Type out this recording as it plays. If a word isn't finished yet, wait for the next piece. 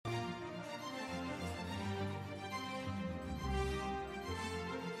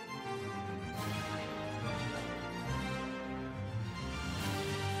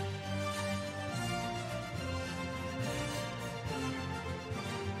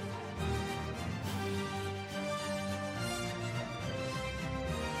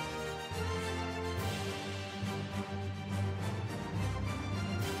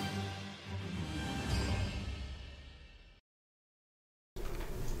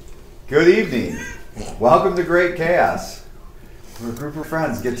Good evening. Welcome to Great Chaos, where a group of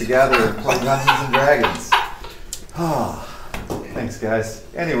friends get together and play Dungeons and Dragons. Thanks, guys.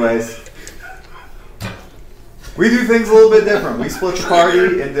 Anyways, we do things a little bit different. We split the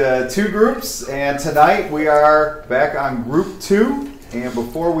party into two groups, and tonight we are back on Group 2. And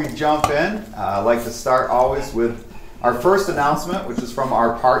before we jump in, I'd like to start always with our first announcement, which is from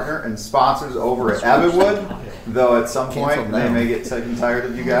our partner and sponsors over at Evanwood, though at some point they may get sick and tired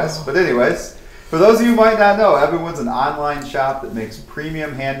of you guys. But anyways, for those of you who might not know, Evanwood's an online shop that makes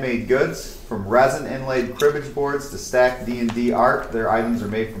premium handmade goods. From resin inlaid cribbage boards to stacked D&D art, their items are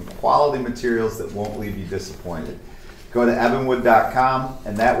made from quality materials that won't leave you disappointed. Go to evanwood.com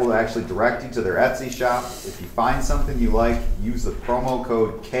and that will actually direct you to their Etsy shop. If you find something you like, use the promo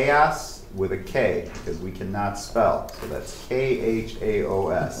code KHAOS with a K, because we cannot spell. So that's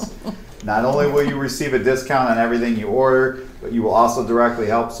KHAOS. Not only will you receive a discount on everything you order, but you will also directly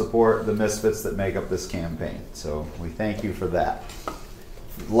help support the misfits that make up this campaign. So we thank you for that.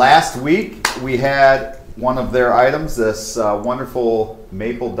 Last week, we had one of their items, this wonderful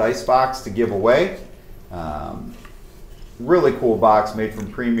maple dice box to give away. Really cool box made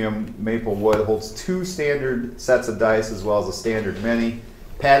from premium maple wood. Holds 2 standard sets of dice as well as a standard mini.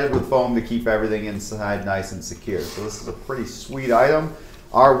 Padded with foam to keep everything inside nice and secure. So this is a pretty sweet item.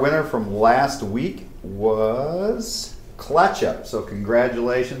 Our winner from last week was Ketchup. So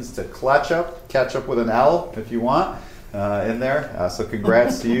congratulations to Ketchup. Ketchup with an L if you want in there. So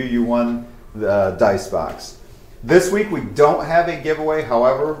congrats to you. You won the dice box. This week we don't have a giveaway.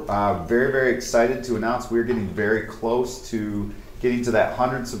 However, very, very excited to announce we're getting very close to getting to that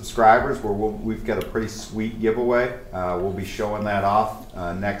 100 subscribers where we've got a pretty sweet giveaway. We'll be showing that off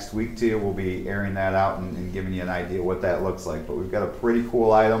next week to you. We'll be airing that out and giving you an idea what that looks like. But we've got a pretty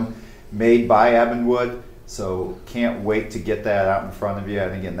cool item made by Evanwood. So can't wait to get that out in front of you.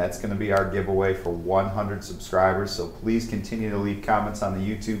 And again, that's going to be our giveaway for 100 subscribers. So please continue to leave comments on the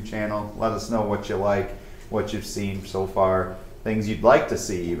YouTube channel. Let us know what you like, what you've seen so far, things you'd like to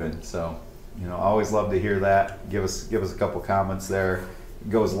see even. So, you know, always love to hear that. Give us a couple comments there. It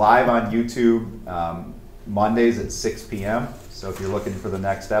goes live on YouTube Mondays at 6 p.m. So if you're looking for the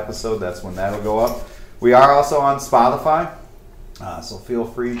next episode, that's when that'll go up. We are also on Spotify. So feel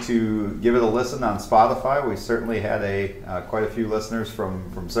free to give it a listen on Spotify. We certainly had quite a few listeners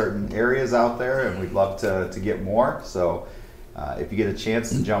from certain areas out there, and we'd love to get more. So if you get a chance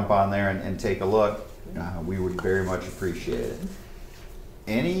to jump on there and take a look, we would very much appreciate it.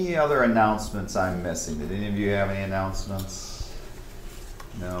 Any other announcements I'm missing? Did any of you have any announcements?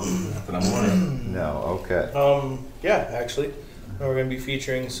 No? Not that I'm wondering. No, okay. Yeah, actually. We're going to be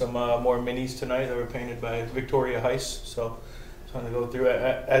featuring some more minis tonight that were painted by Victoria Heiss. So trying to go through it.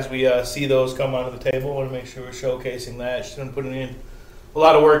 As we see those come onto the table, I want to make sure we're showcasing that. She's been putting in a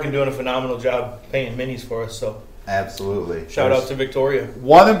lot of work and doing a phenomenal job painting minis for us. So absolutely. Shout out to Victoria.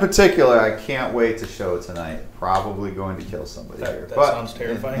 One in particular I can't wait to show tonight. Probably going to kill somebody here. That sounds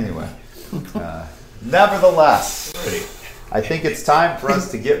terrifying. Anyway. Nevertheless, I think it's time for us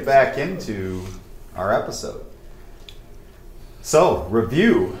to get back into our episode. So,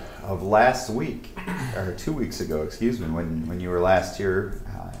 review of last week, or 2 weeks ago, excuse me, when you were last here,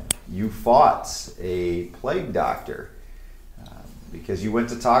 you fought a plague doctor. Because you went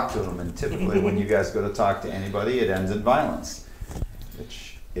to talk to him, and typically when you guys go to talk to anybody, it ends in violence,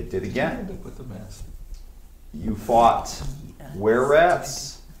 which it did again. With the mask. You fought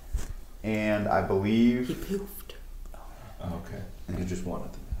were-rats, and I believe... He poofed. Oh, okay. And you just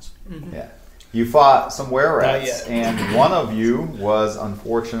wanted the mask. Mm-hmm. Yeah. You fought some Not were-rats, yet. and one of you was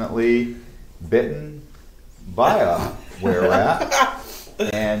unfortunately bitten by a were-rat,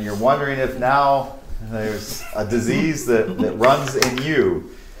 and you're wondering if now there's a disease that runs in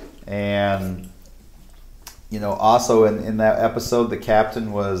you. And, you know, also in that episode, the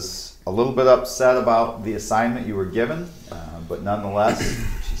captain was a little bit upset about the assignment you were given, but nonetheless,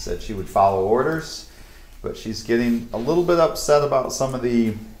 she said she would follow orders. But she's getting a little bit upset about some of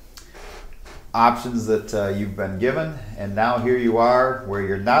the options that you've been given. And now here you are, where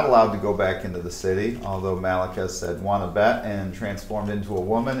you're not allowed to go back into the city, although Malika said, "Want to bet?" and transformed into a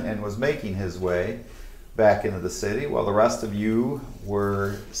woman and was making his way back into the city, while the rest of you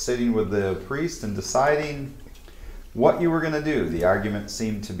were sitting with the priest and deciding what you were going to do. The argument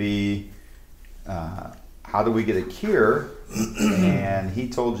seemed to be, how do we get a cure? And he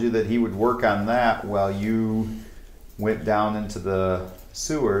told you that he would work on that while you went down into the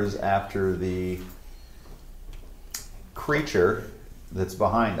sewers after the creature that's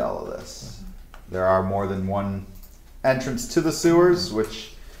behind all of this. There are more than one entrance to the sewers,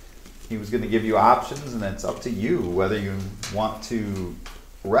 which he was going to give you options, and it's up to you whether you want to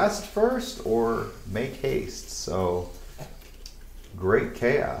rest first or make haste? So, great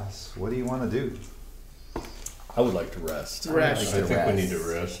chaos. What do you want to do? I would like to rest. I think we need to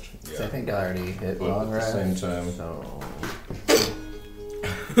rest. I think I already hit But long at the rest. same time, So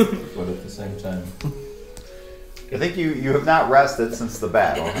but at the same time, I think you have not rested since the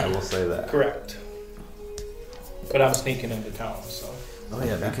battle. I will say that. Correct. But I'm sneaking into town, so. oh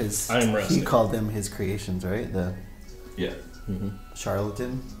yeah, because I am he resting. called them his creations, right? The yeah.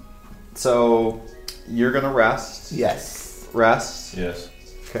 charlatan. So you're gonna rest. Yes. Rest. Yes.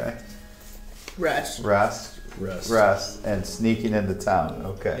 Okay. Rest. Rest, and sneaking into town.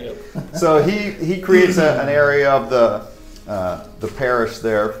 Okay. Yep. So he creates an area of the parish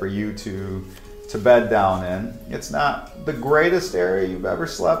there for you to bed down in. It's not the greatest area you've ever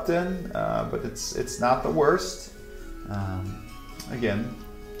slept in, but it's not the worst. Again,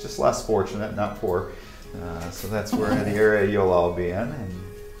 just less fortunate, not poor. So that's where the area you'll all be in. And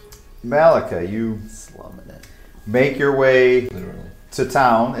Malika, you Slumming it. make your way Literally. to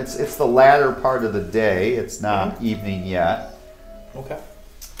town. It's the latter part of the day. It's not evening yet. Okay.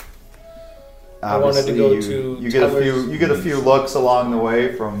 I wanted to Obviously, go you to get a Teller's. few looks along the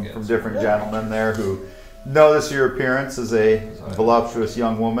way from Yes. different gentlemen there who notice your appearance as a voluptuous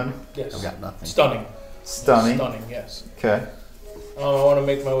young woman. Yes. I've got nothing. Stunning. Stunning. Stunning, yes. Okay. I want to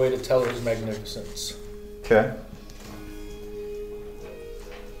make my way to Teller's Magnificence. Okay.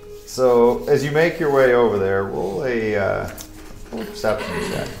 So as you make your way over there, roll a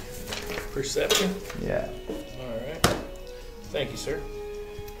perception check. Perception? Yeah. Alright. Thank you, sir.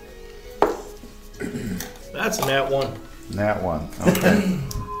 That's a nat 1. That one. Okay.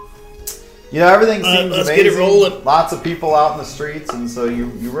 Everything seems let's amazing. get it rolling. Lots of people out in the streets, and so you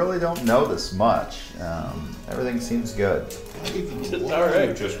really don't notice much. Everything seems good.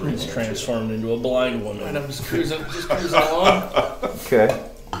 Alright. Just He's transformed into a blind And woman. I'm just cruising along. Okay.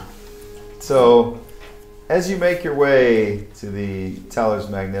 So, as you make your way to the Teller's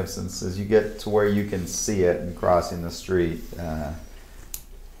Magnificence, as you get to where you can see it and crossing the street, pair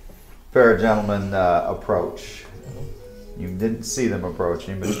of gentlemen approach. You didn't see them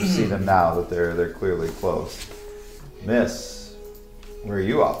approaching, but you see them now that they're clearly close. Miss, where are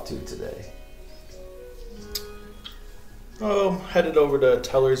you off to today? Oh, headed over to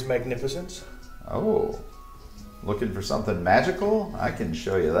Teller's Magnificence. Oh, looking for something magical? I can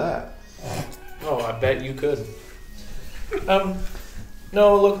show you that. Oh, I bet you could.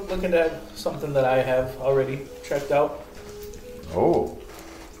 No, looking at something that I have already checked out. Oh,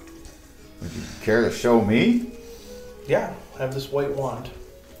 would you care to show me? Yeah, I have this white wand.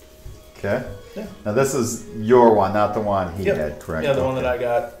 Okay. Yeah. Now this is your one, not the one he Yep. had, correct? Yeah, the one that I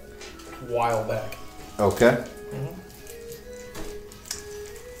got a while back. Okay. Mhm.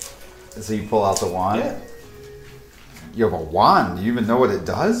 So you pull out the wand? Yeah, You have a wand. Do you even know what it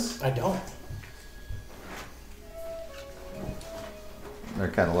does? I don't. They're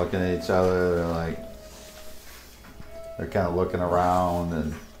kind of looking at each other. They're kind of looking around,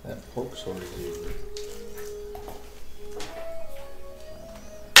 and that pork sort of weird.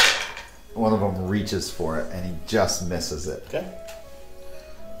 one of them reaches for it, and he just misses it. Okay.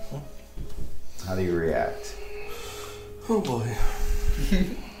 How do you react? Oh boy.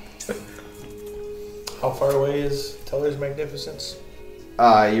 How far away is Teller's Magnificence?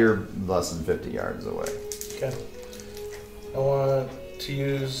 You're less than 50 yards away. Okay. I want to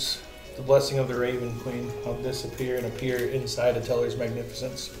use the blessing of the Raven Queen. I'll disappear and appear inside of Teller's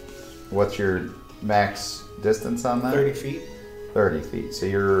Magnificence. What's your max distance on that? 30 feet. 30 feet. So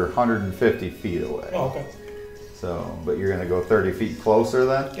you're 150 feet away. Oh, okay. So, but you're gonna go 30 feet closer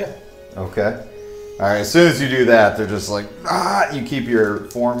then? Yeah. Okay. All right. As soon as you do that, they're just like, ah. You keep your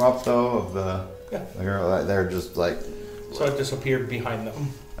form up though of the. Yeah. They're just like, So I disappear behind them.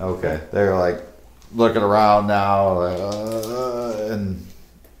 okay. They're like looking around now, and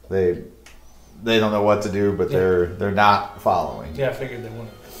they don't know what to do, but they're not following. Yeah, I figured they wouldn't.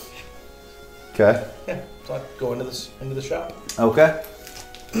 Okay. Yeah. So I go into the shop. Okay.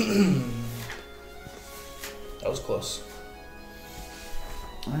 That was close.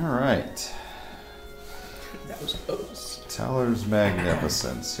 All right. That was close. Teller's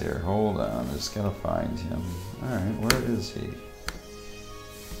Magnificence here. Hold on, I just gotta find him. All right, where is he?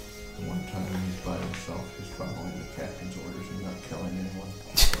 The one time he's by himself, he's following the captain's orders and not killing anyone.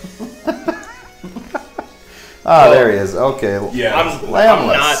 There he is. Okay.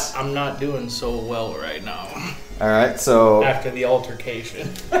 Lambless. I'm not doing so well right now. All right, so After the altercation.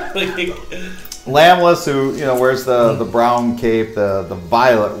 Lambless, who wears the brown cape, the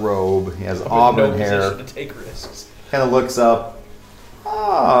violet robe. He has auburn no hair. position to take risks. Kind of looks up.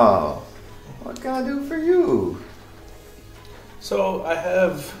 Oh, what can I do for you? So I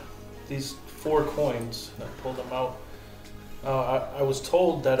have these 4 coins. I pulled them out. I was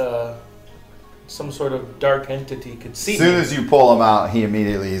told that some sort of dark entity could see As soon me. as you pull him out,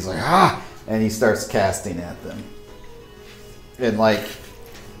 he's like, ah! And he starts casting at them. And like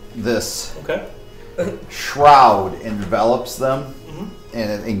this Okay. shroud envelops them Mhm.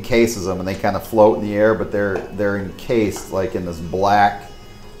 and it encases them, and they kind of float in the air, but they're encased like in this black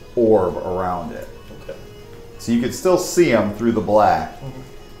orb around it. Okay. So you could still see them through the black. Mhm.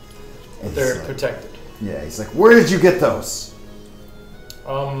 It's They're like- protected. yeah, he's like, where did you get those?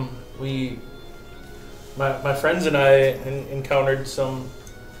 My friends and I encountered some,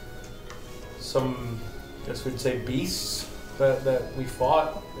 I guess we'd say beasts that we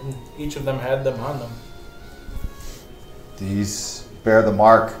fought, and each of them had them on them. These bear the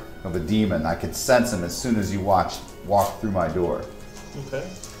mark of a demon. I could sense him as soon as you walked through my door. Okay.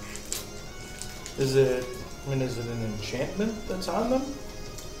 Is it an enchantment that's on them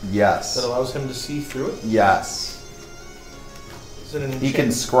Yes. that allows him to see through it? Yes. Is it an He enchantment? can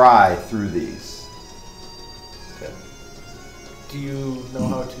scry through these. Okay. Do you know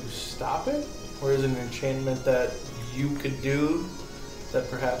how to stop it? Or is it an enchantment that you could do that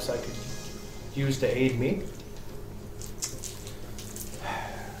perhaps I could use to aid me?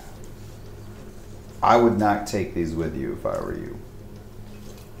 I would not take these with you if I were you.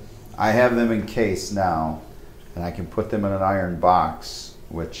 I have them encased now, and I can put them in an iron box,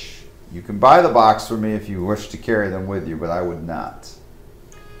 which you can buy the box for me if you wish to carry them with you, but I would not.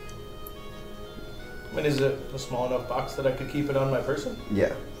 Is it a small enough box that I could keep it on my person?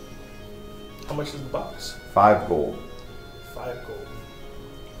 Yeah. How much is the box? 5 gold. 5 gold.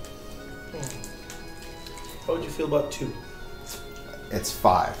 How would you feel about 2? It's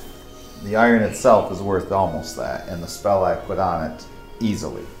 5. The iron itself is worth almost that, and the spell I put on it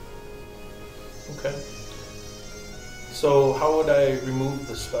easily. Okay. So how would I remove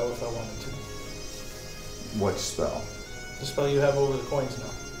the spell if I wanted to? Which spell? The spell you have over the coins now.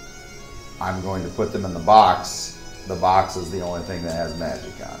 I'm going to put them in the box. The box is the only thing that has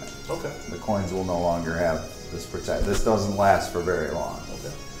magic on it. Okay. The coins will no longer have this protect. This doesn't last for very long.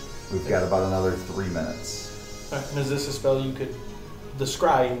 Okay. We've got about another 3 minutes. Alright, and is this a spell you could, the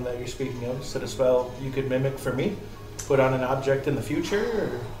scrying that you're speaking of, is it a spell you could mimic for me? Put on an object in the future?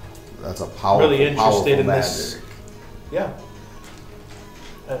 Or? That's a powerful, Really interested powerful in magic. this. Yeah.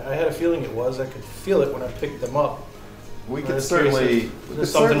 I had a feeling it was. I could feel it when I picked them up. We I could was curious certainly. if this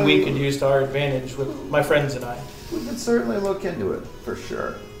is something we could use to our advantage with my friends and I. We could certainly look into it for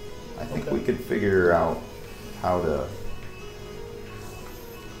sure. I think Okay. we could figure out how to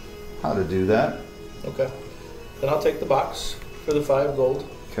do that. Okay. Then I'll take the box for the 5 gold,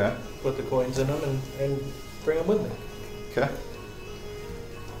 Okay. put the coins in them, and bring them with me. Okay.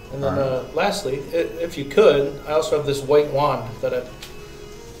 And then, Alright. lastly, if you could, I also have this white wand that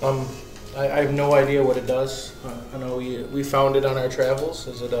I have no idea what it does. I know we found it on our travels.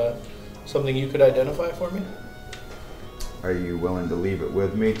 Is it something you could identify for me? Are you willing to leave it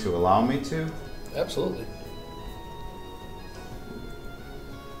with me to allow me to? Absolutely.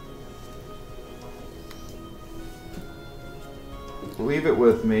 Leave it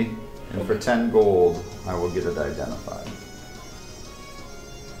with me, and for Okay. 10 gold, I will get it identified.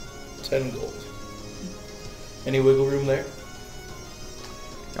 10 gold. Any wiggle room there?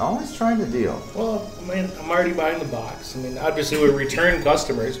 Always trying to deal. Well, I mean, I'm already buying the box. I mean, obviously we're return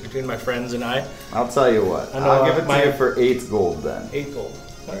customers between my friends and I. I'll tell you what. I know, I'll give it my- to you for 8 gold then. 8 gold.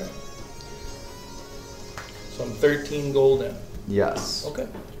 All right. So I'm 13 gold in. Yes. Okay.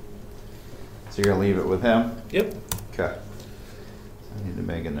 So you're gonna leave it with him? Yep. Okay. I need to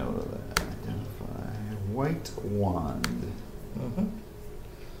make a note of that. Identify white wand.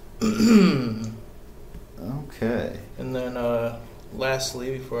 Mm-hmm. Okay. And then,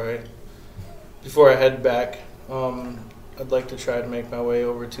 lastly, before I head back, I'd like to try to make my way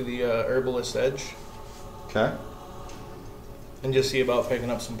over to the herbalist edge Okay. and just see about picking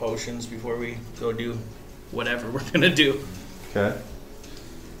up some potions before we go do whatever we're gonna do. Okay.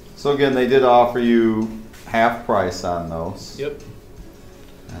 So again, they did offer you half price on those. Yep.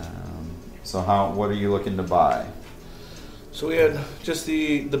 So what are you looking to buy? So we had just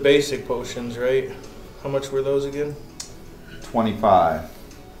the basic potions, right? How much were those again? 25.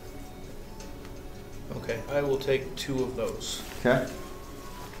 Okay, I will take 2 of those. Okay.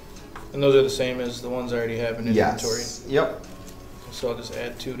 And those are the same as the ones I already have in inventory. Yes. Yep. So I'll just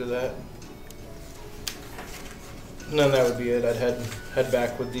add 2 to that. And then that would be it. I'd head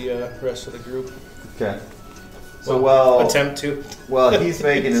back with the rest of the group. Okay. So Attempt to. Well, he's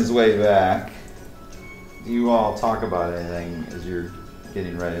making his way back. Do you all talk about anything as you're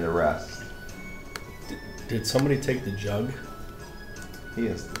getting ready to rest? Did somebody take the jug? He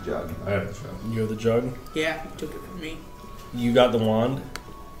has the jug. I have a shot. You're the jug. Yeah, he took it from me. You got the wand.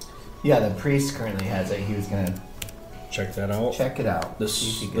 Yeah, the priest currently has it. He was gonna Check that out. check it out. The See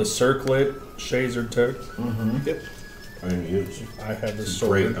if he the could- circlet Shazer took. Mhm. Yep. I mean, it's I have the a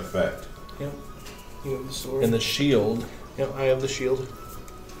sword great effect. Yep. You have the sword. and the shield. Yep, I have the shield.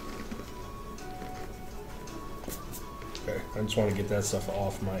 Okay, I just want to get that stuff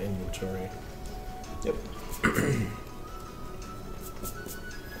off my inventory. Yep.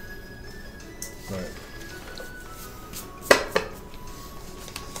 Right.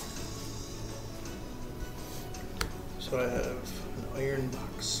 So I have an iron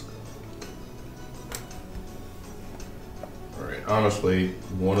box. Alright, honestly,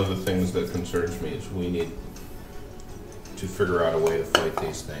 one of the things that concerns me is we need to figure out a way to fight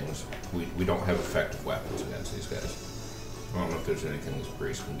these things. We don't have effective weapons against these guys. I don't know if there's anything this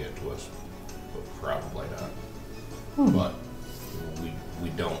priest can get to us, but probably not. But we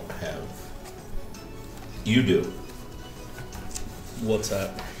don't have... You do. What's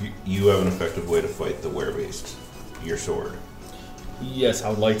that? You have an effective way to fight the werebeast. Your sword. Yes, I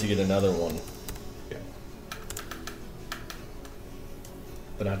would like to get another one, Yeah.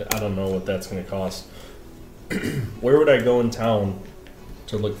 but I don't know what that's going to cost. Where would I go in town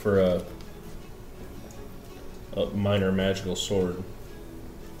to look for a minor magical sword?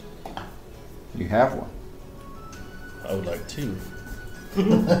 You have one. I would like two.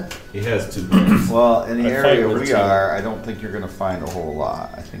 He has 2 guns. Well, in the I fight area with we two. are, I don't think you're going to find a whole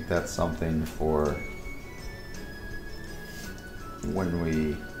lot. I think that's something for when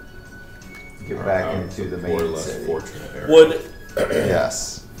we get back into the More or main less city. fortunate area. Would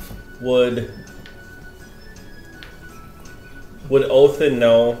Yes. would Othin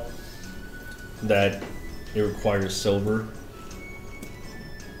know that it requires silver?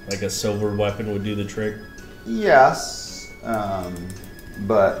 Like a silver weapon would do the trick? Yes.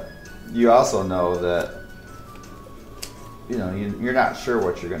 But you also know that you're not sure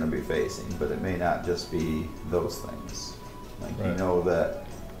what you're going to be facing, but it may not just be those things. Like you Right. know that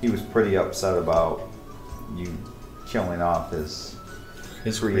he was pretty upset about you killing off his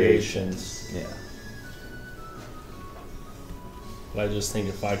Creations. Yeah. But I just think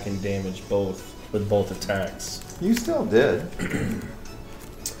if I can damage both with both attacks. You still did.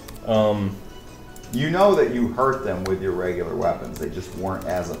 Um, You know that you hurt them with your regular weapons. They just weren't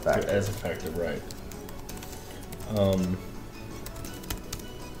as effective. as effective, right?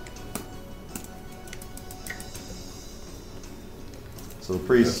 So the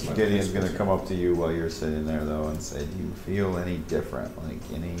priest That's my Gideon's biggest going to concern. come up to you while you're sitting there, though, and say, "Do you feel any different? Like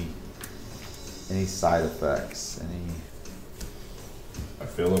any side effects? Any?" I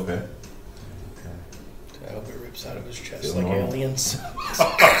feel okay. Okay. I hope it rips out of his chest Feel like normal. aliens.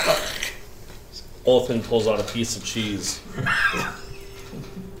 Othin pulls out a piece of cheese.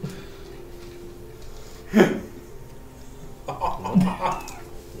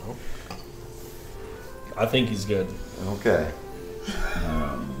 I think he's good. Okay.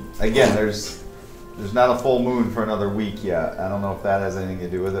 Again, there's not a full moon for another week yet. I don't know if that has anything to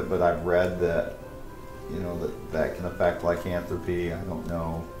do with it, but I've read that that can affect lycanthropy. I don't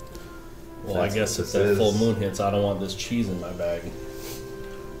know. Well, I That's guess what if this that full is. moon hits, I don't want this cheese in my bag.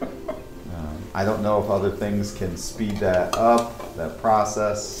 I don't know if other things can speed that up, that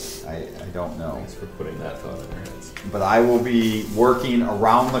process. I don't know. Thanks for putting that thought in your heads. But I will be working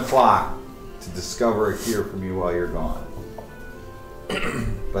around the clock to discover a cure from you while you're gone.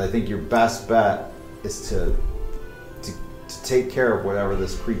 But I think your best bet is to take care of whatever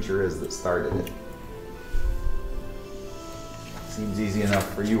this creature is that started it. Seems easy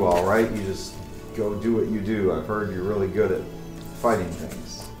enough for you all, right? You just go do what you do. I've heard you're really good at fighting things.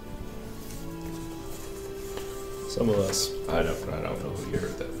 Some of us. I don't know who you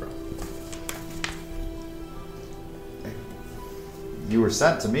heard that from. You were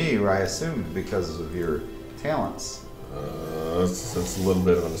sent to me, I assumed, because of your talents. That's a little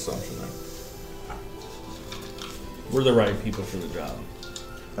bit of an assumption there. We're the right people for the job.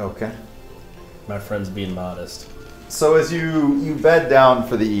 Okay. My friend's being modest. So as you bed down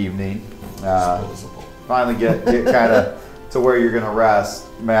for the evening, Disposable. finally get kind of to where you're going to rest,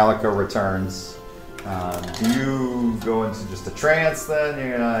 Malika returns. Do you go into just a trance then?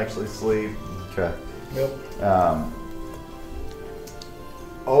 You're going to actually sleep? Okay. Yep.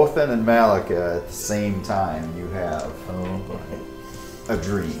 Othin and Malika at the same time you have Oh, a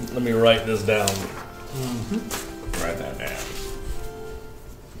dream. let me write this down. Write that down.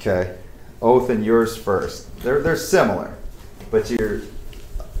 Okay. Othin, yours first. They're similar, but you're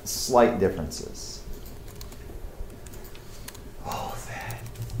slight differences. Othin,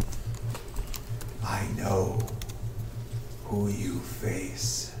 I know who you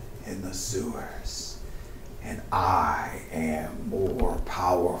face in the sewers, and I am more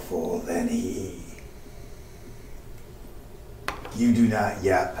powerful than he. You do not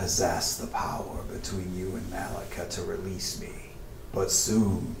yet possess the power between you and Malika to release me, but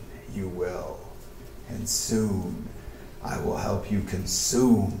soon you will, and soon I will help you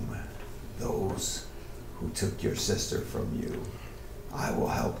consume those who took your sister from you. I will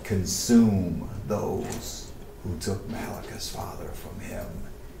help consume those who took Malika's father from him,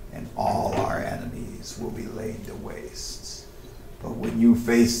 and all our enemies will be laid to waste. But when you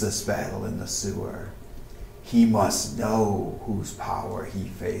face this battle in the sewer, he must know whose power he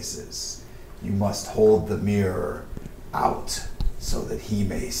faces. You must hold the mirror out so that he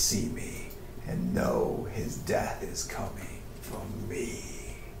may see me and know his death is coming from me.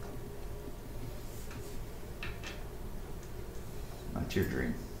 That's your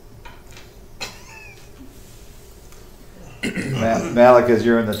dream. Malik, as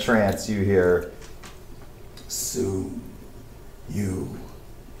you're in the trance, you hear, soon you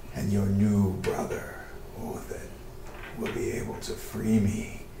and your new brother, Othin, will be able to free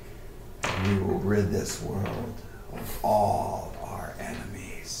me. And we will rid this world of all our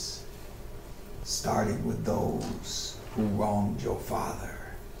enemies, starting with those who wronged your father.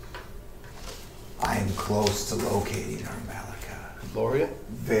 I am close to locating her, Malika. Gloria?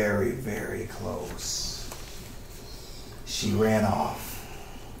 Very, very close. She ran off.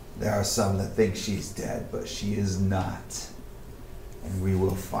 There are some that think she's dead, but she is not. And we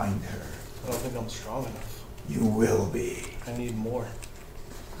will find her. I don't think I'm strong enough. You will be. I need more.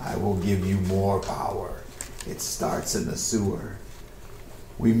 I will give you more power. It starts in the sewer.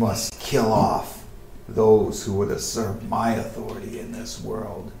 We must kill off those who would usurp my authority in this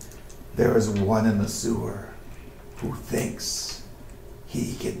world. There is one in the sewer who thinks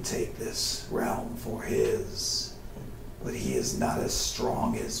he can take this realm for his, but he is not as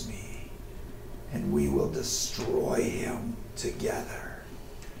strong as me, and we will destroy him together.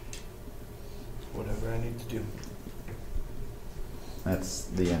 Whatever I need to do. That's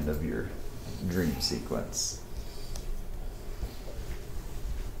the end of your dream sequence.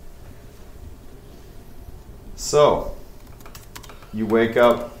 So, you wake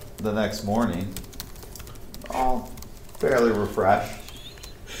up the next morning, all fairly refreshed.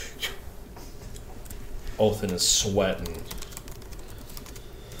 Othin is sweating.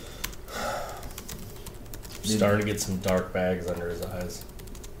 Starting to get some dark bags under his eyes.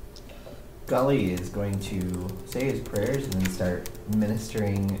 Gully is going to say his prayers and then start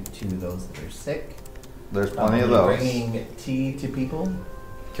ministering to those that are sick. There's plenty of those. Bringing tea to people,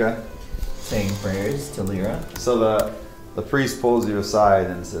 Okay. saying prayers to Lyra. So the priest pulls you aside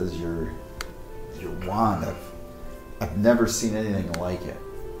and says, your wand, I've never seen anything like it.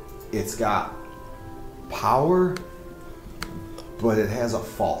 It's got power, but it has a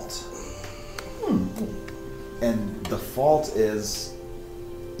fault. And the fault is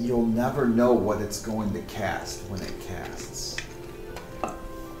you'll never know what it's going to cast when it casts.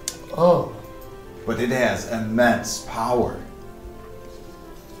 Oh. But it has immense power.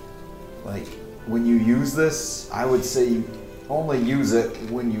 Like, when you use this, I would say you only use it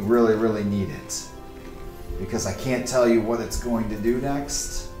when you really, really need it. Because I can't tell you what it's going to do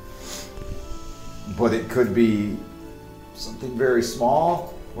next. But it could be something very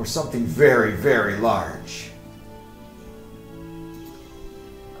small or something very, very large.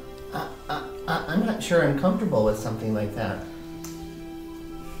 I'm not sure I'm comfortable with something like that.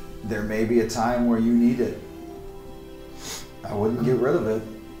 There may be a time where you need it. I wouldn't get rid of it.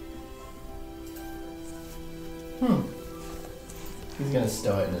 He's gonna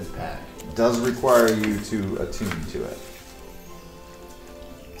stow it in his pack. It does require you to attune to it.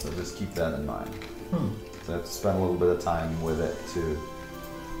 So just keep that in mind. So you have to spend a little bit of time with it to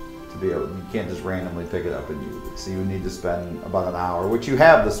be able. You can't just randomly pick it up and use it. So you would need to spend about an hour, which you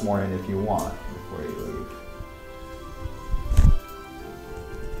have this morning if you want, before you leave.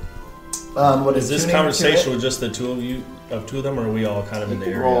 What Is this tuning to conversation it? with just the two of them, or are we all kind of You in the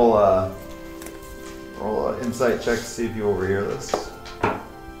can area? roll an insight check to see if you overhear this.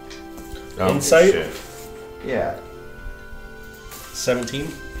 Insight? Shit. Yeah, 17?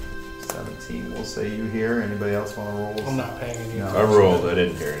 17. We'll say you hear. Anybody else want to roll? I'm not paying any No. I rolled. I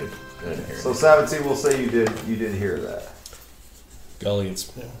didn't hear it. So 17. We'll say you did hear that. Gully,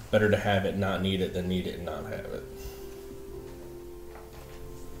 it's better to have it, not need it, than need it and not have it.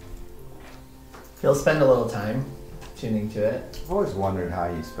 He'll spend a little time tuning to it. I've always wondered how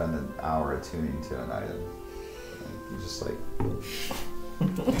you spend an hour attuning to an item. You just like.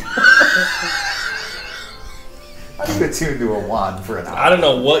 How do you attune to a wand for an hour? I don't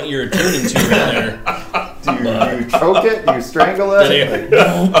know what you're attuning to right there. Do you choke it? Do you strangle it? Is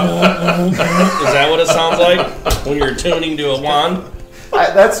that what it sounds like when you're tuning to a wand?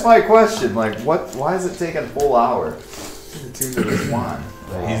 That's my question. Like, what? Why is it taking a full hour to tune to this wand?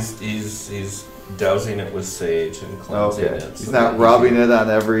 He's dousing it with sage and cleansing Okay. it. He's not rubbing it on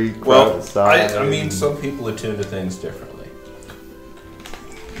every side. I mean, some people attune to things differently.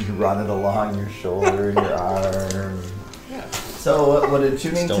 You run it along your shoulder, your arm. So would attuning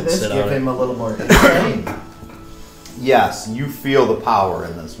Just to don't this sit give on it. him a little more insight? Yes, you feel the power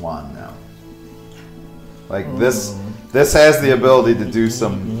in this wand now. Like this has the ability to do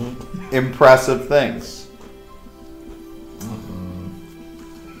some impressive things.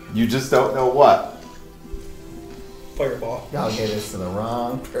 You just don't know what. Fireball. Y'all gave this to the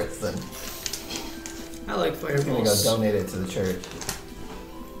wrong person. I like We're gonna go fireballs. donate it to the church.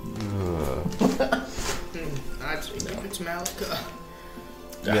 I'd say no, it's Malika.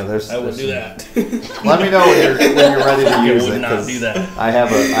 Yeah, there's. I would do that. Let me know when you're ready to I use would it. not 'cause do that. I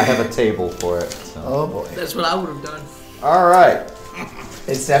have a table for it. So. Oh boy. That's what I would have done. All right.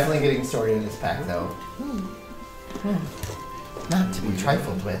 It's definitely getting stored in his pack though. Not to be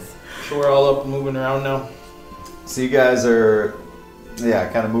trifled with. So we're all up and moving around now. So you guys are,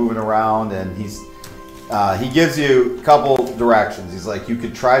 kind of moving around, and he gives you a couple directions. He's like, you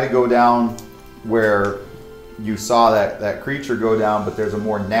could try to go down where you saw that creature go down, but there's a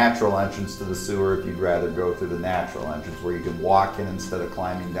more natural entrance to the sewer if you'd rather go through the natural entrance where you can walk in instead of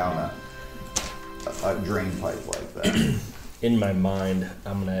climbing down a drain pipe like that. In my mind,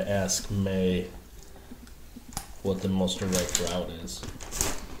 I'm gonna ask May what the most direct route is.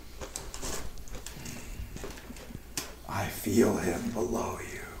 I feel him below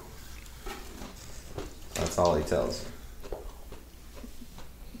you. That's all he tells you.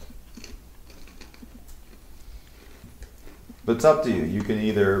 But it's up to you. You can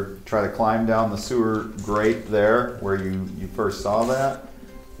either try to climb down the sewer grate there where you first saw that,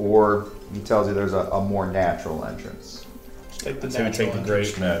 or he tells you there's a more natural entrance. Just take the So we natural take the one.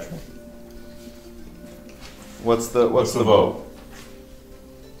 great. Natural. What's the vote?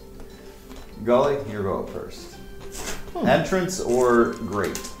 Gully, your vote first. Entrance or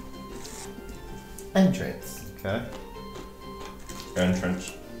grate? Entrance. Okay.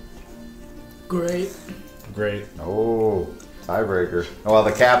 Entrance. Great. Great. Oh, tiebreaker. Oh, well,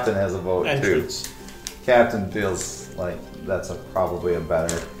 the captain has a vote Entrance. too. Captain feels like that's probably a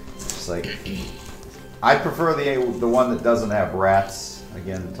better. It's like I prefer the one that doesn't have rats.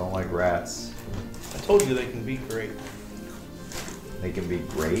 Again, don't like rats. I told you they can be great. They can be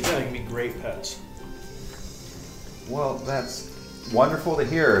great. Yeah, they can be great pets. Well, that's wonderful to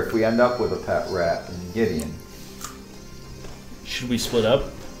hear. If we end up with a pet rat in Gideon, Should we split up?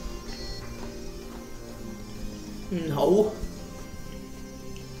 No.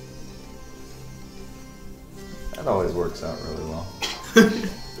 that always works out really well.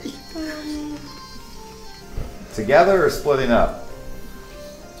 Together or splitting up?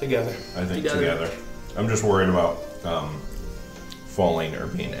 Together. I think Together. together. I'm just worried about falling or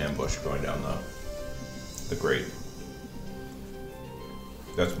being ambushed going down the grate.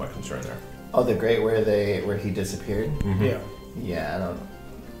 That's my concern there. Oh, the grate where he disappeared? Yeah. Yeah, I don't know.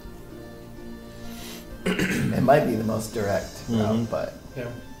 It might be the most direct route, but Yeah.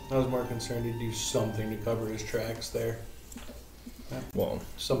 I was more concerned he'd do something to cover his tracks there. Well,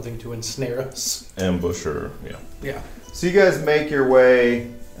 Something to ensnare us. Ambush or, yeah. Yeah. So you guys make your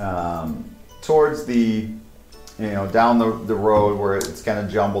way towards down the road where it's kind of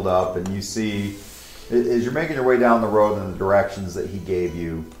jumbled up, and you see, as you're making your way down the road in the directions that he gave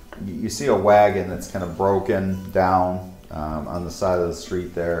you, you see a wagon that's kind of broken down on the side of the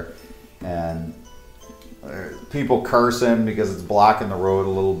street there, and people curse him because it's blocking the road a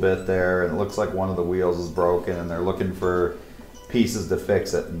little bit there, and it looks like one of the wheels is broken, and they're looking for pieces to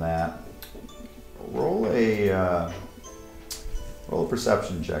fix it and that. Roll a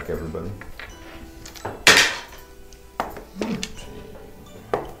perception check, everybody.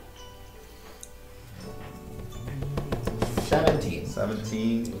 17.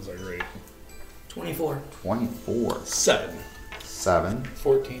 17, those are great. 24. 24, 7. 7,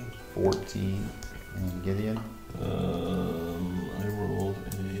 14. 14, and Gideon, I rolled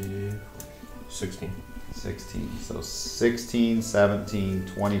a 16. 16. So 16, 17,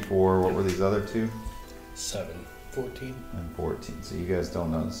 24. What were these other two? 7. 14. And 14. So you guys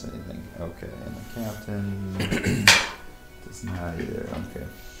don't notice anything. Okay, and the captain does not either. Okay.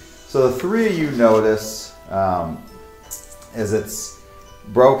 So the three of you notice as it's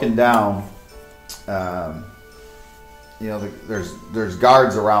broken down, there's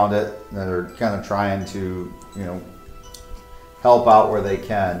guards around it that are kind of trying to, help out where they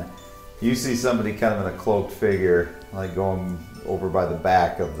can. You see somebody kind of in a cloaked figure, like going over by the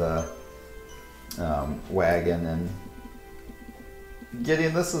back of the wagon. And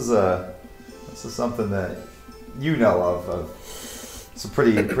Gideon, this is something that you know of. It's a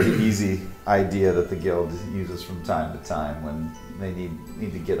pretty easy idea that the guild uses from time to time when they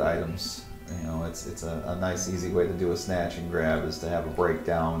need to get items. You know, it's a nice, easy way to do a snatch and grab is to have a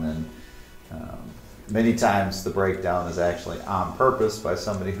breakdown, and many times the breakdown is actually on purpose by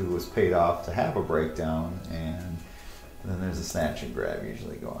somebody who was paid off to have a breakdown, and then there's a snatch and grab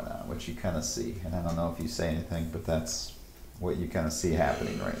usually going on, which you kind of see. And I don't know if you say anything, but that's what you kind of see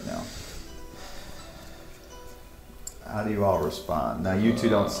happening right now. How do you all respond? Now, you two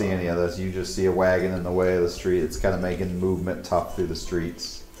don't see any of this. You just see a wagon in the way of the street. It's kind of making movement tough through the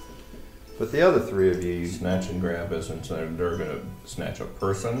streets. But the other three of you... Snatch and grab isn't they're going to snatch a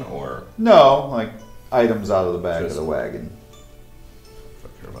person, or... No, like items out of the back of the wagon.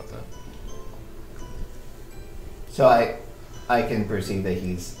 I care about that. So I can perceive that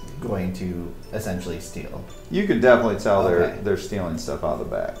he's going to essentially steal. You could definitely tell Okay. they're stealing stuff out of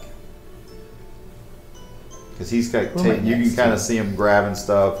the back. Because he's got, Who am I you can next kind to? of see him grabbing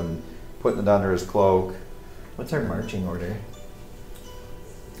stuff and putting it under his cloak. What's our marching order?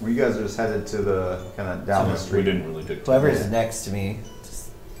 Well, you guys are just headed to the kind of down the We street. didn't really dictate. Whoever's next to me.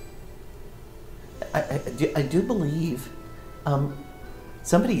 Just, I do believe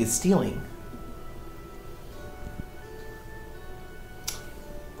somebody is stealing.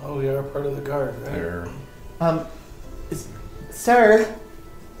 Oh, we are part of the guard, right? They're Sir.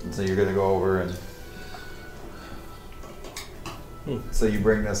 And so you're going to go over and... So you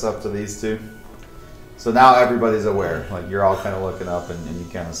bring this up to these two? So now everybody's aware. Like, you're all kind of looking up and you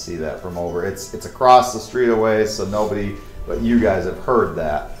kind of see that from over. It's across the street away, so nobody but you guys have heard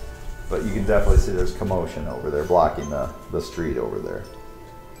that. But you can definitely see there's commotion over there blocking the street over there.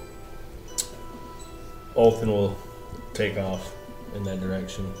 Othin will take off in that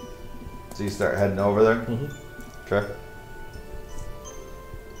direction. So you start heading over there? Mm-hmm. Okay.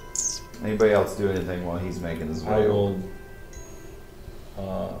 Anybody else do anything while he's making his I way over? will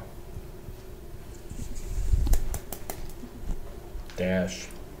dash.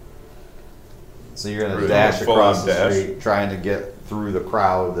 So you're going to Really? dash Full across on the dash? street, trying to get through the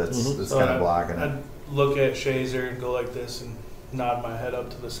crowd that's Mhm. So kind of blocking it. I'd look at Shazer and go like this and nod my head up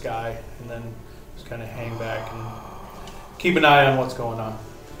to the sky, and then just kind of hang back and keep an eye on what's going on.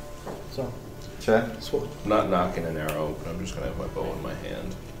 So, Check. not knocking an arrow, but I'm just going to have my bow in my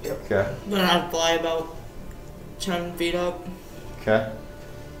hand. Okay. Then I'd fly about 10 feet up. Okay.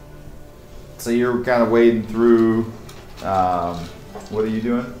 So you're kind of wading through. What are you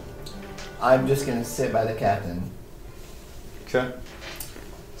doing? I'm just gonna sit by the captain. Okay.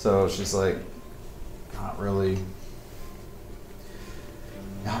 So she's like, not really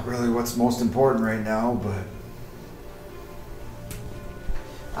what's most important right now, but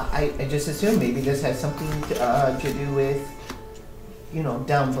I just assume maybe this has something to do with,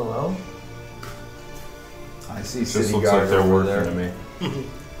 down below. I see This city looks like guard they're over working there. to me.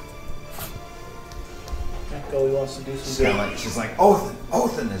 Gully wants to do some She's like,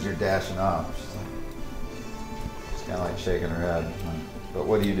 Othin, as you're dashing off. She's kind of like shaking her head. But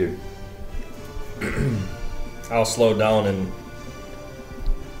what do you do? I'll slow down and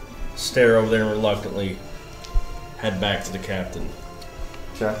stare over there and reluctantly head back to the captain.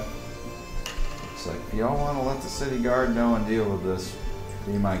 Check. It's like, if y'all want to let the city guard know and deal with this,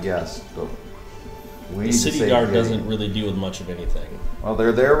 be my guest. But we The need to city save guard Gideon. doesn't really deal with much of anything. Well,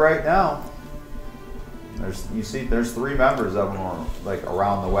 they're there right now. There's three members of them are like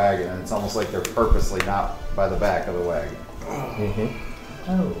around the wagon, and it's almost like they're purposely not by the back of the wagon.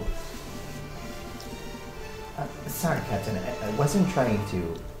 Oh. Sorry, Captain. I wasn't trying to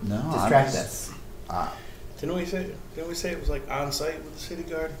No, distract us. Didn't we say it was like on site with the city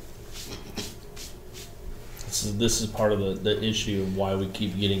guard? This is part of the issue of why we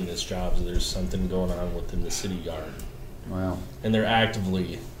keep getting this job. So there's something going on within the city guard, Well, and they're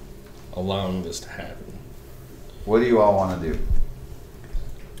actively allowing this to happen. what do you all want to do?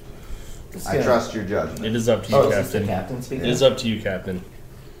 Let's I go. trust your judgment. It is up to you, Oh, is this the Captain. captain speaking? It is up to you, Captain.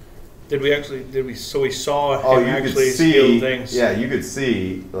 So we saw him Oh, you could actually steal see. things. Yeah, you could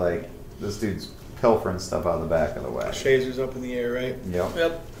see like this dude's pilfering stuff out of the back of the wagon. Shazer's up in the air, right? Yep.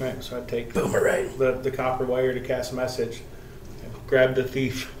 Yep. Right, so I'd take Boomerang. the copper wire to cast a message. Grab the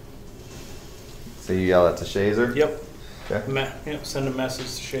thief. So you yell it to Shazer. Yep. Okay. Send a message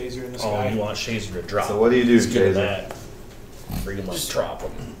to Shazer in the Oh, sky. you want Shazer to drop. So what do you do, He's good Shazer? at that. Pretty much drop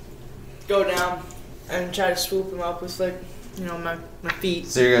him. Go down and try to swoop him up with my feet.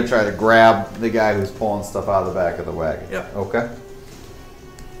 So you're gonna try to grab the guy who's pulling stuff out of the back of the wagon. Yep. Okay.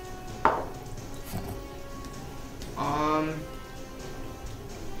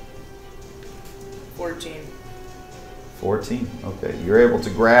 14. 14. Okay, you're able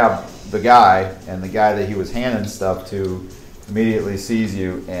to grab the guy, and the guy that he was handing stuff to immediately sees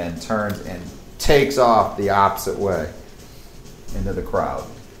you and turns and takes off the opposite way into the crowd.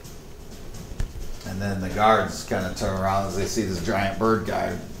 And then the guards kind of turn around as they see this giant bird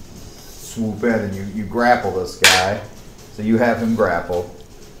guy swoop in, and you grapple this guy. So you have him grappled,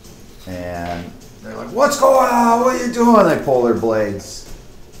 and they're like, "What's going on? What are you doing?" They pull their blades.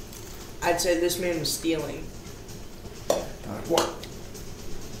 I'd say this man was stealing. Like, what?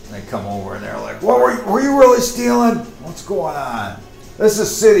 And they come over and they're like, "What were you really stealing? What's going on? This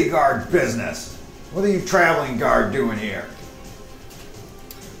is city guard business. What are you traveling guard doing here?"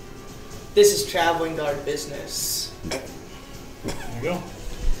 This is traveling guard business. There you go.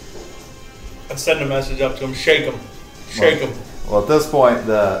 I'd send a message up to him. Shake him. Shake him. Well, at this point,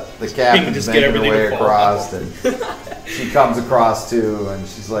 the captain's just get making her everything way to fall across, and she comes across too, and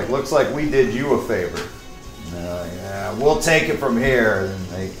she's like, "Looks like we did you a favor." And they're like, "Yeah, we'll take it from here."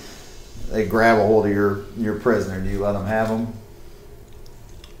 And they grab a hold of your prisoner. Do you let them have him?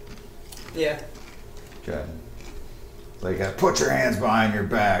 Yeah. Okay. They got put your hands behind your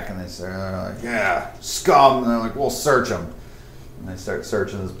back, and they're like, "Yeah, scum." And they're like, "We'll search him." And they start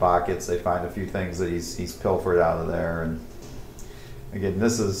searching his pockets. They find a few things that he's pilfered out of there. And again,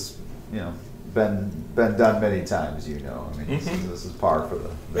 this is been done many times. I mean, this is par for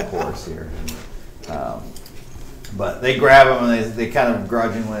the course here. But they grab him and they kind of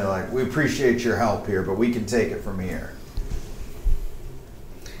grudgingly like, "We appreciate your help here, but we can take it from here."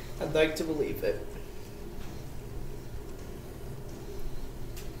 I'd like to believe it.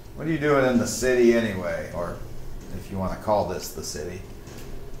 What are you doing in the city anyway? Or if you want to call this the city.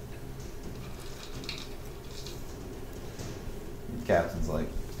 The captain's like,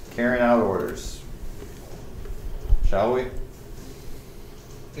 "Carrying out orders. Shall we?"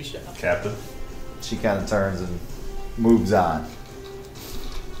 We should. Captain. She kind of turns and moves on.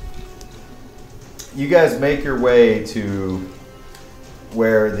 You guys make your way to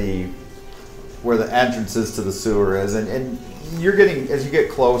where the entrance is to the sewer is, and you're getting, as you get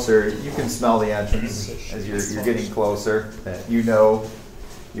closer, you can smell the entrance as you're getting closer.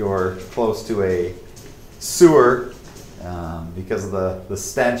 You're close to a sewer because of the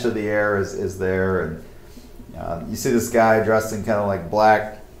stench of the air is there, and you see this guy dressed in kind of like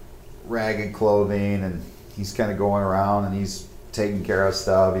black ragged clothing, and he's kind of going around and he's taking care of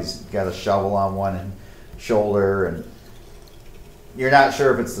stuff. He's got a shovel on one shoulder, and you're not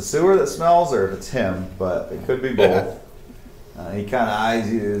sure if it's the sewer that smells or if it's him, but it could be both. He kind of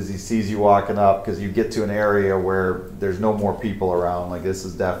eyes you as he sees you walking up, because you get to an area where there's no more people around. Like, this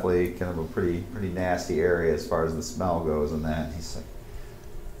is definitely kind of a pretty nasty area as far as the smell goes and that. He's like,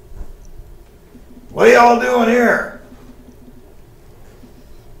 "What are y'all doing here?"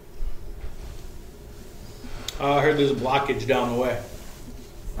 I heard there's a blockage down the way.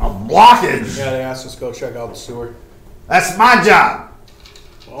 "A blockage? Yeah, they asked us to go check out the sewer. That's my job."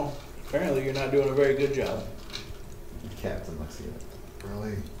 Well, apparently you're not doing a very good job. The captain looks at you.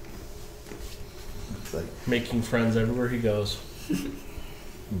 "Really?" It's like, Making friends everywhere he goes.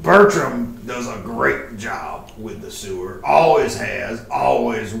 "Bertram does a great job with the sewer. Always has,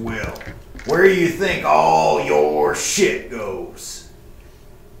 always will. Where do you think all your shit goes?"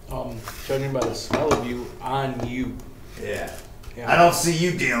 Judging by the smell of you, on you. Yeah. Yeah. I don't see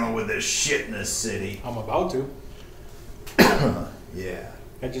you dealing with this shit in this city. I'm about to. Yeah.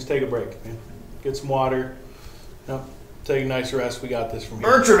 And just take a break, man. Get some water. No, take a nice rest. We got this from here.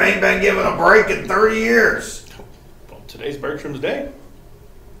 Bertram ain't been given a break in 30 years. Well, today's Bertram's day.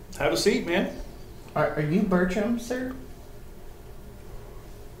 Have a seat, man. Are you Bertram, sir?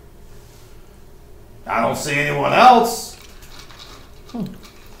 I don't see anyone else.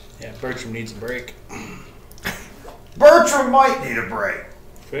 Yeah, Bertram needs a break. Bertram might need a break.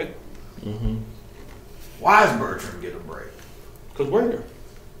 Okay? Why does Bertram get a break? Because we're here.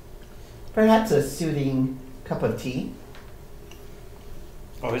 Perhaps a soothing cup of tea?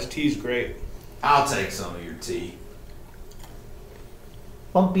 Oh, his tea's great. I'll take some of your tea.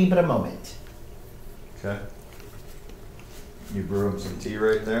 Won't be but a moment. Okay. You brew him some tea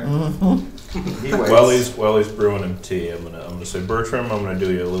right there? He waits. While he's brewing him tea, I'm gonna say, "Bertram, I'm gonna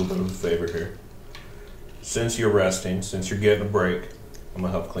do you a little bit of a favor here. Since you're resting, since you're getting a break, I'm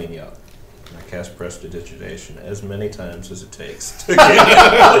gonna help clean you up. And I cast prestidigitation as many times as it takes to get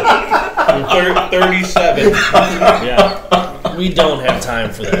 37. Yeah. We don't have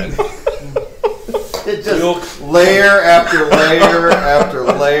time for that. It just layer after layer after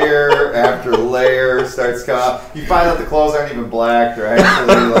layer after layer starts coming out. You find out the clothes aren't even black, right? So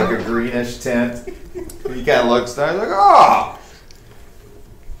they're like a greenish tint. He kind of looks down, like, "Oh,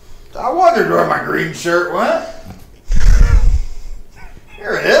 I wondered where my green shirt went.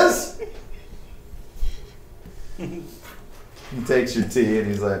 Here it is. He takes your tea and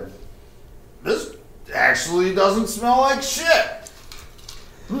he's like, this actually doesn't smell like shit.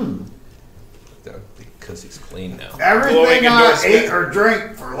 Because he's clean now. Everything I ate or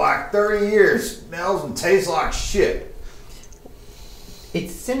drank for like 30 years smells and tastes like shit.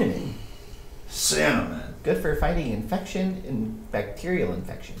 It's cinnamon. Cinnamon. Good for fighting infection and bacterial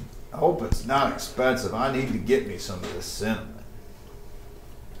infection. I hope it's not expensive. I need to get me some of this cinnamon.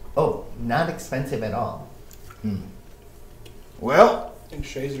 Oh, not expensive at all. Well, I think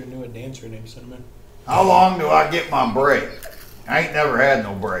Shazer knew a dancer named Cinnamon. how long do I get my break? I ain't never had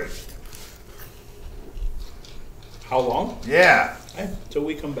no break. How long? Yeah. Until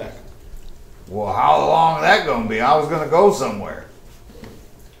we come back. Well, how long that gonna be? I was gonna go somewhere.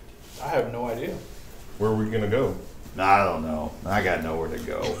 I have no idea. Where are we gonna go? I don't know. I got nowhere to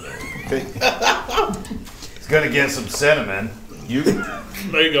go. It's gonna get some cinnamon. You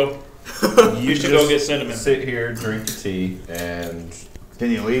There you go. you should go get cinnamon. Sit here, drink the tea, and Can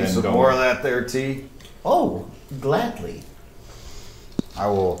you leave Then some go. more of that there tea? Oh, gladly. I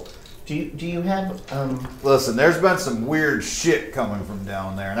will. Do you have Listen, there's been some weird shit coming from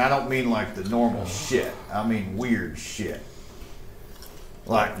down there, and I don't mean like the normal shit. I mean weird shit.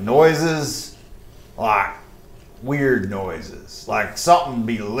 Like noises, like weird noises. Like something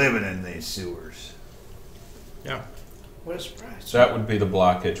be living in these sewers. Yeah. What a surprise. that would be the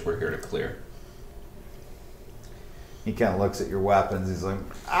blockage we're here to clear. He kind of looks at your weapons. He's like,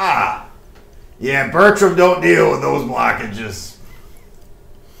 yeah, Bertram don't deal with those blockages.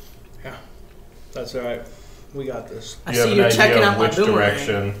 Yeah. That's all right. We got this. I Do you see have you're an checking idea out of my which boomerang.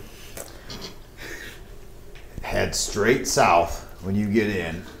 direction? Head straight south when you get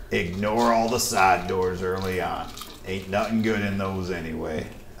in. Ignore all the side doors early on. Ain't nothing good in those anyway.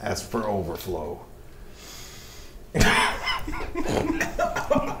 That's for overflow.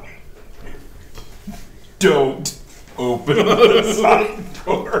 Don't open the side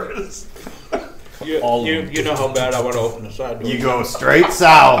doors. You know how bad I want to open the side door. You go straight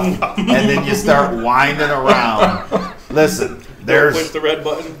south and then you start winding around. Listen, Push there's the red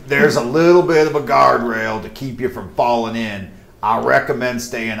button. there's a little bit of a guardrail to keep you from falling in. I recommend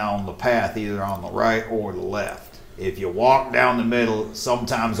staying on the path, either on the right or the left. If you walk down the middle,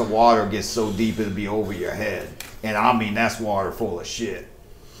 sometimes the water gets so deep it'll be over your head. And I mean, that's water full of shit.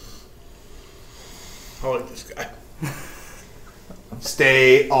 I like this guy.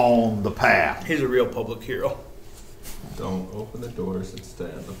 Stay on the path. He's a real public hero. Don't open the doors and stay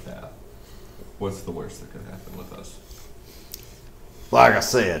on the path. What's the worst that could happen with us? Like I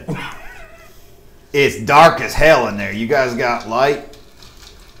said, it's dark as hell in there. You guys got light?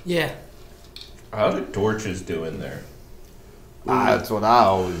 Yeah. How do torches do in there? That's what I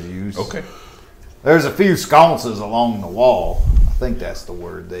always use. Okay. There's a few sconces along the wall. I think that's the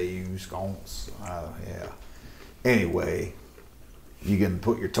word they use, sconce. Yeah. Anyway, you can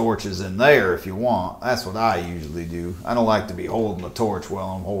put your torches in there if you want. That's what I usually do. I don't like to be holding the torch while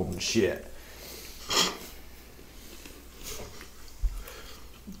I'm holding shit.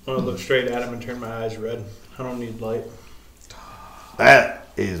 I look straight at him and turn my eyes red. I don't need light. That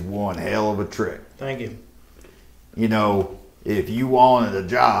is one hell of a trick. Thank you. You know, if you wanted a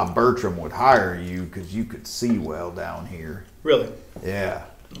job, Bertram would hire you because you could see well down here. Really? Yeah.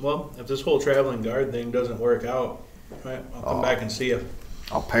 Well, if this whole traveling guard thing doesn't work out, right, I'll come back and see you.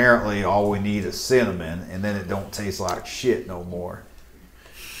 Apparently, all we need is cinnamon, and then it don't taste like shit no more.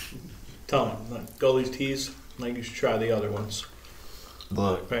 Tell him, like, go these teas, like you should try the other ones.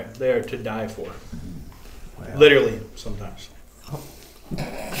 Look, Right, they are to die for. well, Literally, sometimes.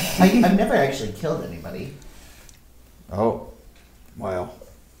 I've never actually killed anybody. oh, well,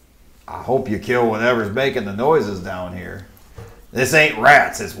 I hope you kill whatever's making the noises down here. This ain't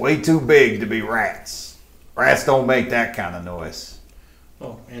rats. It's way too big to be rats. Rats don't make that kind of noise.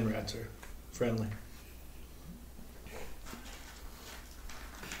 Oh, and rats are friendly.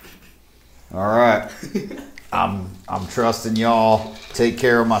 All right. I'm trusting y'all. Take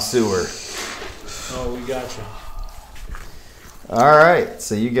care of my sewer. Oh, we got you. All right.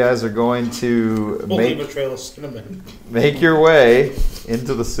 So you guys are going to We'll leave a trail of cinnamon. make your way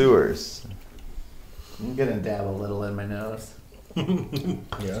into the sewers. I'm gonna dab a little in my nose.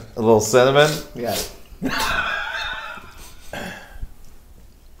 Yeah. A little cinnamon. Yeah.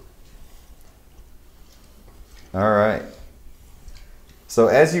 All right. So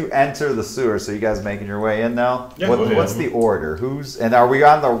as you enter the sewer, so you guys making your way in now? Yeah. What's the order? And are we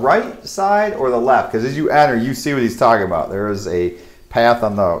on the right side or the left? Because as you enter, you see what he's talking about. There is a path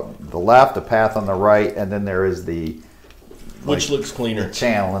on the left, a path on the right, and then there is the Which looks the cleaner?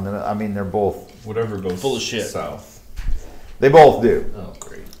 channel, and I mean they're both. Whatever goes Full of shit. south. They both do. Oh,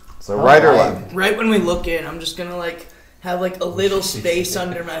 great. So right or wide? left? Right when we look in, I'm just gonna like have like a little space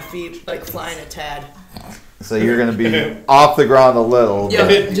under my feet, like flying a tad. So you're going to be off the ground a little. Yeah,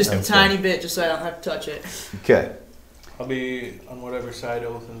 but- just a tiny bit, just so I don't have to touch it. Okay. I'll be on whatever side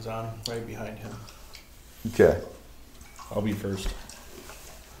Othan's on, right behind him. Okay. I'll be first.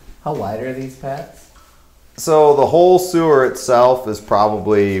 How wide are these paths? So the whole sewer itself is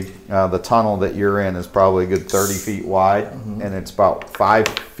probably the tunnel that you're in is probably a good 30 feet wide, and it's about 5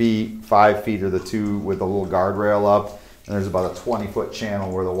 feet. 5 feet are the two with a little guardrail up, and there's about a 20-foot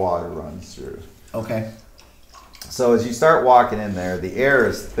channel where the water runs through. Okay. So as you start walking in there, the air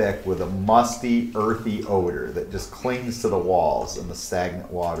is thick with a musty, earthy odor that just clings to the walls and the stagnant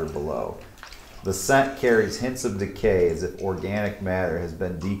water below. The scent carries hints of decay as if organic matter has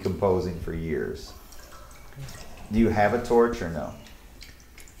been decomposing for years. Do you have a torch or no?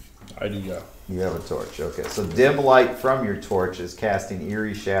 I do, yeah. You have a torch, okay. So dim light from your torch is casting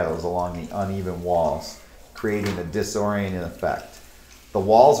eerie shadows along the uneven walls, creating a disorienting effect. The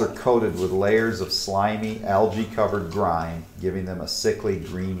walls are coated with layers of slimy, algae-covered grime, giving them a sickly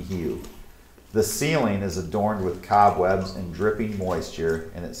green hue. The ceiling is adorned with cobwebs and dripping moisture,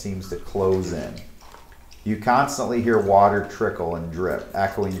 and it seems to close in. You constantly hear water trickle and drip,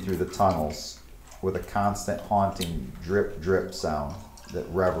 echoing through the tunnels with a constant haunting drip-drip sound that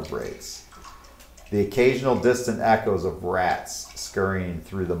reverberates. The occasional distant echoes of rats scurrying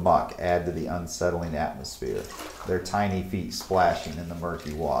through the muck add to the unsettling atmosphere, their tiny feet splashing in the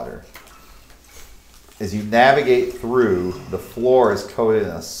murky water. As you navigate through, the floor is coated in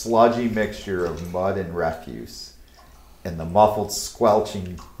a sludgy mixture of mud and refuse, and the muffled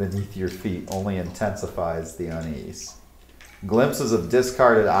squelching beneath your feet only intensifies the unease. Glimpses of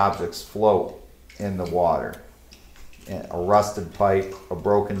discarded objects float in the water. A rusted pipe, a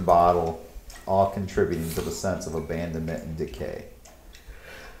broken bottle, all contributing to the sense of abandonment and decay.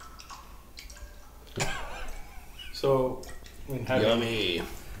 So, I mean,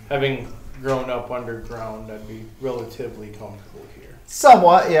 having grown up underground, I'd be relatively comfortable here.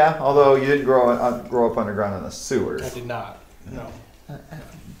 Somewhat, yeah. Although you didn't grow up underground in a sewer. I did not. No.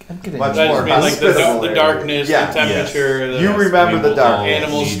 I'm getting Much I more just mean like hospitable the area. darkness, Yeah, the temperature, You remember the darkness.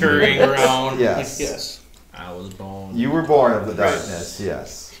 animals scurrying around. Yes. Like, yes. I was born. You were born of the darkness,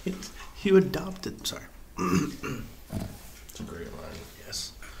 yes. You adopted. Sorry. It's a great line.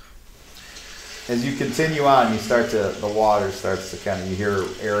 Yes. As you continue on, the water starts to kind of, you hear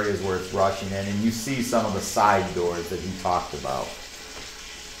areas where it's rushing in, and you see some of the side doors that he talked about.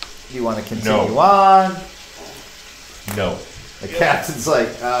 Do you want to continue on? No. The captain's like,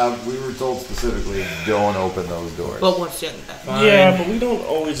 we were told specifically, don't open those doors. But once in, Yeah, but we don't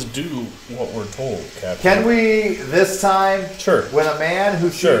always do what we're told, Captain. Can we, this time, Sure. when a man who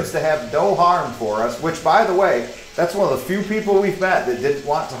Sure. seems to have no harm for us, which, by the way, that's one of the few people we've met that didn't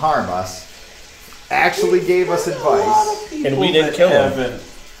want to harm us, actually gave us advice. And we didn't kill him. Haven't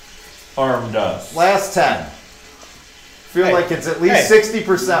harmed us. Last 10. Feel Hey. like it's at least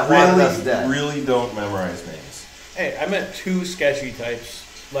 60% wanted us dead. Really don't memorize names. Hey, I met 2 sketchy types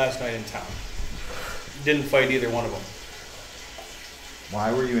last night in town. Didn't fight either one of them.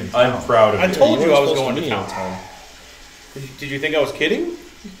 Why were you in town? I'm proud of I you. told you I was supposed going to be in town. Did you think I was kidding?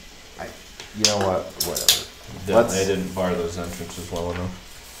 You know what? Whatever. That they didn't bar those entrances well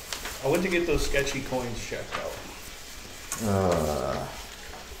enough. I went to get those sketchy coins checked out.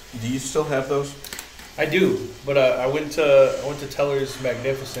 Do you still have those? I do, but I went to Teller's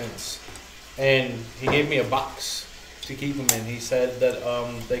Magnificence, and he gave me a box to keep them in. He said that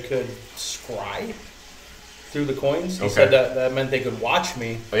they could scry through the coins. He said that meant they could watch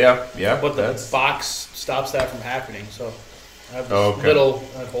me, Oh yeah, but the that's box stops that from happening. So I have this little,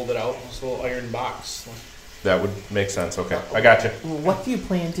 I'd hold it out, this little iron box. that would make sense. Okay, I got you. What do you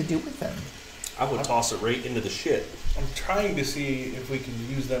plan to do with them? I would toss it right into the shit. I'm trying to see if we can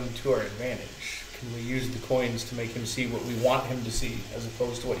use them to our advantage. Can we use the coins to make him see what we want him to see, as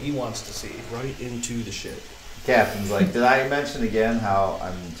opposed to what he wants to see? Right into the shit. Captain's like, did I mention again how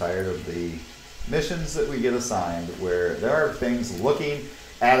I'm tired of the missions that we get assigned where there are things looking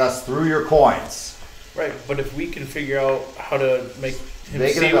at us through your coins? Right, but if we can figure out how to make him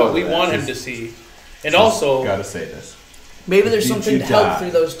Make it see a what note we of that. want him to see, and also, Gotta say this. maybe there's Did something you to help die?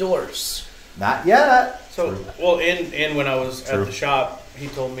 through those doors. Not yet. so well, and when I was True. at the shop, he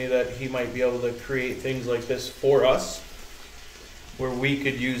told me that he might be able to create things like this for us, where we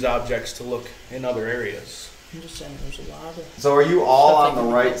could use objects to look in other areas. I'm just saying, there's a lot of. So are you all Stuff on like the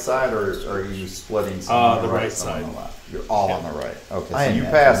that. right side, or are you splitting some on The the right right, some on side. the left? You're all on the right. Okay, I so you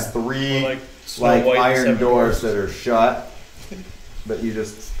imagine. pass Or 3 like Snow like White and iron Seven doors Dwarfs. that are shut, but you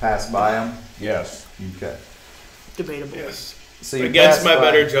just pass by them? Yes. Okay. Debatable. Yes. So you Against pass my by-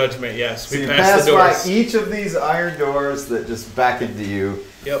 better judgment, yes. So We you passed pass the doors. by each of these iron doors that just beckon to you,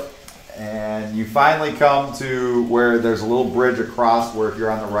 Yep. and you finally come to where there's a little bridge across where if you're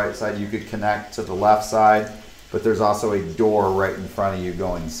on the right side, you could connect to the left side, but there's also a door right in front of you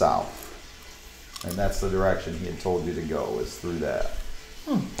going south. And that's the direction he had told you to go, is through that.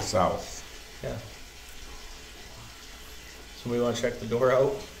 South. Yeah. Somebody want to check the door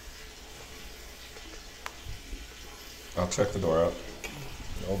out? I'll check the door out.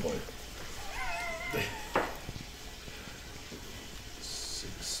 Oh boy.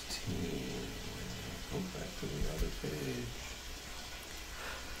 16. Go back to the other page.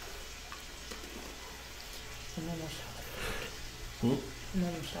 And then there's Hmm? and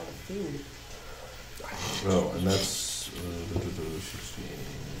then there's all the food. Oh, and that's 16.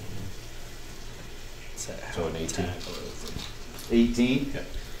 So an 18. 18? Yeah.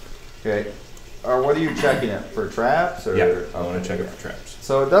 Okay. Or what are you checking it for, traps? Or? Yeah, I want to check it for traps.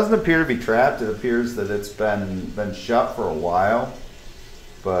 So it doesn't appear to be trapped. It appears that it's been shut for a while,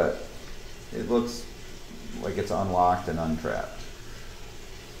 but it looks like it's unlocked and untrapped.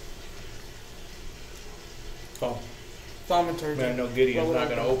 Oh, Thaumaturgy. man, no, Gideon's Roll it not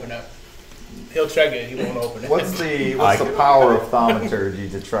going to open. open it. He'll check it, he won't open it. What's the power of thaumaturgy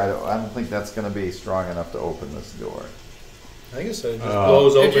to try to? I don't think that's going to be strong enough to open this door. I think it says it just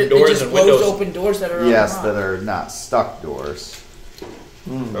blows open It doors just and blows windows. open doors that are Yes, unlocked. that are not stuck doors.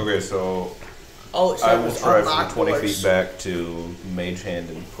 Okay, so All it said I will was try unlock from 20 doors. feet back to mage hand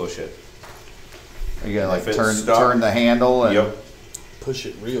and push it. Are you gonna If like it's stuck- turn the handle and? Yep. Push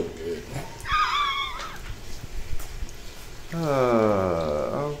it real good.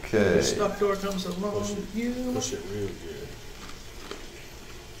 Okay. The stuck door comes along. You. Push it real good.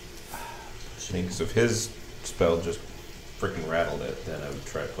 Because if his spell just freaking rattled it, then I would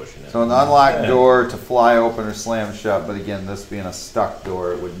try pushing it. So an unlocked door to fly open or slam shut, but again, this being a stuck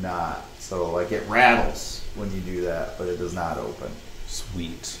door, it would not. So like it rattles when you do that, but it does not open.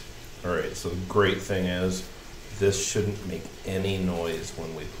 Sweet. Alright, so the great thing is, this shouldn't make any noise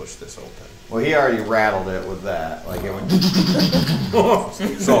when we push this open. Well, he already rattled it with that. Like it went.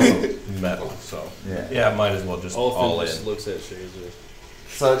 It's also metal, so Yeah. might as well just all in. just looks at Shazer.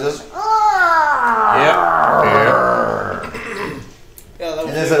 So just. Yep. Yeah, that was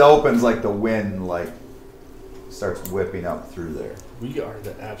And as it opens, like the wind, like starts whipping up through there. We are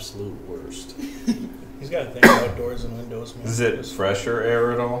the absolute worst. He's got a thing about doors and windows, man. Is it fresher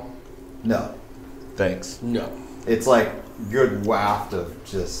air at all? No, Thanks. No. it's like good waft of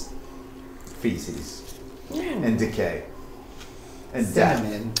just feces and decay and death.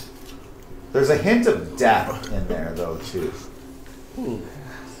 Cinnamon. There's a hint of death in there though too.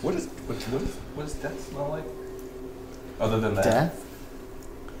 What does death smell like? Other than that? Death?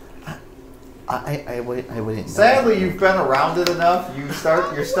 I wouldn't know. Sadly, you've been around it enough. You're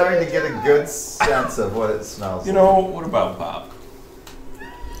starting to get a good sense of what it smells You like. know, what about Bob?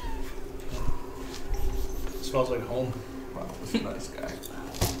 It smells like home. Bob was a nice guy.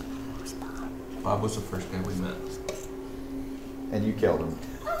 Bob was the first guy we met. And you killed him.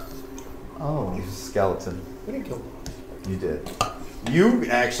 Oh. He's a skeleton. We didn't kill him. You did. You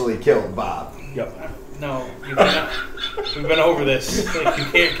actually killed Bob. Yep. No, we've been over this. You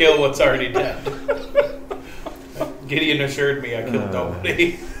can't kill what's already dead. Gideon assured me I killed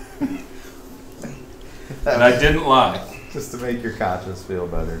nobody. And I didn't lie. Just to make your conscience feel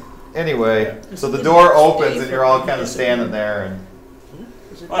better. Anyway, so the door opens and you're all kind of standing there, and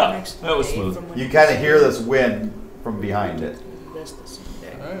Is it Wow, the next that was day smooth. from when you kind of hear this wind from behind it. That's the same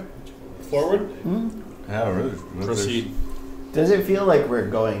day. Alright. Forward. Yeah, really. Proceed. Does it feel like we're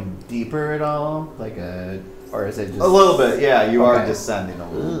going deeper at all? Or is it just A little bit, yeah. You are Okay. descending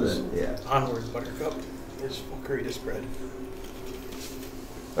a little bit, yeah. Onwards, Buttercup. There's fuckery to spread.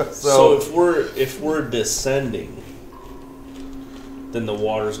 So if we're descending, then the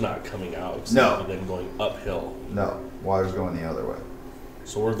water's not coming out. It's No. then going uphill. No, water's going the other way.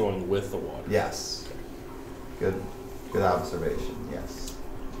 So we're going with the water. Yes. Good observation. Yes.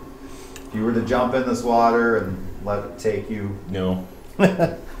 If you were to jump in this water and let it take you, No.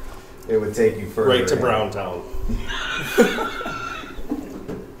 it would take you further. Right to in. Browntown.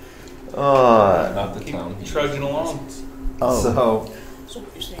 Not the Keep town. trudging along. Oh. So So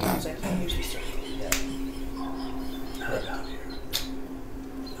what you're saying is I can't use the circle.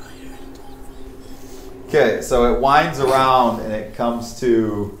 okay, so it winds around and it comes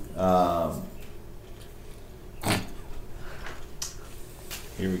to.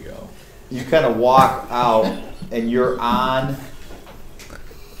 Here we go. You kind of walk out and you're on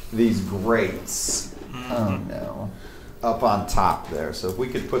these grates. Oh no. up on top there. So if we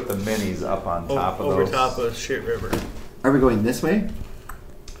could put the minis up on top of over those. top of Shit River. Are we going this way?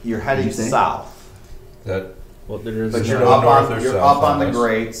 You're heading Did you say? south. That Well, there is. But You're you're going up north on or you're south up on on the this?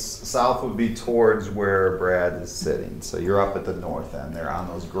 Gr8s. South would be towards where Brad is sitting. So you're up at the north end. They're on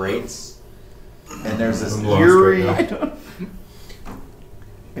those Gr8s. And there's this I'm lost eerie. right now.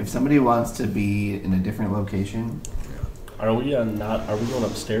 If somebody wants to be in a different location, Are we not? Are we going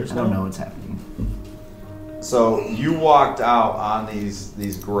upstairs I now? don't know what's happening. So you walked out on these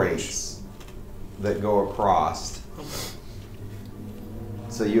Gr8s that go across.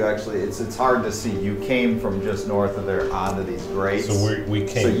 So you actually, it's hard to see. You came from just north of there onto these Gr8s. So we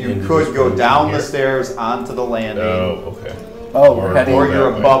came. So you into could this go room down here. the stairs onto the landing, Oh, okay. Oh, we're heading. or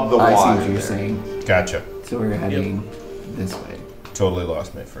you're that way. above the I see water. what you're there. saying. Gotcha. So we're heading this way. Totally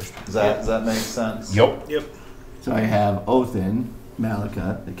lost me at first. Does that make sense? Yup. Yep. So I have Othin,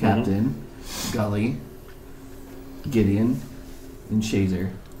 Malika, the captain, Gully, Gideon, and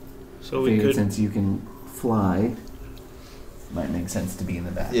Shazer. So we Figured could. since you can fly, might make sense to be in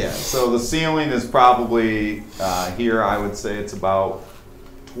the back. Yeah. So the ceiling is probably here. I would say it's about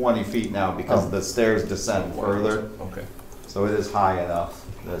 20 feet now because Oh. the stairs descend further. Okay. So it is high enough.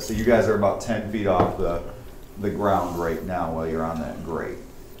 So you guys are about 10 feet off the ground right now while you're on that grate.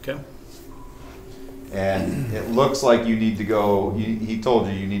 Okay. And it looks like you need to go, he told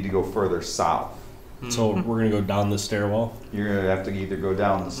you need to go further south. So we're gonna go down the stairwell. You're going to have to either go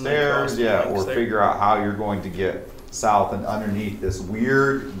down the across stairs, the yeah, planks or there. figure out how you're going to get south and underneath this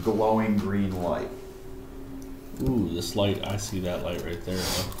weird glowing green light. Ooh, this light! I see that light right there.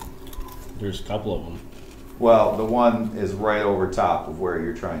 There's a couple of them. Well, the one is right over top of where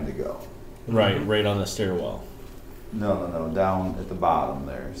you're trying to go. Right on the stairwell. No, down at the bottom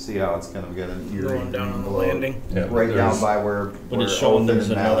there. See how it's going to get an eerie Going down green on the glow? landing. Yeah, but Right down there's- by where it's showing Othin there's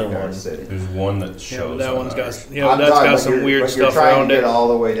and another Malik are one. sitting. There's one that Yeah, shows. but that on one's got. ours. Yeah, I'm that's talking, got but some you're- weird but you're stuff trying around to get it. all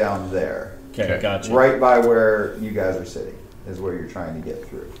the way down there. Okay, Okay. gotcha. Right by where you guys are sitting is where you're trying to get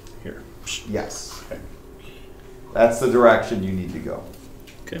through. Here. Yes. Okay. That's the direction you need to go.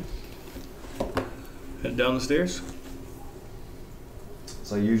 Okay. Head down the stairs.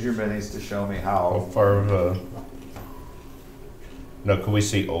 So use your minis to show me How how far of a? No, can we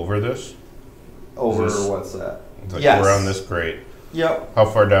see over this? over Is this- what's that? Like Yes. we're on this grate. Yep. How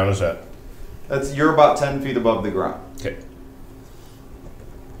far down is that? You're about 10 feet above the ground. Okay.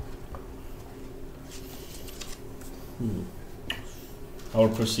 I will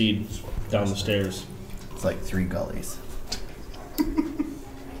proceed down the stairs. It's like 3 gullies.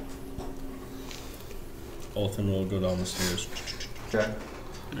 Olthen will go down the stairs. Okay.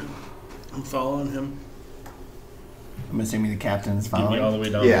 I'm following him. I'm assuming the captain's Get me all following. the way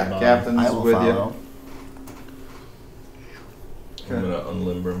down to Yeah, the bottom. captain's I will with follow. you. I'm gonna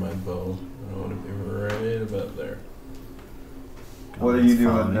unlimber my bow. I want to be right about there. What are you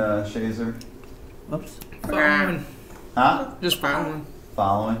doing, Following. Shazer? Whoops. Following. Huh? Just following.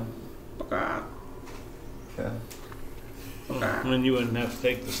 Following. Okay. And then you wouldn't have to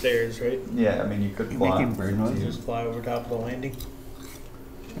take the stairs, right? Yeah, I mean, you could You're fly. making bird noises? Just fly over top of the landing.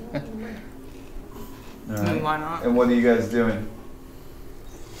 All And right. why not? And what are you guys doing?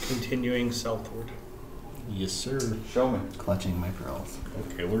 Continuing southward. Yes, sir. Show me. Clutching my pearls.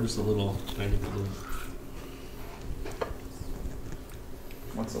 Okay, where's the little tiny blue?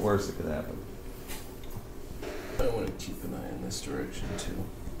 What's the worst that could happen? I want to keep an eye in this direction too.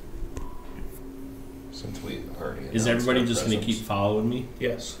 Since we already. Is announced everybody our just gonna presence. keep following me?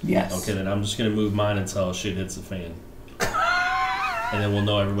 Yes. Yes. Okay, then I'm just gonna move mine until shit hits the fan. And then we'll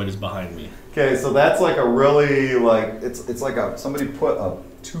know everybody's behind me. Okay, so that's like a really it's like somebody put a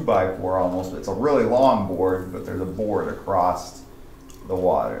 2x4 almost. It's a really long board, but there's a board across the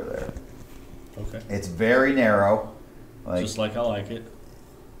water there. Okay. It's very narrow. Like Just like I like it.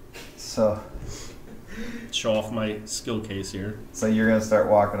 so Show off my skill case here. so you're gonna start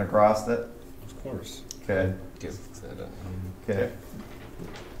walking across it? Of course. Okay. Give that up. Okay.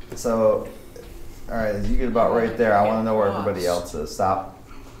 So alright, as you get about right there, I wanna know where everybody else is. Stop.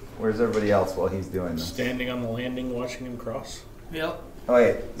 Where's everybody else while he's doing this? Standing on the landing, watching him cross. Yep. Oh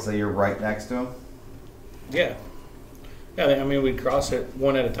wait, so you're right next to him? Yeah. Yeah, I mean, we'd cross it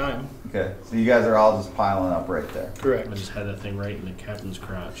one at a time. Okay. So you guys are all just piling up right there. Correct. I just had that thing right in the captain's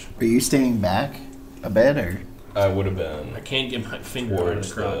crotch. Are you staying back a bit or? I would have been I can't get my finger on the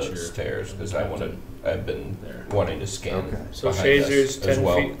towards crotch the here. stairs because I've been There. wanting to scan. Okay. So behind us Shazer's as 10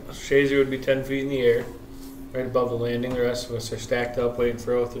 well. feet. Shazer would be 10 feet in the air, right above the landing. The rest of us are stacked up, waiting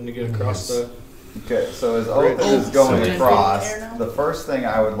for Othin to get across the. Okay, so as Right. Othin is going So- across, Ten feet in the air now? the first thing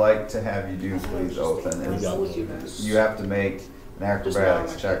I would like to have you do, please, Othin, is you have to make an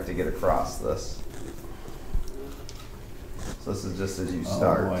acrobatics check to get across this. So this is just as you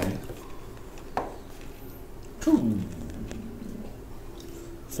start. boy.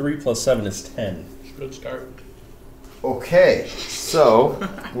 3 plus 7 is 10. Good start. Okay, so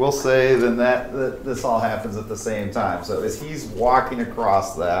we'll say then that this all happens at the same time. So as he's walking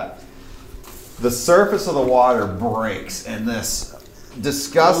across that, the surface of the water breaks, and this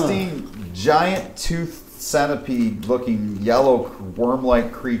disgusting giant tooth centipede looking yellow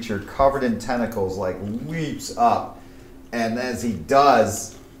worm-like creature covered in tentacles like leaps up, and as he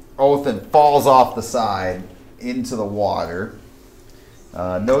does, Othin falls off the side into the water.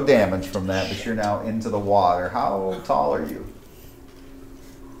 No damage from that, but you're now into the water. How tall are you?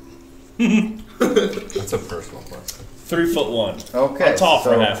 That's a personal question. 3'1". Okay, I'm tall for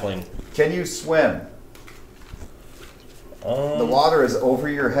so a halfling. Can you swim? The water is over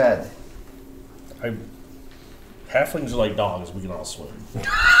your head. Halflings are like dogs. We can all swim.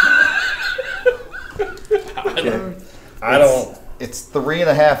 I don't. It's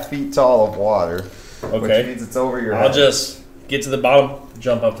 3.5 feet tall of water, which Okay. means it's over your head. I'll just get to the bottom,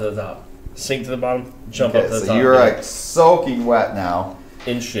 jump up to the top. Sink to the bottom, jump up to the so top. you're like soaking wet now.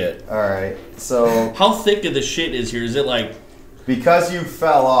 in shit. All right, so How thick of the shit is here? Is it like? because you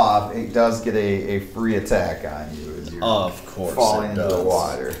fell off, it does get a free attack on you as you're Of course, falling it into does. the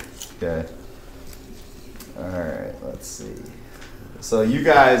water. Okay. All right, let's see. So you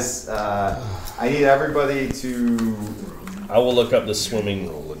guys, I need everybody to. I will look up the swimming.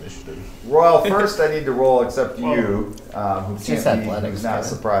 Roll initiative. Well, first I need to roll except you, who Just can't be, athletics, who's not yeah.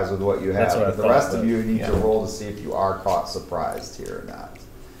 surprised with what you That's have. what I But the thought, rest of but- you need to yeah. roll to see if you are caught surprised here or not.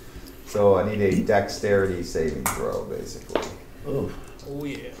 So I need a dexterity saving throw, basically. Ooh. Oh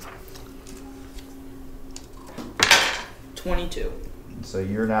yeah. 22. So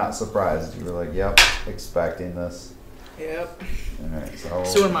you're not surprised. You were like, "Yep, expecting this." Yep. All right. So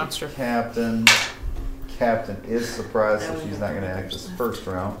Sewer monster. Captain is surprised, so she's not going to act this first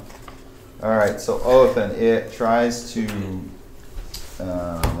round. All right. So Othin, it tries to.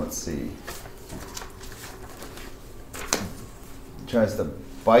 Let's see. It tries to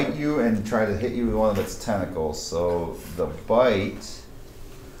bite you and try to hit you with one of its tentacles. So the bite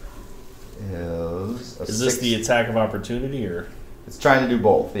is. Is this the attack of opportunity or? It's trying to do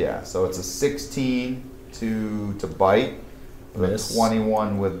both, yeah. So it's a 16 to bite, with a Miss.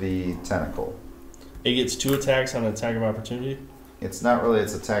 21 with the tentacle. It gets 2 attacks on attack of opportunity. It's not really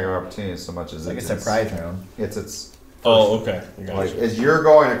its attack of opportunity so much as It's like a it's surprise round. It's its. Oh, okay. I got Like you. as you're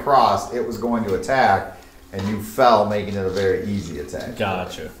going across, it was going to attack, and you fell, making it a very easy attack.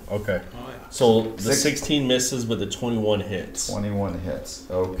 Gotcha. Okay. Oh yeah. So the Six- 16 misses, but the 21 hits. 21 hits.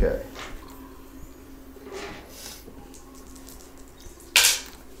 Okay.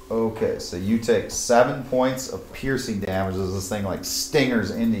 Okay, so you take 7 points of piercing damage as this thing like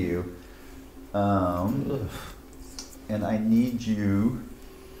stingers into you. And I need you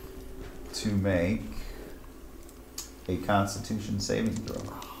to make a Constitution saving throw.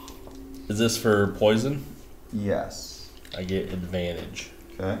 Is this for poison? Yes. I get advantage.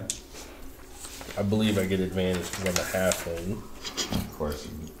 Okay. I believe I get advantage because I'm a halfling. Of course,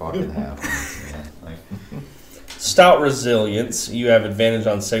 you fucking have. Yeah, like, Stout resilience. You have advantage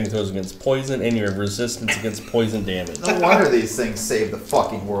on saving throws against poison, and you have resistance against poison damage. no wonder these things save the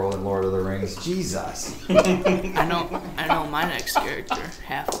fucking world in Lord of the Rings. Jesus. I know my next character.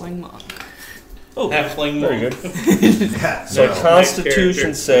 Halfling monk. Oh, Halfling very monk. good. Yeah, So so-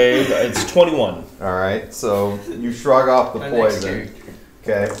 Constitution save. It's 21. All right, so you shrug off the My next poison. character.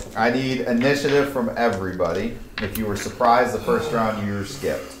 Okay, I need initiative from everybody. If you were surprised the first round, you were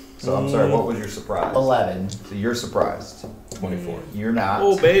skipped. So I'm sorry, what was your surprise? 11. So you're surprised. 24. You're not.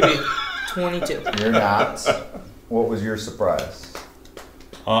 Oh baby. 22. You're not. What was your surprise?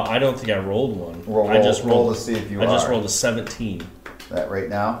 I don't think I rolled one. Roll, I just roll rolled. to see if you I just are. rolled a 17. That right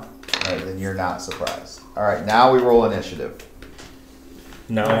now? All right, then you're not surprised. All right, now we roll initiative.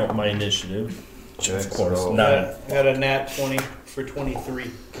 Now my initiative. Okay, Of course, so- nine. I got a nat 20 for 23.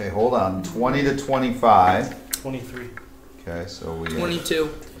 Okay, hold on. 20 to 25. 23. Okay, so we. 22.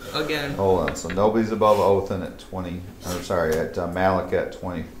 Again. Hold on. So nobody's above Othin at 20. Or sorry, at Malik at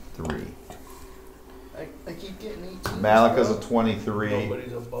 23. I keep getting 18. Malika's a 23.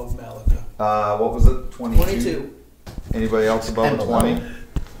 Nobody's above Malika. What was it? 22? 22. Anybody else above And a below. 20?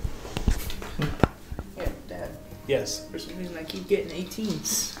 Yeah, Dad. Yes. For some reason I keep getting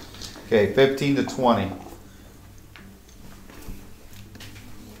 18s. Okay, 15 to 20.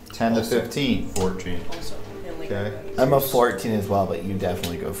 10 to Also. 15. 14. Also. Okay. I'm a 14 as well, but you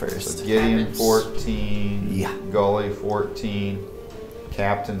definitely go So first. Gideon Happens. 14. Yeah. Gully 14.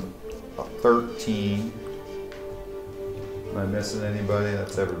 Captain 13. Am I missing anybody?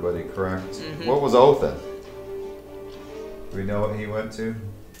 That's everybody, correct? Mhm. What was Othin? Do we know what he went to?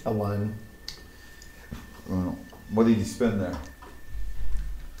 A 1. Well, what did he spend there?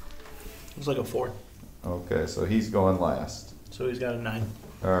 It's like a 4. Okay, so he's going last. So he's got a 9.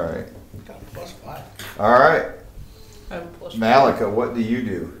 All right. Got a +5. All right. I have a +5. Malika, what do you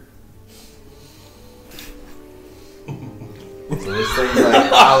do? So this thing's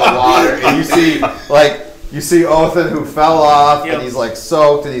like out of the water, and you see Othin who fell off, Yep. and he's like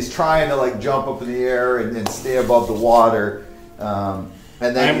soaked, and he's trying to like jump up in the air and stay above the water, and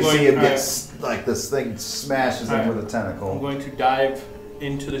then I'm you see going- him get like this thing smashes him with a I'm tenncle. going to dive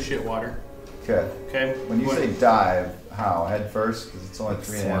into the shit water. Okay. Okay. When you say dive, how? Head first? Because it's only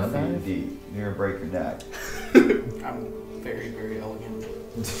 3.5 Swan feet dive? deep. You're gonna break your neck. I'm very, very elegant.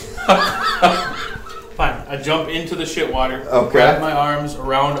 Fine. I jump into the shit water, Okay. grab my arms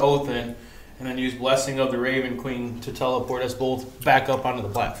around Othin, and then use Blessing of the Raven Queen to teleport us both back up onto the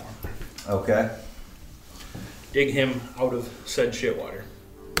platform. Okay. Dig him out of said shit water.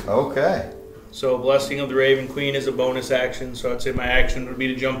 Okay. So Blessing of the Raven Queen is a bonus action, so I'd say my action would be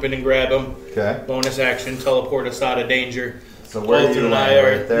to jump in and grab him. Okay. Bonus action, teleport us out of danger. So where do Othin you and I land?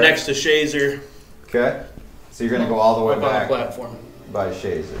 are Right there? next to Shazer Okay. So you're gonna go all the way up on the back platform. by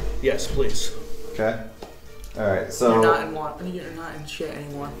Shazer. Yes, please. Okay. All right. You're So not in shit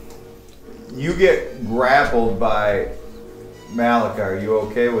anymore. you get grappled by Malika. Are you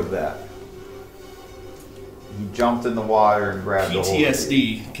okay with that? He jumped in the water and grabbed a hold of you.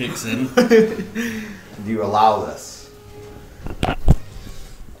 PTSD kicks in. Do you allow this?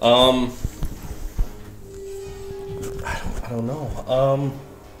 I don't know.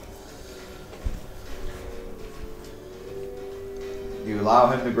 Do you allow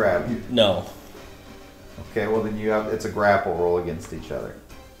him to grab you? No. Okay. Well, then it's a grapple roll against each other.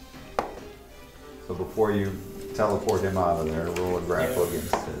 So before you teleport him out of there, roll a grapple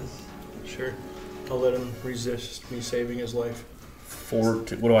against his. Sure. I'll let him resist me saving his life. 4. What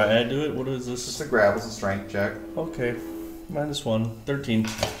do I add to it? What is It's this? a grapple. It's a strength check. Okay. -1. 13.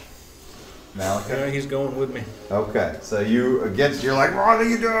 Malika. Yeah, he's going with me. Okay, so you're like, what are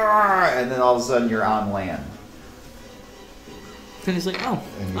you doing? And then all of a sudden you're on land And he's like, oh,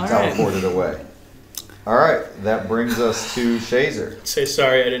 and you all right. teleported away. All right, that brings us to Shazer. Say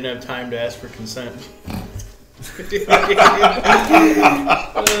sorry, I didn't have time to ask for consent.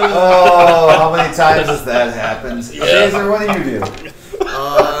 Oh, how many times has that happened? Shazer, what do you do?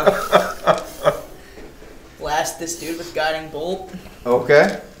 Blast this dude with guiding bolt.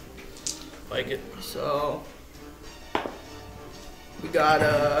 Okay, Like it. So we got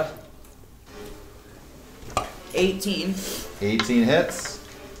 18. 18 hits.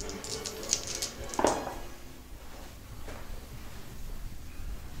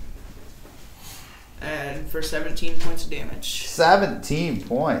 And for 17 points of damage. 17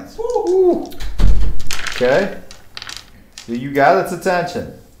 points. Woo-hoo. Okay, so you got its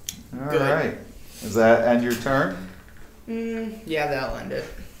attention. All Good. right, does that end your turn? Yeah, that'll end it.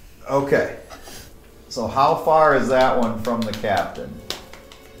 Okay, so how far is that one from the captain?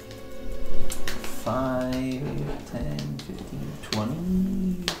 5, 10, 15,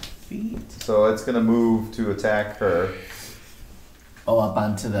 20 feet. So it's gonna move to attack her. Oh, up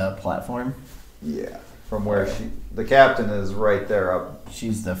onto the platform. Yeah, from where the captain is right there up.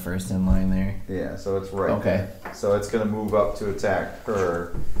 She's the first in line there. Yeah, so it's right Okay. there. So it's gonna move up to attack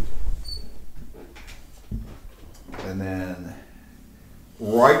her. And then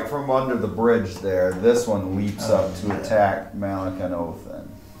right from under the bridge there, this one leaps up to attack Malik and Othin.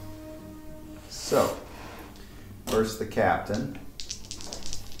 So, first the captain.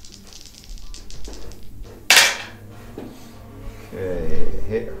 Okay,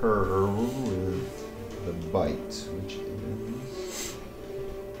 hit her with the bite, which is...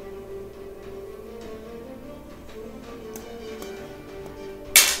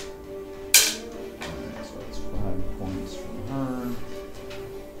 Alright, so that's 5 points from her.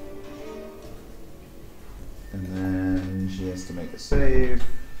 And then she has to make a save.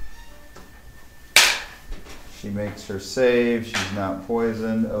 She makes her save, she's not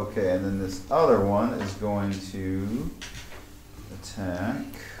poisoned. Okay, and then this other one is going to attack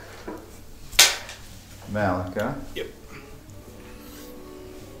Malika. Yep.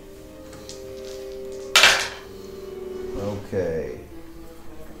 Okay.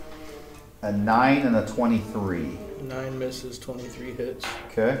 A 9 and a 23. 9 misses, 23 hits.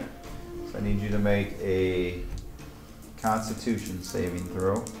 Okay. So I need you to make a Constitution saving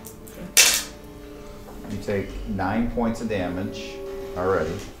throw. You take 9 points of damage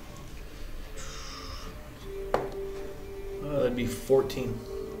already. That'd be 14.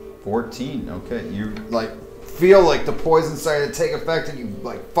 14. Okay. You feel like the poison starting to take effect and you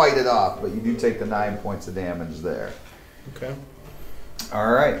fight it off, but you do take the 9 points of damage there. Okay.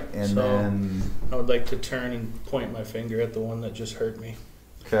 All right, and So- then I would like to turn and point my finger at the one that just hurt me.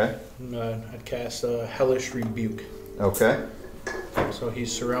 okay, And, I'd cast a Hellish Rebuke. okay, So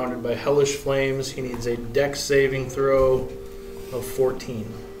he's surrounded by hellish flames. He needs a dex saving throw of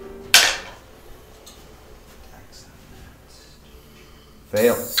 14.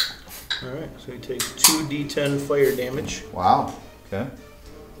 fails. Alright, so he takes 2d10 fire damage. Wow. Okay.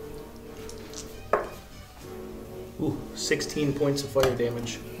 Ooh, 16 points of fire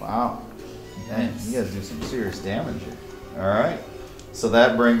damage. Wow. Man, you guys do some serious damage here. All right. So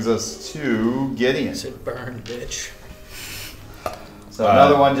that brings us to I Gideon. said, burn, bitch. So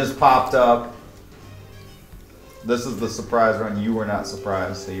another one just popped up. This is the surprise run. You were not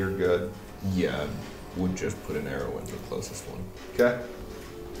surprised, so you're good. Yeah, I would just put an arrow into the closest one. Okay.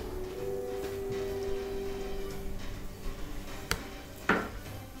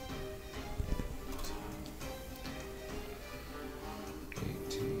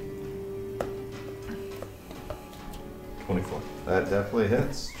 That definitely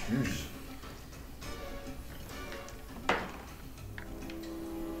hits. Jeez.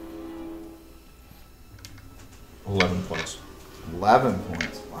 $11 points. 11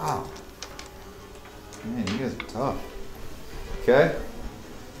 points. Wow. Man, you guys are tough. Okay.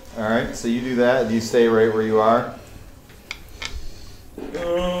 All right. So you do that. You stay right where you are.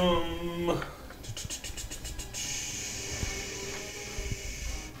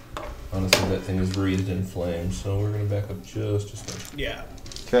 Honestly, that thing is breathed in flames, so we're gonna back up just a second. Yeah.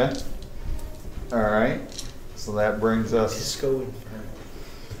 Okay. All right. So that brings us Disco Inferno.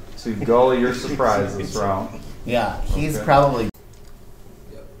 to Gully. You're surprised this round. Yeah, he's Okay. probably.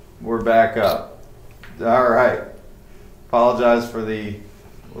 We're back up. All right. Apologize for the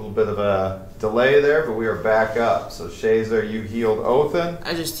little bit of a delay there, but we are back up. So Shazer, you healed Othin.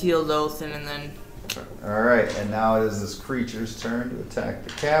 I just healed Othin and then All right, and now it is this creature's turn to attack the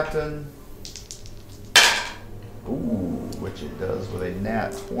captain. Ooh, which it does with a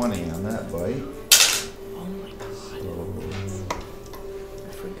nat 20 on that bite. oh my god.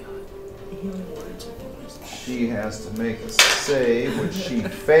 I forgot. Healing words are always She has to make a save, which she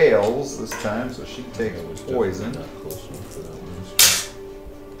fails this time, so she takes poison. Not close enough for that one.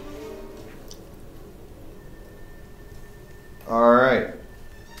 All right.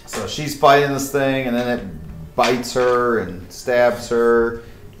 So she's fighting this thing, and then it bites her and stabs her,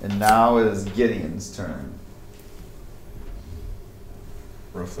 and now it is Gideon's turn.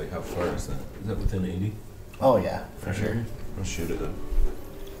 Roughly how far is that? Is that within 80? Oh yeah, for sure. I'll shoot it then.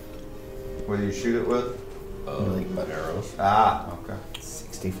 What do you shoot it with? Like about Arrows. Ah, okay.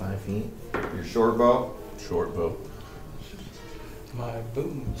 65 feet. Your short bow? Short bow. My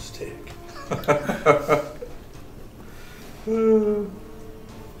boomstick.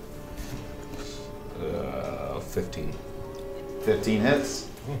 15. 15 hits.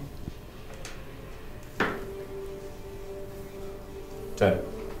 10.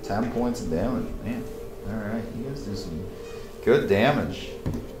 10 points of damage, man. All right, you guys do some good damage.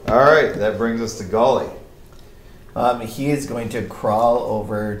 All right, that brings us to Gully. He is going to crawl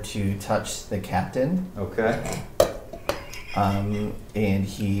over to touch the captain. Okay. And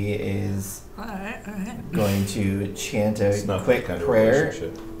he is Alright. going to chant It's a not quick that kind of prayer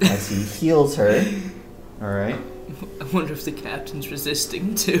relationship. as he heals her. All right. I wonder if the captain's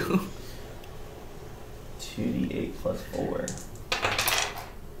resisting too. 2d8 plus 4.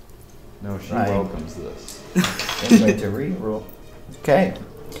 No, she Right. welcomes this. I'm going to re-roll. Okay.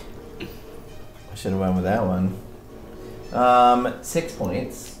 I should have went with that one. 6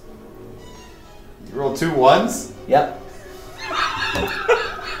 points. You roll 2 ones? Yep.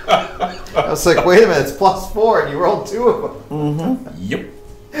 I was like, wait a minute, it's plus 4, and you rolled 2 of them. Mm-hmm. Yep.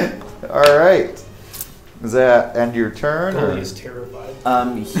 All right. Does that end your turn? Or? Gully is terrified.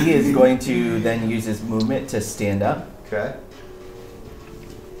 He is going to then use his movement to stand up. Okay.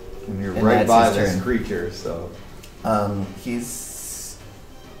 And you're And right that's by his this turn. creature, so. He's...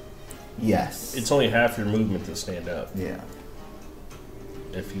 Yes. It's only half your movement to stand up. Yeah.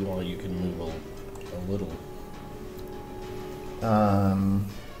 If you want, you can move a little.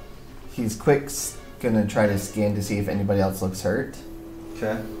 He's gonna try to scan to see if anybody else looks hurt.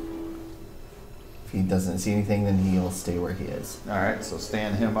 Okay. If he doesn't see anything, then he'll stay where he is. All right, so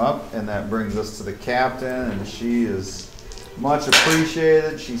stand him up, and that brings us to the captain, and she is much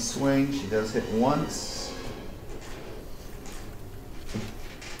appreciated. She swings. She does hit once.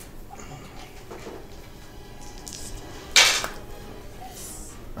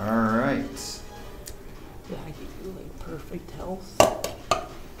 All right, Yeah, I give you like perfect health.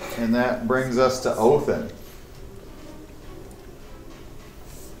 and that brings us to Othin.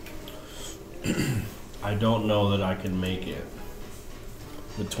 I I don't know that I can make it.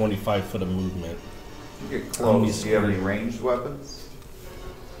 The 25 foot of movement. You get close. Do you have any ranged weapons?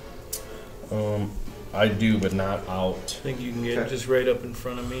 I do, but not out. I think you can get Okay. just right up in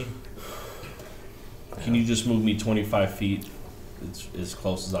front of me. Can you just move me 25 feet? It's as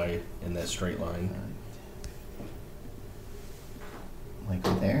close as I in that straight line. Like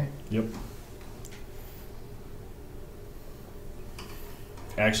right there? Yep.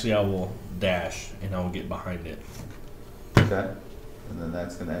 Actually, I will dash and I will get behind it. Okay. And then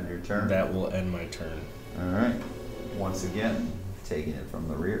that's going to end your turn. That will end my turn. All right. Once again, taking it from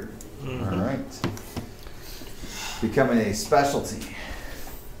the rear. All right. Becoming a specialty.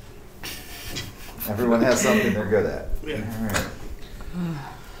 Everyone has something they're good at. Yeah.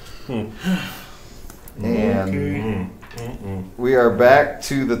 All right. And we are back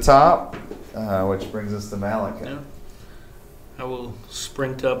to the top, which brings us to Malika. Yeah. I will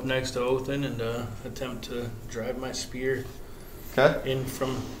sprint up next to Othin and attempt to drive my spear Okay. in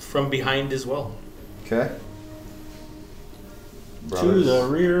from behind as well. Okay. To the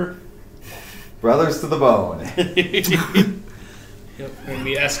rear. Brothers to the bone. Yep, we're gonna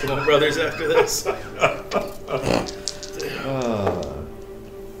be Eskimo brothers after this.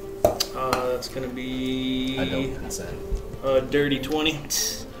 That's gonna be I don't consent. a dirty 20.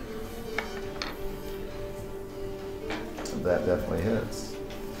 That definitely hits.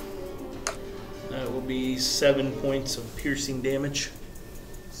 That will be 7 points of piercing damage.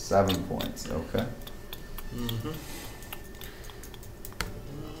 7 points. Okay.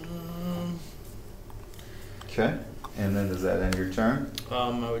 Okay. And then does that end your turn? I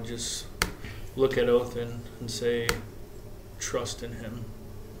would just look at Othin and say, trust in him.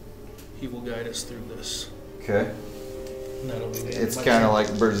 He will guide us through this. Okay. And that'll be the end It's my kind of turn.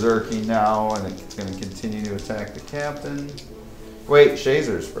 like berserky now, and it's going to continue to attack the captain. Wait,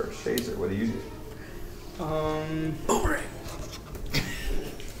 Shazer's first. Shazer, what do you do? Boomerang.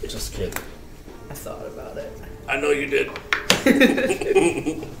 Just kidding. I thought about it. I know you did.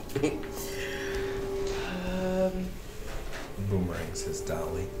 Boomerang's his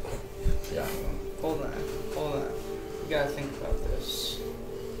dolly. Yeah. Hold on. You gotta think about this.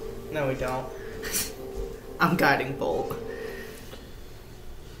 No, we don't. I'm guiding bolt.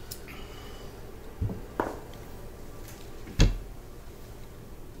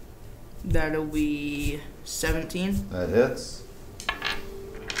 That'll be 17. That hits.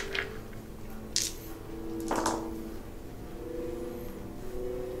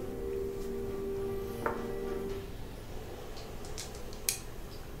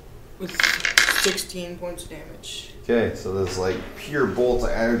 With 16 points of damage. Okay, so this like pure bolt of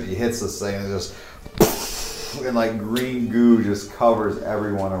energy hits this thing and just and like green goo just covers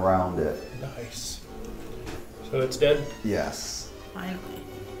everyone around it. Nice. So it's dead? Yes. Finally.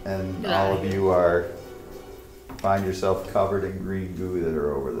 And Get all outta of here. you find yourself covered in green goo that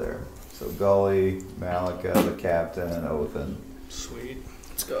are over there. So Gully, Malika, the captain, and Othin. Sweet.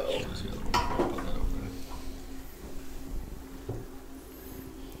 Let's go.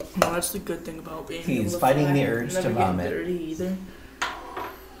 No, that's the good thing about being He's able to fighting fly. the urge Never to get vomit. dirty either.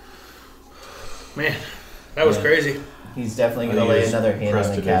 Man, that was Yeah. crazy. He's definitely I going to think lay it's another hand on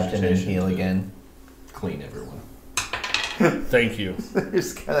the captain and prestidigitation heal to- again. Clean everyone. Thank you.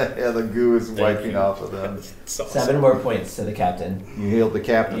 Just kind of, yeah, the goo is wiping you. off of them. It's awesome. 7 more points to the captain. You healed the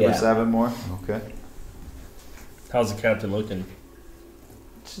captain Yeah. for 7 more? Okay. How's the captain looking?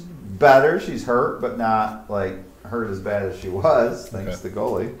 She's better. She's hurt, but not like hurt as bad as she was, thanks Okay. to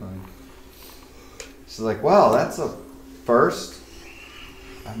Goalie. She's like, well, that's a first.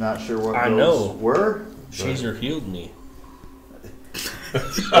 I'm not sure what I those know. were. Shazer healed me.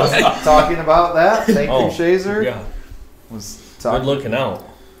 Was talking about that. Thank Oh, you, Shazer. Yeah. Was Good talking. looking out.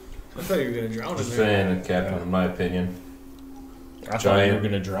 I thought you were going to drown Just in there. saying, Captain, in my opinion, I thought you Giant were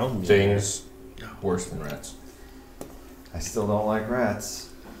gonna drown me. things worse than rats. I still don't like rats.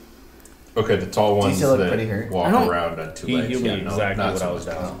 Okay, the tall ones still look that pretty hurt? walk I don't- around on 2 He legs. healed me Yeah, no, exactly not what so I was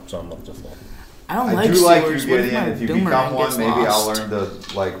much. down, so I'm not just full. I don't I like do like sewers. you, What if Gideon. my If you boomerang become one, gets maybe I'll lost? learn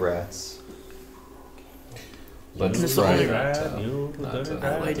to like rats. Let's This try only- not to-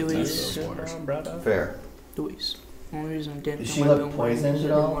 Why do we those waters. Fair. Luis. Only reason I didn't. Did know she my look boomerang poisoned is I at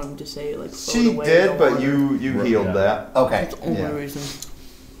didn't all? want him to say like float She away did, in the but water. you healed Yeah. that. Okay. That's the only Yeah. reason.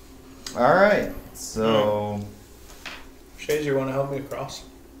 All right. So, Shazer, want to help me across?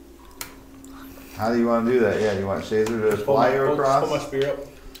 how do you want to do that? Yeah, do you want Shazer to Just fly you pull across? my spear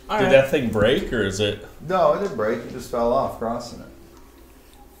up. Did that thing break or is it? No, it didn't break. It just fell off crossing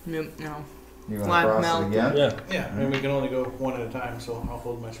it. No. You want Fly to cross Malika. it again? Yeah. Yeah, and we can only go one at a time, so I'll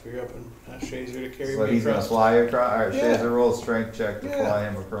hold my spear up and ask Shazer to carry So me he's gonna across. fly you across. All right, Yeah. Shazer roll a strength check to Yeah. fly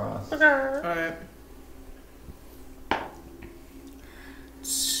him across. Alright.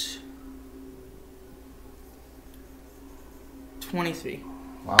 23.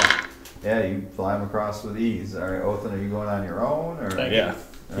 Wow. Yeah, you fly him across with ease. All right, Othin, are you going on your own? Or? Yeah.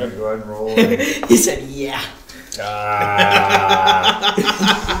 All right, go ahead and roll. He said, yeah.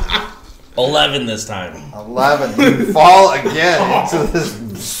 11 this time. 11. You fall again into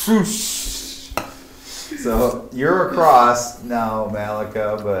this swoosh. So you're across now,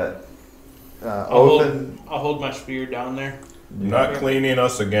 Malika, but Othin. I'll hold my spear down there. Not cleaning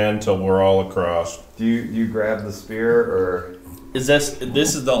us again till we're all across. Do you grab the spear or? Is this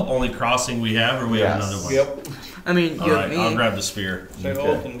is the only crossing we have, or we have Yes. another one? Yep. I mean, All you right, have me. I'll grab the spear. Say Okay.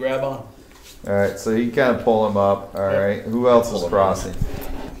 oath and grab on. All right, so you kind of pull him up. All right, who else is crossing?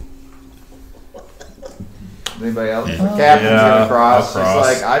 Anybody else? The captain's Yeah, gonna cross. I'll She's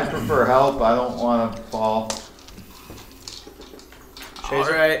cross. like, I'd prefer help. I don't want to fall. All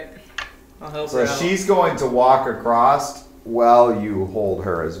right. I'll help So her out. she's going to walk across while you hold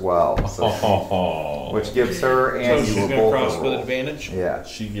her as well, so which gives her So and she's you gonna both cross a with roll. advantage. Yeah.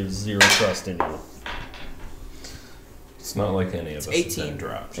 She gives 0 trust in you. It's not like any of us have 18. been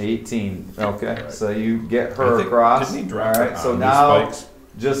dropped. 18. Okay, so you get I her think- across. Didn't he All drop her right, so on these now spikes?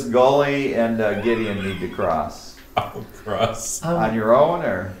 just Gully and Gideon need to cross. I'll cross. On your own,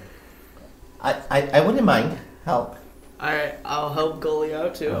 or? I wouldn't mind help. All right. I'll help Gully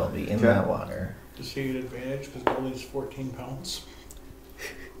out too. I'll be in Okay. that water. Does she get advantage because Bully's 14 pounds?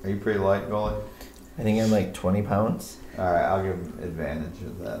 Are you pretty light, Gully? I think I'm like 20 pounds. All right, I'll give him advantage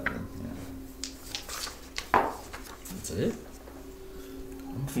of that then. Yeah. That's it.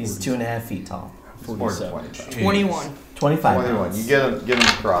 He's 2.5 feet tall. It's more than 47. 20. 21. 25 21. pounds. You get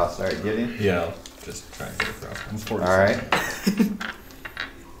him across. All right, Gideon. Yeah, I'll just try and get across. I'm All 47. right.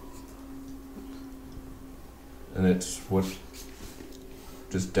 And it's what?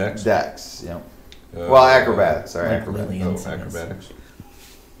 Just dex? Dex. Yep. Well, acrobatics. Sorry, Like acrobatics. Lily. Oh, Inside. acrobatics.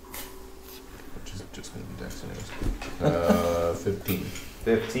 Which is just going to be dex anyways. 15.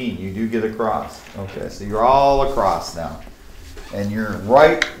 15. You do get across. Okay, so you're all across now. And you're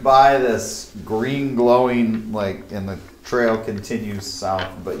right by this green glowing, like, and the trail continues south,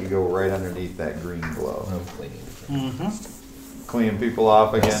 but you go right underneath that green glow. I'm cleaning. Cleaning people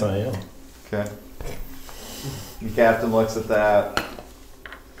off again. Yes, I am. Okay. The captain looks at that,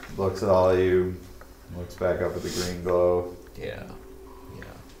 looks at all of you, looks back up at the green glow. Yeah. Yeah.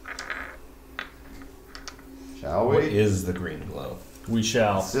 Shall What we? is the green glow? We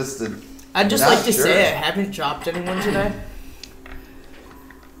shall. It's just a, I'd just Not like to sure. say I haven't dropped anyone today.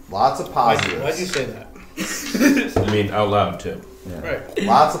 lots of positives. Why'd you say that? I mean, out loud too. Yeah. Right.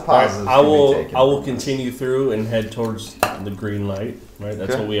 Lots of positives. I can be will. taken I will from this. continue through and head towards the green light. Right.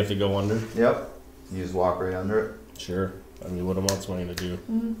 That's Okay. what we have to go under. Yep. You just walk right under it. Sure. I mean, what else am I gonna do?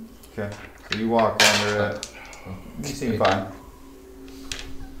 Okay. So you walk under it. You seem fine.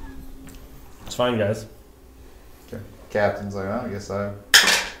 It's fine, guys. Okay. Captain's like, well, I guess I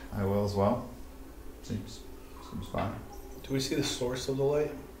will as well. Seems fine. Do we see the source of the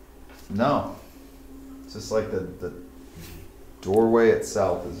light? No. It's just like the doorway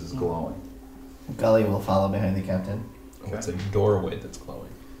itself is just glowing. Gully will follow behind the captain. Oh, it's a doorway that's glowing.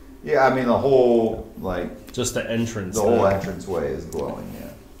 Yeah, I mean the whole like Just the entrance. the whole then. entranceway is glowing. Yeah.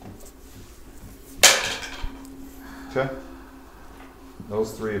 Okay.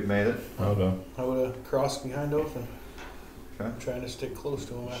 Those three have made it. Okay. I would have crossed behind Othin. Okay. I'm trying to stick close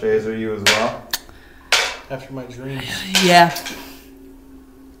to him Shazer, you as well. after my dreams. Yeah.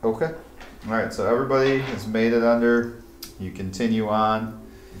 Okay. All right. So everybody has made it under. You continue on.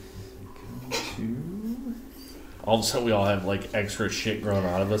 All of a sudden, we all have like extra shit growing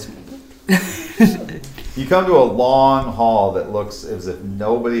out of us. You come to a long hall that looks as if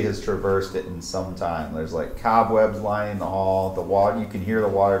nobody has traversed it in some time. There's like cobwebs lining the hall. The water, you can hear the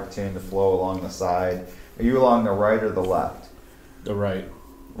water continuing to flow along the side. Are you along the right or the left? The right.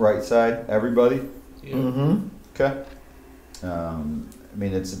 Right side, everybody? Yeah. Mm-hmm. Okay. I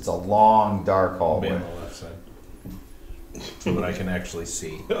mean, it's a long, dark I'll be hallway. on the left side. So that I can actually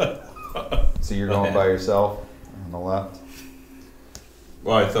see. So you're going by yourself on the left?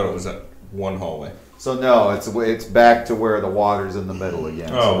 Well, I thought it was that one hallway. So no, it's back to where the water's in the middle again.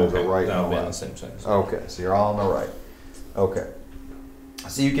 So Oh, there's okay. a right That'll and be a on the left. same side. Okay, so you're all on the right. Okay.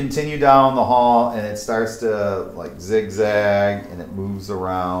 So you continue down the hall and it starts to like zigzag and it moves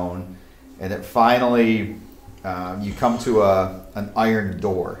around and it finally you come to an iron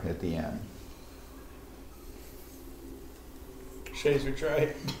door at the end. Shazer, try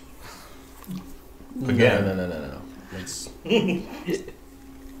it. Again. No. It's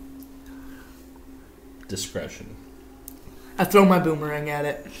discretion. I throw my boomerang at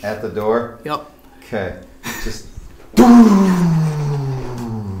it. At the door? Yep. Okay. Just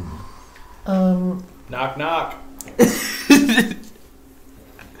Knock, knock.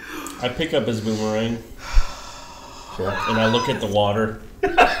 I pick up his boomerang Sure. and I look at the water.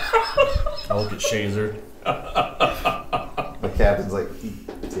 I look at Shazer. The captain's like, he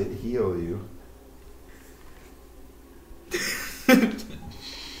did heal you.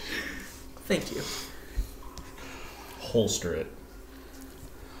 Thank you. Holster it.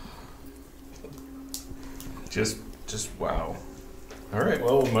 Just wow. All right,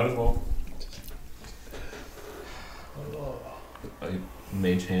 well, we might as well. I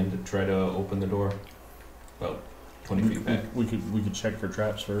mage hand to try to open the door. About 20 feet back. We could check for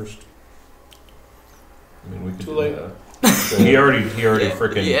traps first. I mean, we could Too do late. that. He already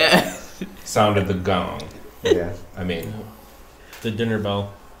freaking Yeah. sounded the gong. Yeah. I mean, The dinner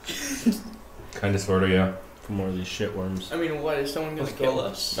bell kind of, sort of, yeah. from one of these shitworms. I mean, what? Is someone gonna Let's kill go.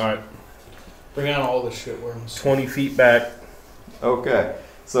 us? All right, Bring on all the shitworms. 20 feet back. Okay.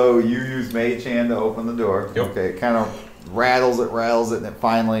 So you use mage hand to open the door. Yep. Okay. It kind of rattles it, and it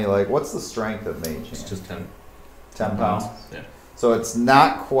finally, like, what's the strength of mage It's hand? just 10. 10 pounds? Yeah. So it's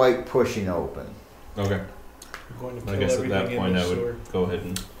not quite pushing open. Okay. We're going to I kill guess at everything that in point the I would sewer. go ahead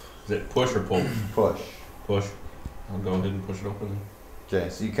and. Is it push or pull? Push. Push. I'll go ahead and push it open. Okay,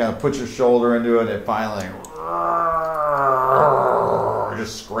 so you kind of put your shoulder into it, and it finally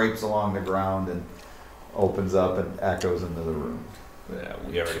just scrapes along the ground and opens up and echoes into the room. Yeah,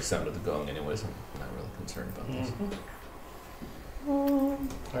 we already sounded the gong anyways. I'm not really concerned about this.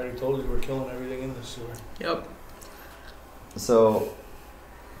 I already told you we're killing everything in the sewer. Yep. So,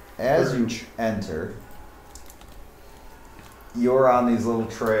 as you enter, you're on these little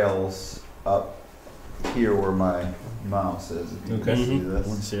trails up here where my mouse is. If you Okay. can see I want to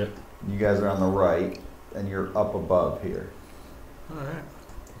this, see it. you guys are on the right, and you're up above here, All right.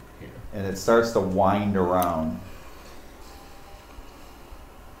 and it starts to wind around.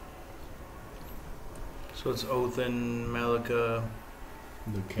 So it's Othin, Malika.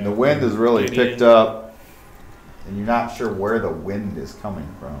 And the wind is really Gideon. picked up, and you're not sure where the wind is coming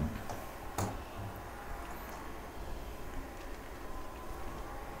from.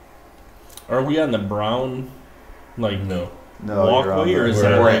 Are we on the brown, like No. No, walkway, or is the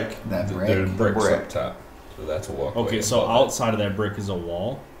that brick? That There's The bricks brick. up top. So that's a walkway. Okay, so above it. outside of that brick is a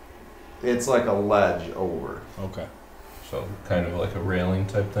wall. It's like a ledge over. Okay. So kind of like a railing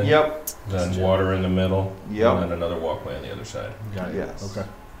type thing. Yep. Then water in the middle. Yep. And then another walkway on the other side. Got it. Yes. Okay.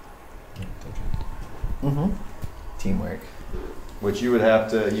 Thank you. Mm-hmm. Teamwork. Which you would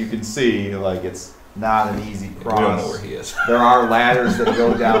have to. You can see, like, it's not an easy We don't know cross. where he is. There are ladders that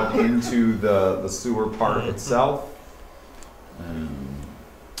go down into the sewer part itself.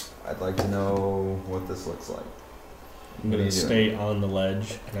 I'd like to know what this looks like. I'm What are gonna you stay on the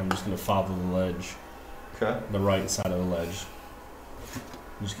ledge, and I'm just gonna follow the ledge, Okay. the right side of the ledge.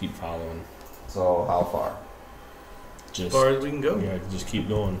 Just keep following. So how far? As Just far as we can go. yeah, just keep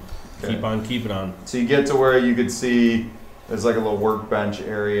going. Okay. Keep on keeping on. So you get to where you could see there's like a little workbench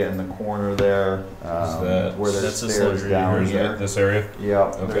area in the corner there, that- where there's that's the stairs slide down Where's here. that? This area?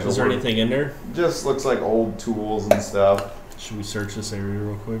 Yep. Okay. there's a Is there work- anything in there? Just looks like old tools and stuff. Should we search this area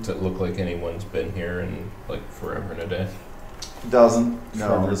real quick? Does it look like anyone's been here in like forever and a day? Doesn't. For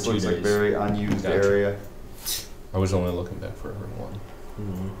No, over this 2 looks like days. very unused Gotcha. area. I was only looking back forever in one.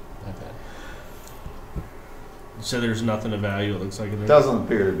 Mm-hmm. My bad. So there's nothing of value. It looks like in there. Doesn't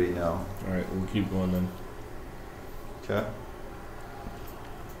appear to be, no. All right, we'll keep going then. Okay.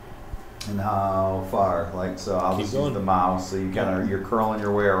 And how far? Like, so I'll Keep just going. use the mouse. So you kind of, you're curling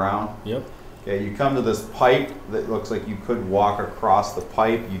your way around. Yep. Okay, you come to this pipe that looks like you could walk across the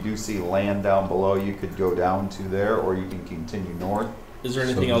pipe. You do see land down below. You could go down to there, or you can continue north. Is there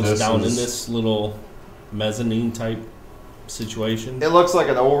So anything else this down in is- this little mezzanine type situation? It looks like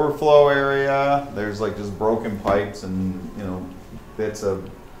an overflow area. There's like just broken pipes and, you know, bits of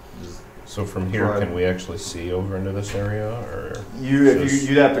just So from here, Right. can we actually see over into this area, or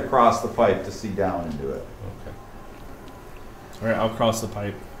you'd have to cross the pipe to see down into it. okay? All right, I'll cross the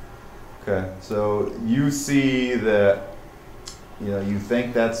pipe. Okay, so you see that, you know, you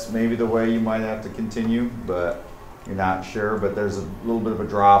think that's maybe the way you might have to continue, but you're not sure. But there's a little bit of a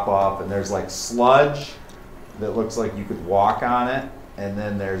drop off, and there's like sludge that looks like you could walk on it, and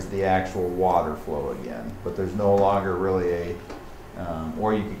then there's the actual water flow again. But there's no longer really a,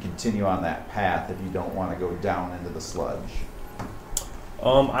 or you could continue on that path if you don't want to go down into the sludge.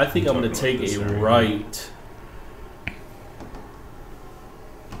 I think I'm gonna Talking take about this a area. right.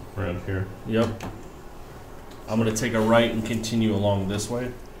 Around here. Yep. I'm gonna take a right and continue along this way.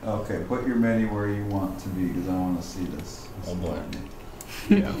 Okay, put your menu where you want to be, because I want to see this. Oh, boy.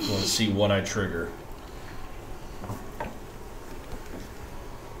 Yeah, I want to see what I trigger.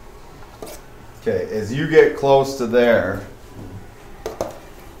 Okay, as you get close to there,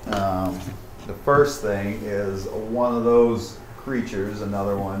 The first thing is one of those creatures,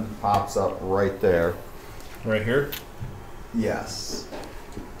 another one, pops up right there. Right here? Yes.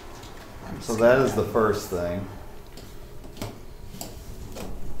 So that is the first thing.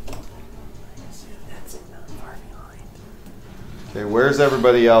 Okay, where's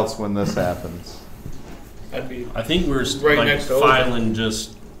everybody else when this happens? I'd be I think we're Right like next to Owen.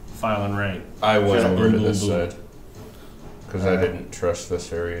 filing right. I went Just over to boom, this boom, boom. side because I didn't trust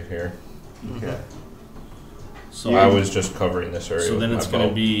this area here. Okay. So I was just covering this area. So with then my it's going to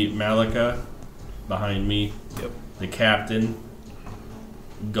bow. be Malika behind me. Yep. The captain,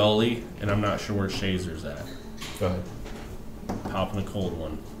 Gully, and I'm not sure where Shazer's at. Go ahead. Popping a cold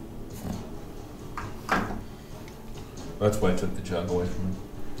one. That's why I took the jug away from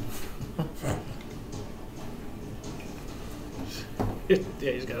him.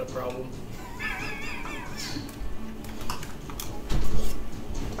 Yeah, he's got a problem.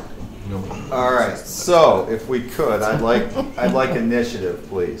 No. All right. So if we could, I'd like initiative,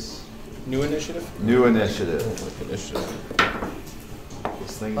 please. New initiative? New initiative. Like initiative.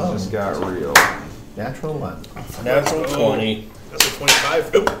 This thing just got real. Natural one. Natural 20. That's a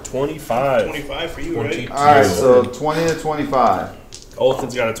 25. 25. 25 for you, 20. right? All right. So 20 to 25.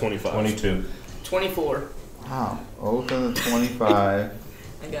 Olthan's got a 25. 22. 24. Wow. Open a 25.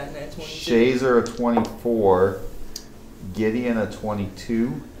 I got that 22. Shazer a 24. Gideon a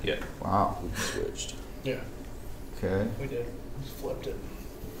 22. Yeah. Wow. We switched. Yeah, Okay. we did. Just flipped it.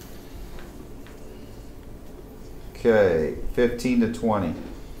 Okay. 15 to 20.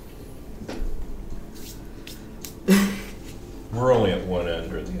 We're only at one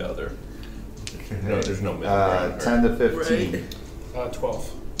end or the other. No, there's no middle ground. 10 to 15. Right.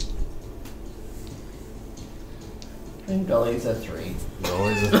 12. And Gully's a 3.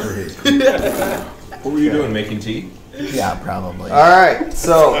 Always a 3. What were you doing? Making tea? Yeah, probably. All right.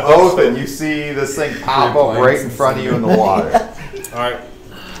 So Othan, you see this thing pop up right in front of you in the water. Alright.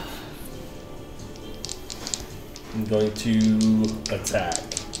 I'm going to attack.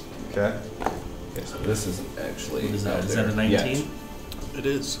 Okay. Okay, so this isn't actually. What is that? out Is that a there 19? yet. It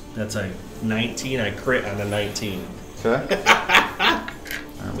is. That's a 19. I crit on a 19. Okay.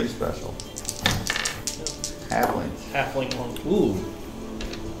 Aren't we special? Halflings. Halfling monk. Ooh. 9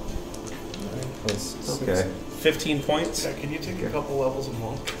 plus 6. Okay. 15 points. Yeah, can you take a couple levels of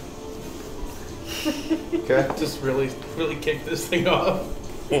monk? Okay. Just really kick this thing off.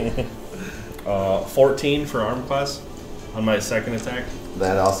 14 for arm class on my second attack.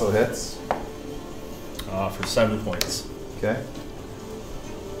 That also hits. For 7 points. Okay.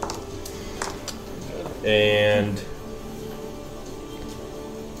 And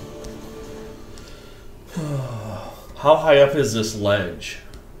how high up is this ledge?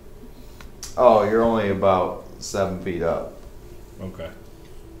 Oh, you're only about 7 feet up. Okay.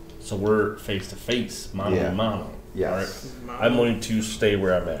 So we're face to face, mano Yeah. to mano. Yes. All right. I'm going to stay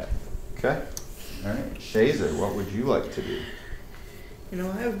where I'm at. Okay. All right. Shazer, what would you like to do? You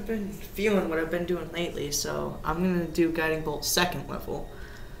know, I've been feeling what I've been doing lately, so I'm gonna do Guiding Bolt 2nd level.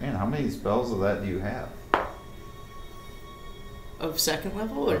 Man, how many spells of that do you have? Of 2nd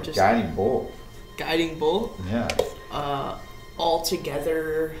level, or just Guiding bolt. Guiding Bolt? Yeah.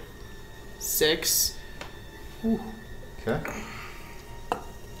 Altogether 6. Okay.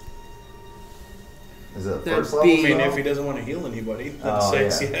 Is it the That'd first level be- I mean, spell? if he doesn't want to heal anybody, that's Oh,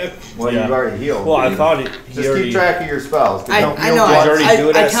 6, yeah. yeah. Well, Yeah. you've already healed. Well, I You- thought he Just already. keep track of your spells. 'cause I don't know, heal He's twice. already doing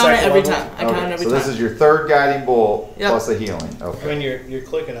it I at count it second every level? time. I count it Okay, every so time. this is your third guiding bolt Yep. plus a healing. Okay. When you're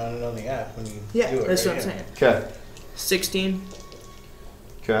clicking on it on the app when you Yeah, do it. that's right? what I'm Yeah. saying. Okay. 16.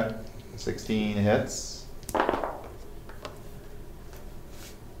 Okay. 16 hits.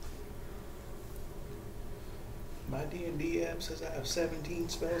 My D&D app says I have 17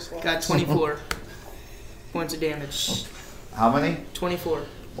 spell slots. Got 24 points of damage. How many? 24.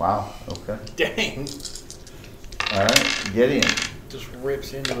 Wow. Okay. Dang. All right. Gideon. Just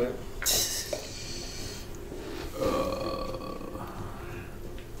rips into it.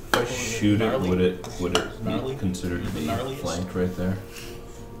 If I shoot it, Gnarly? would it Gnarly? be considered to be Gnarliest? flanked right there?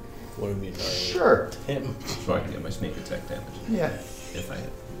 What do you mean? Sure. Him. So I can get my sneak attack damage Yeah. if I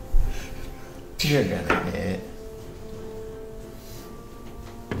hit. You're gonna hit.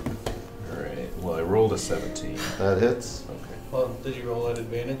 Alright, well I rolled a 17. That hits. Okay. Well, did you roll at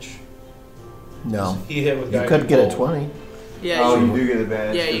advantage? No. He hit with You Guiding could get a Bolt. 20. Yeah, Oh, you, you do get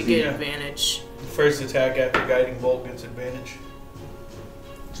advantage. yeah, you 'cause he- get advantage. First attack after Guiding Bolt gets advantage.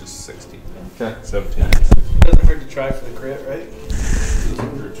 Just 16. Okay. 17. Doesn't hurt to try for the crit, right?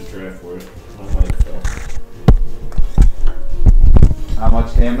 Doesn't hurt to try for it. I like that. How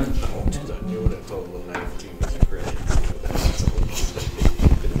much damage? Almost done doing a total of 19 with the crit.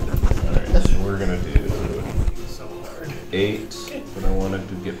 8, but I wanted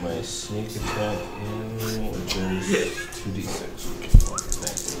to get my sneak attack in, which is 2d6.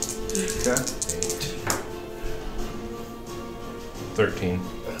 Okay. 13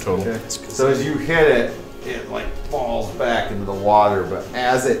 total. Okay. So as you hit it, it like falls back into the water, but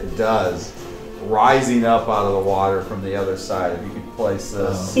as it does, rising up out of the water from the other side, if you could place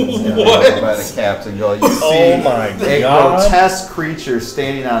this by the captain go, you see my a God. grotesque creature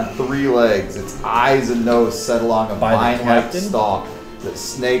standing on 3 legs, its eyes and nose set along a By the vine-like captain? stalk that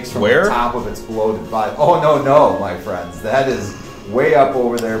snakes from Where? the top of its bloated body. Oh no, my friends, that is way up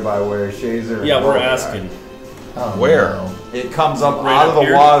over there by where Shazer and Yeah, we're Rover are. asking. Oh, Where? no. It comes up Right out up of the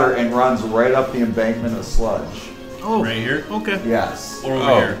here? water and runs right up the embankment of sludge. Oh, Right here? okay. Yes, Or over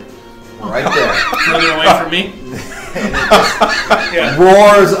Oh. here? right there. Further away from me? Yeah,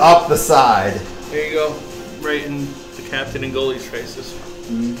 Roars up the side. there you go. Right in the captain and goalie's faces.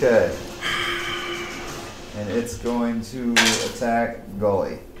 Okay. And it's going to attack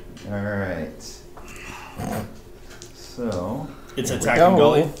Gully. Alright. So, It's Here we attacking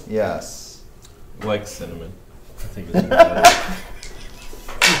go. goalie. yes. Like cinnamon. I think it's better.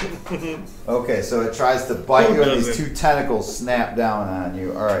 Okay, so it tries to bite Who you and does these it? 2 tentacles snap down on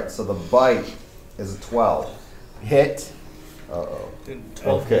you. Alright, so the bite is a 12. Hit. Uh-oh.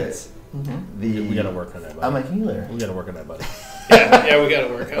 12 Okay. hits. The, We gotta work on that, buddy. I'm a healer. We gotta work on that, buddy. Yeah, we gotta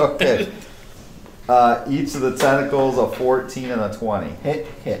work out. Okay. Each of the tentacles a 14 and a 20.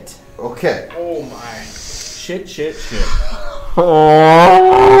 Hit. Okay. Oh my. Shit.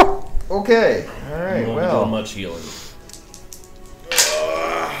 Okay. All right. You won't be doing Well, much healing.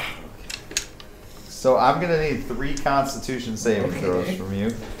 so I'm gonna need 3 Constitution saving throws from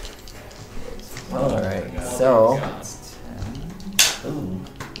you. Alright, so. That's 10. Ooh.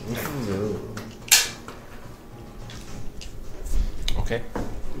 Ooh. Okay.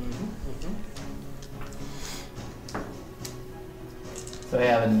 So I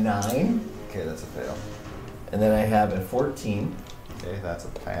have a 9, Okay, that's a fail. and then I have a 14, Okay, that's a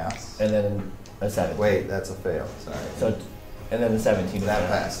pass. and then a 7. Wait, that's a fail. Sorry. So, and then a 17. That as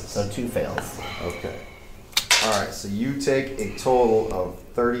well. passes. So 2 fails. Okay. All right. So you take a total of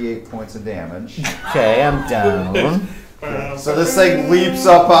 38 points of damage. Okay, I'm down. So this thing leaps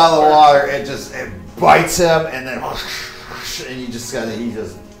up out of the water. It bites him, and then and he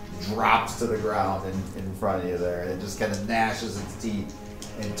just drops to the ground in front of you there, and it just kind of gnashes its teeth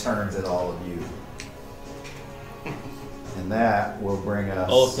and turns at all of you. And that will bring us.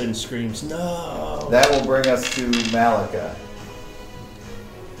 Olafin screams, no! That will bring us to Malika.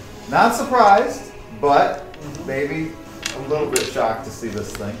 Not surprised, but maybe a little bit shocked to see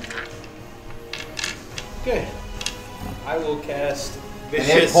this thing. Okay. I will cast And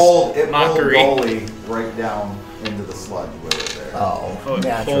Vicious it pulled Mockery. Goalie right down into the sludge with it there. Oh, Oh,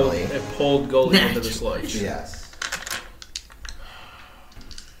 naturally. It pulled goalie into the sludge. Yes.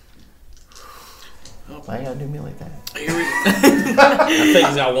 Why you gotta do me like that? Here we That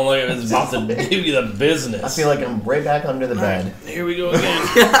thing's got one leg and it's about to give you the business. I feel like I'm right back under the bed. Here we go again.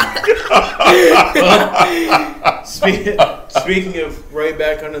 Speaking of right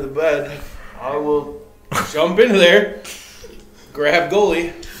back under the bed, I will jump into there, grab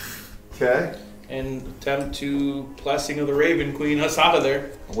goalie, Okay. and attempt to Blessing of the Raven Queen us out of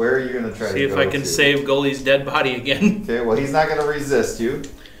there. Where are you going to try See to if go I can to? save goalie's dead body again. Okay, well, he's not going to resist you.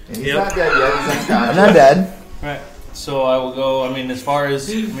 And he's Yep. not dead yet. He's unconscious. I'm not dead. Right. So I will go. As far as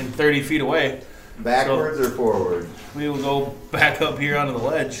 30 feet away. Backwards or forward? We will go back up here onto the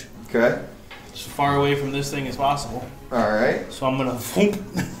ledge, Okay. as far away from this thing as possible. All right. So I'm gonna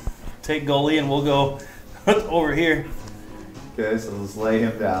take goalie and we'll go over here. Okay, so let's lay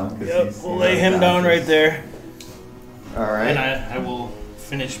him down. 'Cause Yep, he's we'll lay him down right there. All right. And I will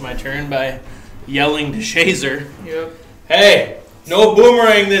finish my turn by yelling to Shazer. Yep. Hey, no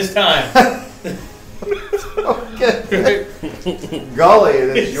boomerang this time. Okay. Gully,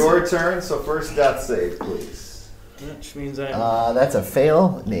 it is your turn, so first death save, please. Which means I That's a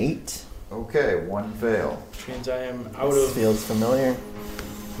fail, an 8. Okay, 1 fail. am out This of feels familiar.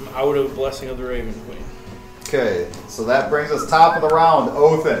 Blessing of the Raven Queen. Okay, so that brings us top of the round.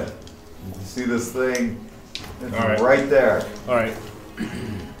 Othin. You see this thing? It's All right. right there. Alright.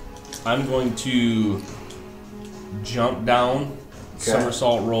 I'm going to jump down, Okay.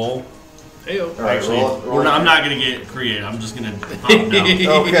 somersault roll. Heyo. All right, Actually, roll I'm not going to get creative. I'm just going to hop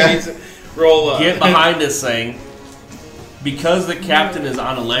down. Okay. Roll up. Get behind this thing. Because the captain is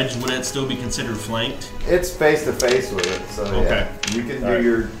on a ledge, would it still be considered flanked? It's face to face with it, so Okay. yeah. You can do All right.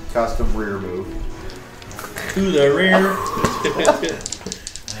 your custom rear move. To the rear.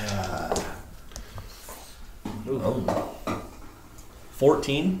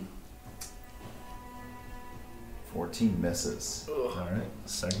 14. 14 misses. All right.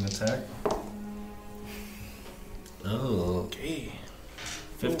 Second attack. Oh. Okay.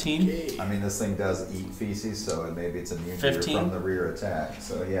 15. I mean, this thing does eat feces, so maybe it's immune to 15? from the rear attack.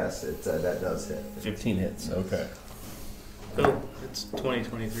 So yes, that does hit. 15 hits. Okay. Oh, it's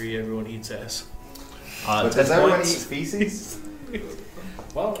 2023. Everyone eats ass. But 10 does everyone eat points. feces?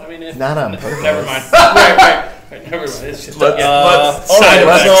 Well, I mean, if Not on purpose. never mind. right, never mind. It's just Let's not.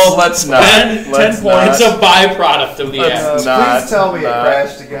 10 Let's points. not. it's a byproduct of the act. Please tell me it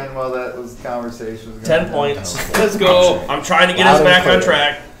crashed again while that conversation was going 10 points. Let's go. I'm trying to get us Loud and back on clear.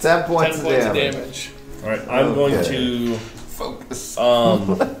 track. 10 points, 10 of points of damage. damage. All right. I'm going Okay. to. Focus.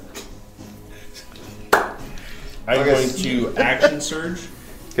 I'm Okay. going to action surge.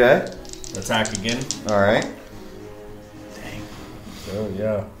 Okay. Attack again. All right. Oh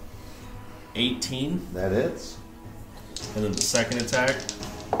yeah. 18, That hits. and then the second attack.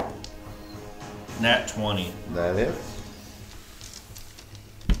 Nat 20. That hits.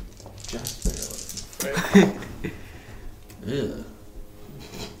 Just barely. Ugh.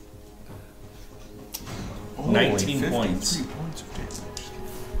 19 points.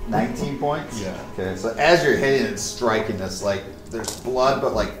 19 points? Yeah. Okay, so as you're hitting it, striking this, like, there's blood,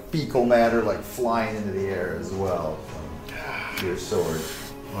 but like fecal matter, like flying into the air as well from your sword.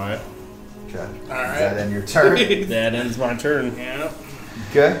 All right. Okay. right. Is that end your turn? That ends my turn. Yeah.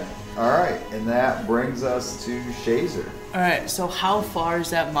 Okay. All right, and that brings us to Shazer. Alright, so how far is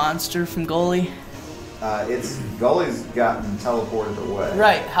that monster from Goalie? Gully's gotten teleported away.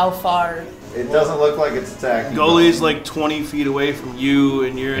 Right, how far? It doesn't look like it's attacking. Goalie's Gully. like 20 feet away from you,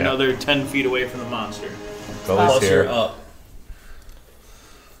 and you're Yeah. another 10 feet away from the monster. Gully's Plus here. you're up.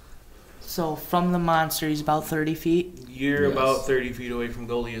 So from the monster, he's about 30 feet. You're Yes. about 30 feet away from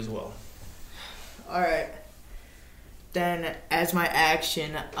Goalie as well. Alright. Then, as my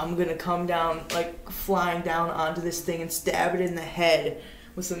action, I'm gonna come down, like flying down onto this thing and stab it in the head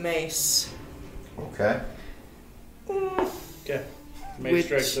with a mace. Okay. Okay. Make Which-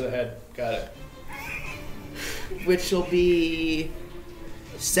 strikes to the head. Got it. Which will be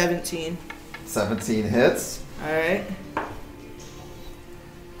 17. 17 hits. Alright.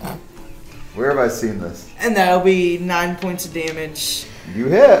 Where have I seen this? And that'll be 9 points of damage. You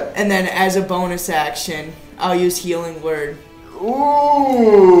hit. And then, as a bonus action, I'll use Healing Word.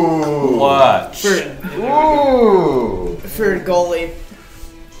 Ooh. What? Ooh. For Goalie.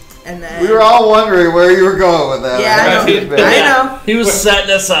 And then. We were all wondering where you were going with that. Yeah, I Right. know. I know. He was setting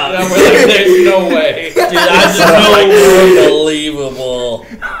us up. Yeah, we're like, there's no way. Dude, I just know unbelievable.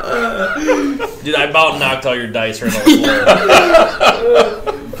 Dude, I about knocked all your dice right on the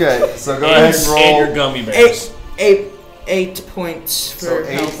floor. Okay, so go ahead and And roll. your gummy bears. 8 points for So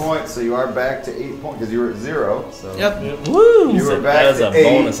 8 health. points. So you are back to 8 points because you were at 0. So Yep. Woo! You were back As to a 8.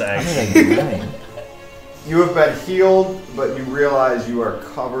 bonus action. You have been healed, but you realize you are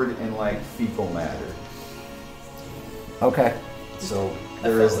covered in like fecal matter. Okay. So I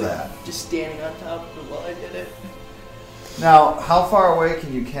there felt is like that. Just standing on top of it while I did it. Now, how far away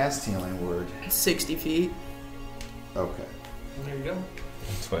can you cast Healing Word? 60 feet. Okay. There you go.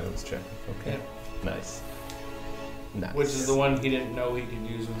 That's why I was checking. Okay. Nice. Nice. Which is the one he didn't know he could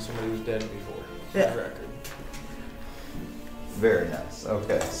use when somebody was dead before. For Yeah. the record. Very nice.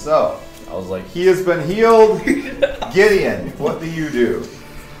 Okay, so I was like, he has been healed. Gideon, what do you do?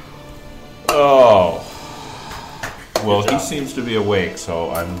 Oh. Well, he seems to be awake,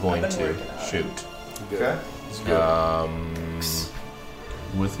 so I'm going to shoot. Okay.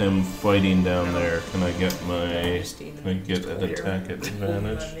 With him fighting down there, can I get an attack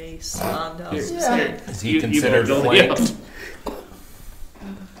advantage? Is he considered flanked?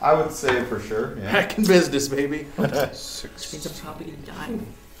 I would say for sure. Yeah. Back in business, baby. Means I'm probably gonna die.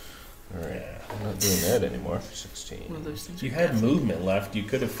 Alright, I'm not doing that anymore. One 16. of those things. you had movement left. You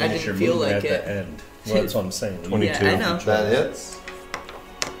could have finished your didn't feel movement like at it. the end. Well, that's what I'm saying. 22. Yeah, I know. That hits.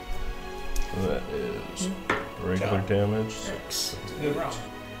 That is regular damage. Six. Good round.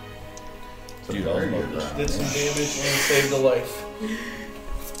 Dude, I was Very about good to- round. Did some damage and saved a life.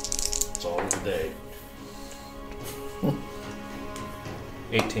 It's all today.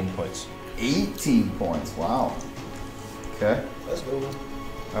 18 points. 18 points. Wow. Okay. Let's go.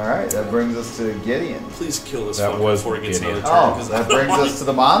 All right. That brings us to Gideon. Please kill this That fucker was before he gets Gideon. another turn. Oh, 'cause that brings us to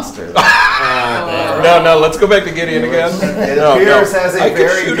the monster. No, let's go back to Gideon again. It No, appears no. has a I could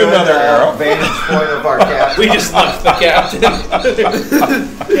very shoot good another arrow. vantage point of our captain. We just left the captain.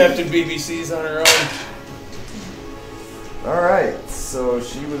 Captain BBC's on her own. All right. So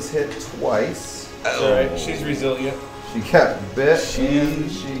she was hit twice. Alright, she's resilient. She got bit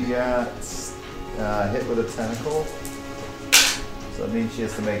and she got hit with a tentacle. So that means she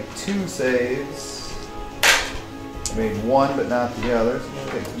has to make 2 saves. Made one, but not the others.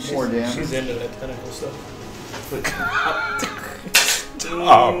 Take more damage. She's into that tentacle stuff.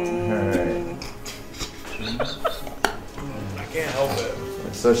 Alright. I can't help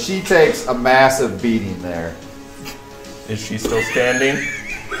it. So she takes a massive beating there. Is she still standing?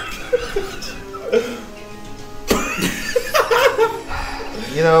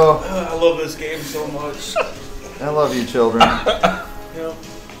 You know, I love this game so much. I love you, children. Yep.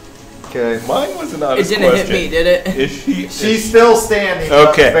 Okay. Mine was an honest It didn't question. hit me, did it? Is she? She's still standing, but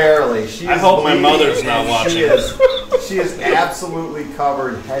Okay. barely. She I is hope my bleeding, mother's not and watching. She is absolutely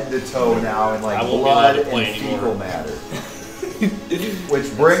covered head to toe now in like I won't be allowed blood to play and anymore. fecal matter.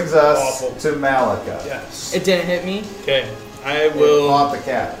 Which brings us Awful. to Malika. Yes. It didn't hit me. Okay. I It will caught the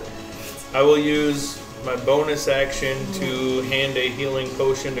cat. use my bonus action to hand a healing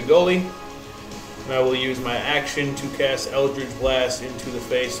potion to Gully. And I will use my action to cast Eldritch Blast into the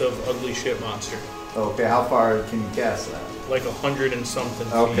face of Ugly Shit Monster. Okay, how far can you cast that? Like 100 and something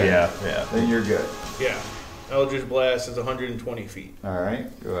feet. Okay. Yeah. Then you're good. Yeah. Eldritch Blast is 120 feet.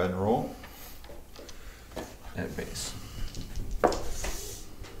 Alright, go ahead and roll. At base.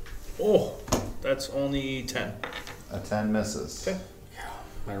 Oh, that's only 10. A 10 misses. Okay.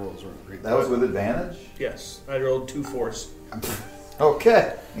 My rolls were great. That was with advantage? Yes. I rolled 2 4s.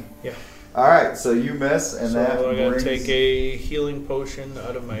 Okay. Yeah. Alright, so you miss, and So that I gotta brings, take a healing potion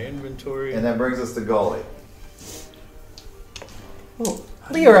out of my inventory. and that brings us to Gully. Oh,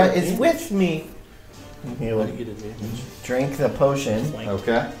 Lyra is with me. He'll get advantage. drink the potion.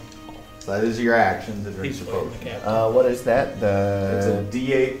 Okay. So that is your action to drink He's the playing potion. the captain. What is that? It's a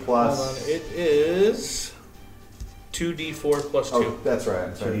The D8 plus. Hold on. It is 2d4 plus 2. Oh, that's right.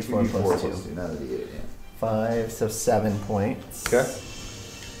 I'm sorry. 2d4 2d4 plus plus 2. 2, not a D8. Yeah. 5, so 7 points. Okay.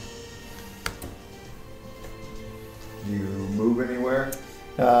 You move anywhere?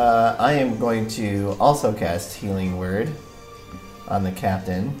 I am going to also cast Healing Word on the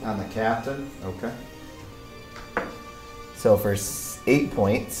captain. On the captain? Okay. So for 8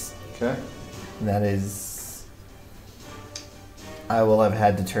 points, Okay. and that is. I will have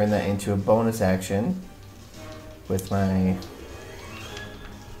had to turn that into a bonus action with my.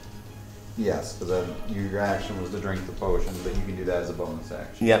 Yes, because then your action was to drink the potion, but you can do that as a bonus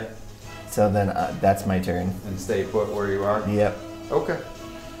action. Yep. So then that's my turn. And stay put where you are? Yep. Okay.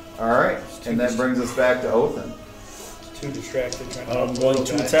 Alright. And that brings us back to Othin. Too distracted trying to I'm help the going little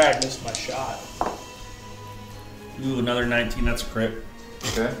to guy. attack. Missed my shot. Ooh, another 19. That's a crit.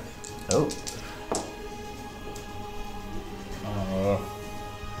 Okay. Oh.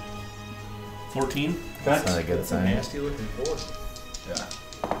 14. That's not a good sign. Nasty looking force. Yeah.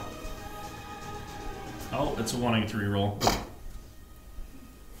 Oh, it's a 1-3 roll.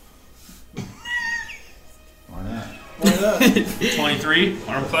 Why not? Why not? 23.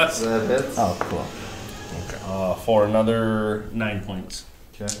 Arm class. That hits? Oh, cool. For another 9 points.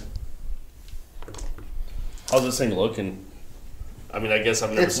 Okay. How's this thing looking? I mean, I guess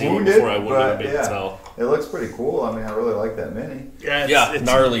I've never It's seen one wounded, before. I wouldn't but have been able yeah. to tell. It looks pretty cool. I mean, I really like that mini. Yeah, it's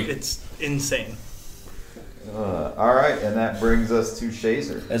gnarly. It's insane. Alright, and that brings us to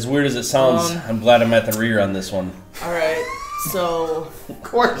Shazer. As weird as it sounds, I'm glad I'm at the rear on this one. Alright, so. Of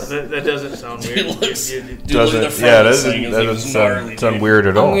course. That doesn't sound weird. It looks. You- Dude, look at the front of this thing. It's like gnarly, dude. weird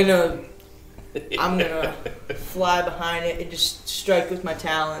at I'm gonna fly behind it and just strike with my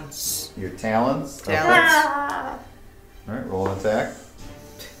talons. Your talons? Talons. Alright, roll an attack.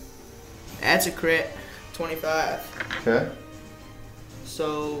 That's a crit. 25. Okay.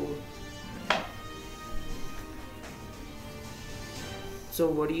 So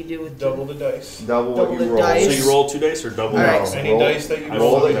what do you do with double the dice. Double what Double you the roll. dice. So you roll 2 dice or double? All right. roll? Any Roll. dice that you I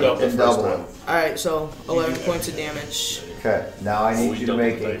roll, rolled you it double. and double it. Alright, so 11 do points that. of damage. Okay, now I Oh, need we you to doubled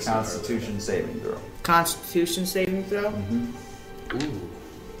make the a dice. Constitution saving throw. Constitution saving throw? Mm-hmm. Ooh.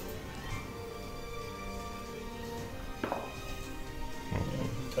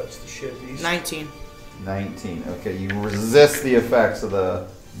 Touch the shit beast. 19. 19. Okay, you resist the effects of the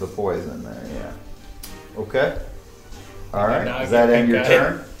poison there, yeah. Okay. Alright, now I does that get end your pink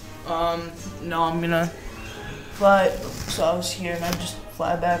eye. turn? No, I'm gonna fly. So I was here and I just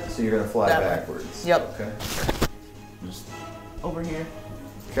fly back So you're going to fly That way. backwards. Yep. Okay. over here.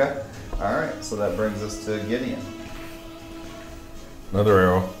 Okay. Alright, so that brings us to Gideon. Another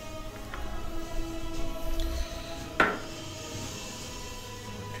arrow.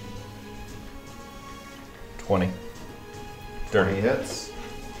 He hits.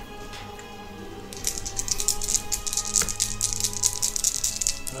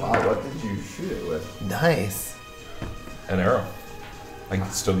 Wow, what did you shoot it with? Nice. An arrow. I can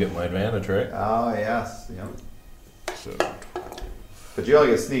still get my advantage, right? Oh, yes. Yep. So But you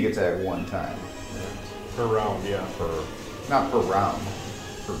only get sneak attack one time. Per round, yeah. Not per round.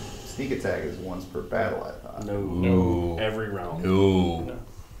 Per sneak attack is once per battle, I thought. No. Every round. No.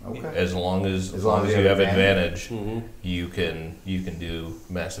 Okay. As long as you have advantage, you can do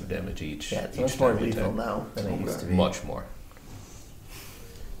massive damage each. Yeah, it's each much more time we lethal attack. now than it used to be. Much more.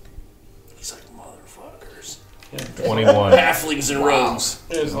 He's like, motherfuckers. 21. Halflings and rogues.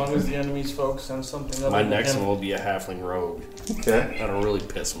 As long as the enemy's focused on something other My than next him. one will be a halfling rogue. Okay. That'll really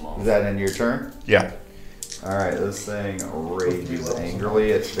piss him off. Is that in your turn? Yeah. Alright, this thing rages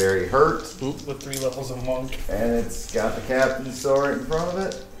angrily. It's very hurt. With 3 levels of monk. And it's got the captain's sword right in front of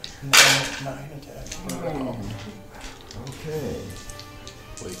it. 9 attack. Okay.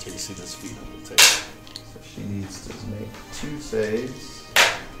 Wait till you see this feat on the table. So she needs to make 2 saves.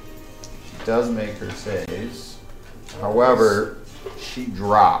 She does make her saves. However, she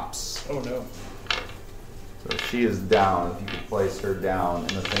drops. Oh no. So she is down. If you could place her down, and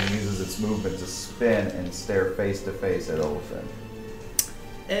the thing uses its movement to spin and stare face to face at Olafin.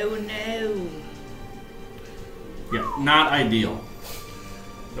 Oh no. Yeah, not ideal.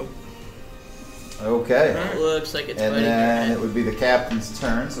 Okay. It looks like it's And biting your then head. it would be the captain's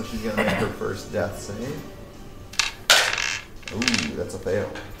turn, so she's going to make her first death save. Ooh, that's a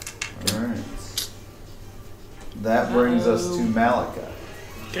fail. Alright. That brings us to Malika.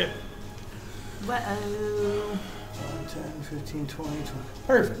 Okay. Uh-oh. 10, 15, 20, 20.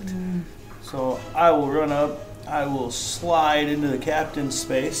 Perfect. So I will run up. I will slide into the captain's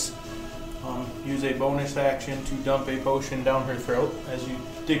space. Use a bonus action to dump a potion down her throat, as you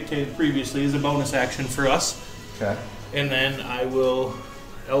dictated previously, is a bonus action for us. Okay. And then I will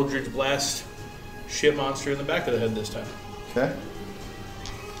Eldritch Blast shit monster in the back of the head this time. Okay.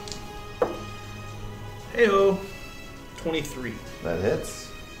 Heyo. 23. That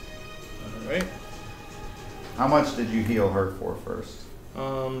hits. Alright. How much did you heal her for first?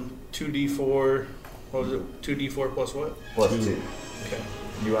 2d4. What was it? 2d4 plus what? Plus 2. Okay.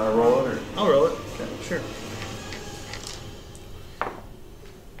 You want to roll it or? I'll roll it. Okay. Sure.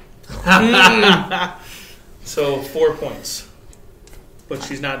 So 4 points. But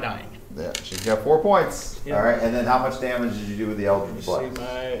she's not dying. Yeah, she's got 4 points. Yep. All right, and then how much damage did you do with the Eldritch See Blast?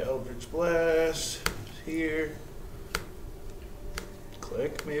 my Eldritch Blast here.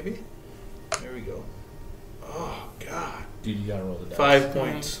 Click, maybe. There we go. Oh, God. Dude, you gotta roll the dice. 5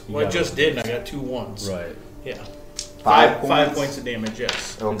 points. You Well, I gotta just roll did, the and I got 2 ones. Right. Yeah. 5 5 points of damage, yes.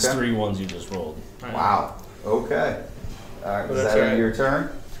 It's Okay. 3 ones you just rolled. Alright. Wow. Okay. All right, Well, is that's that all right. your turn?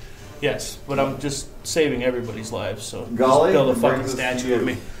 Yes, but I'm just saving everybody's lives, so Gully, just build a it fucking brings us to statue you. of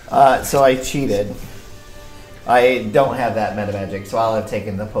me. So I cheated. I don't have that meta magic, so I'll have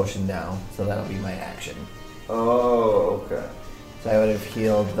taken the potion now. So that'll be my action. Oh, okay. So I would have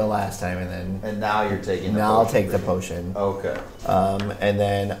healed the last time, and then And now you're taking the now I'll potion. take the potion. Okay. And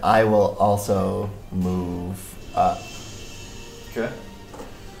then I will also move up. Okay.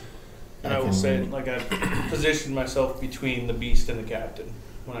 And I will say, like, I positioned myself between the beast and the captain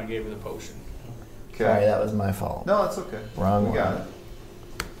when I gave her the potion. Okay. Sorry, that was my fault. No, that's okay. Wrong We got one. it.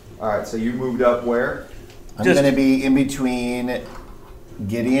 All right, so you moved up where? I'm Just- going to be in between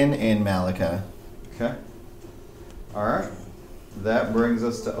Gideon and Malika. Okay. All right. That brings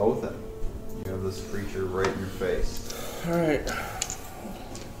us to Othin. You have this creature right in your face. Alright.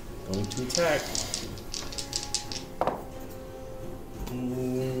 Going to attack.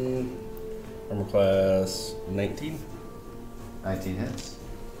 Armor class 19. 19 hits.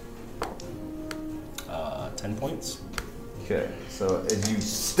 10 points. Okay. So as you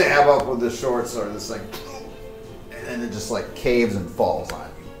stab up with the short sword, this thing, and then it just like caves and falls on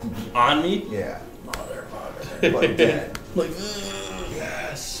you. On me? Yeah. Like dead. Like,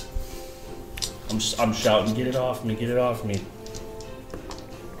 yes. I'm shouting, get it off me, get it off me.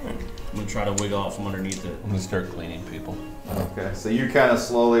 I'm gonna try to wiggle out from underneath it. I'm gonna start cleaning people. Okay. So you kind of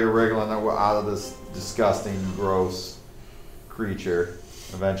slowly are wriggling out of this disgusting, gross creature.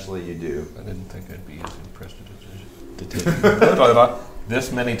 Eventually, you do. I didn't think I'd be as impressed to take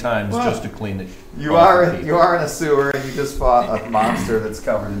this many times Well, just to clean it. You off are of people. you are in a sewer, and you just fought a monster that's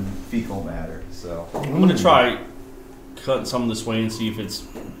covered in fecal matter. So I'm gonna try cutting some this way and see if it's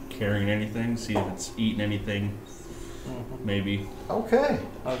carrying anything, see if it's eating anything. Maybe. okay.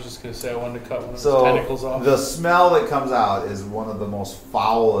 I was just going to say I wanted to cut one of his So tentacles off. the smell that comes out is one of the most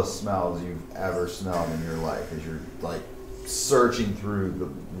foulest smells you've ever smelled in your life. As you're like searching through the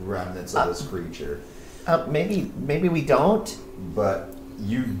remnants of this creature, Maybe we don't. but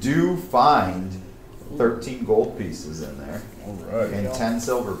you do find 13 gold pieces in there Alright. and 10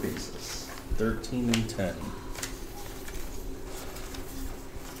 silver pieces. 13 and 10.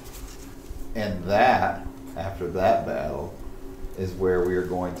 And that, after that battle, is where we are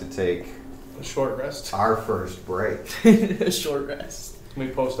going to take A short rest. Our first break. A short rest. Let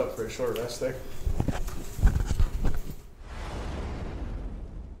me post up for a short rest there.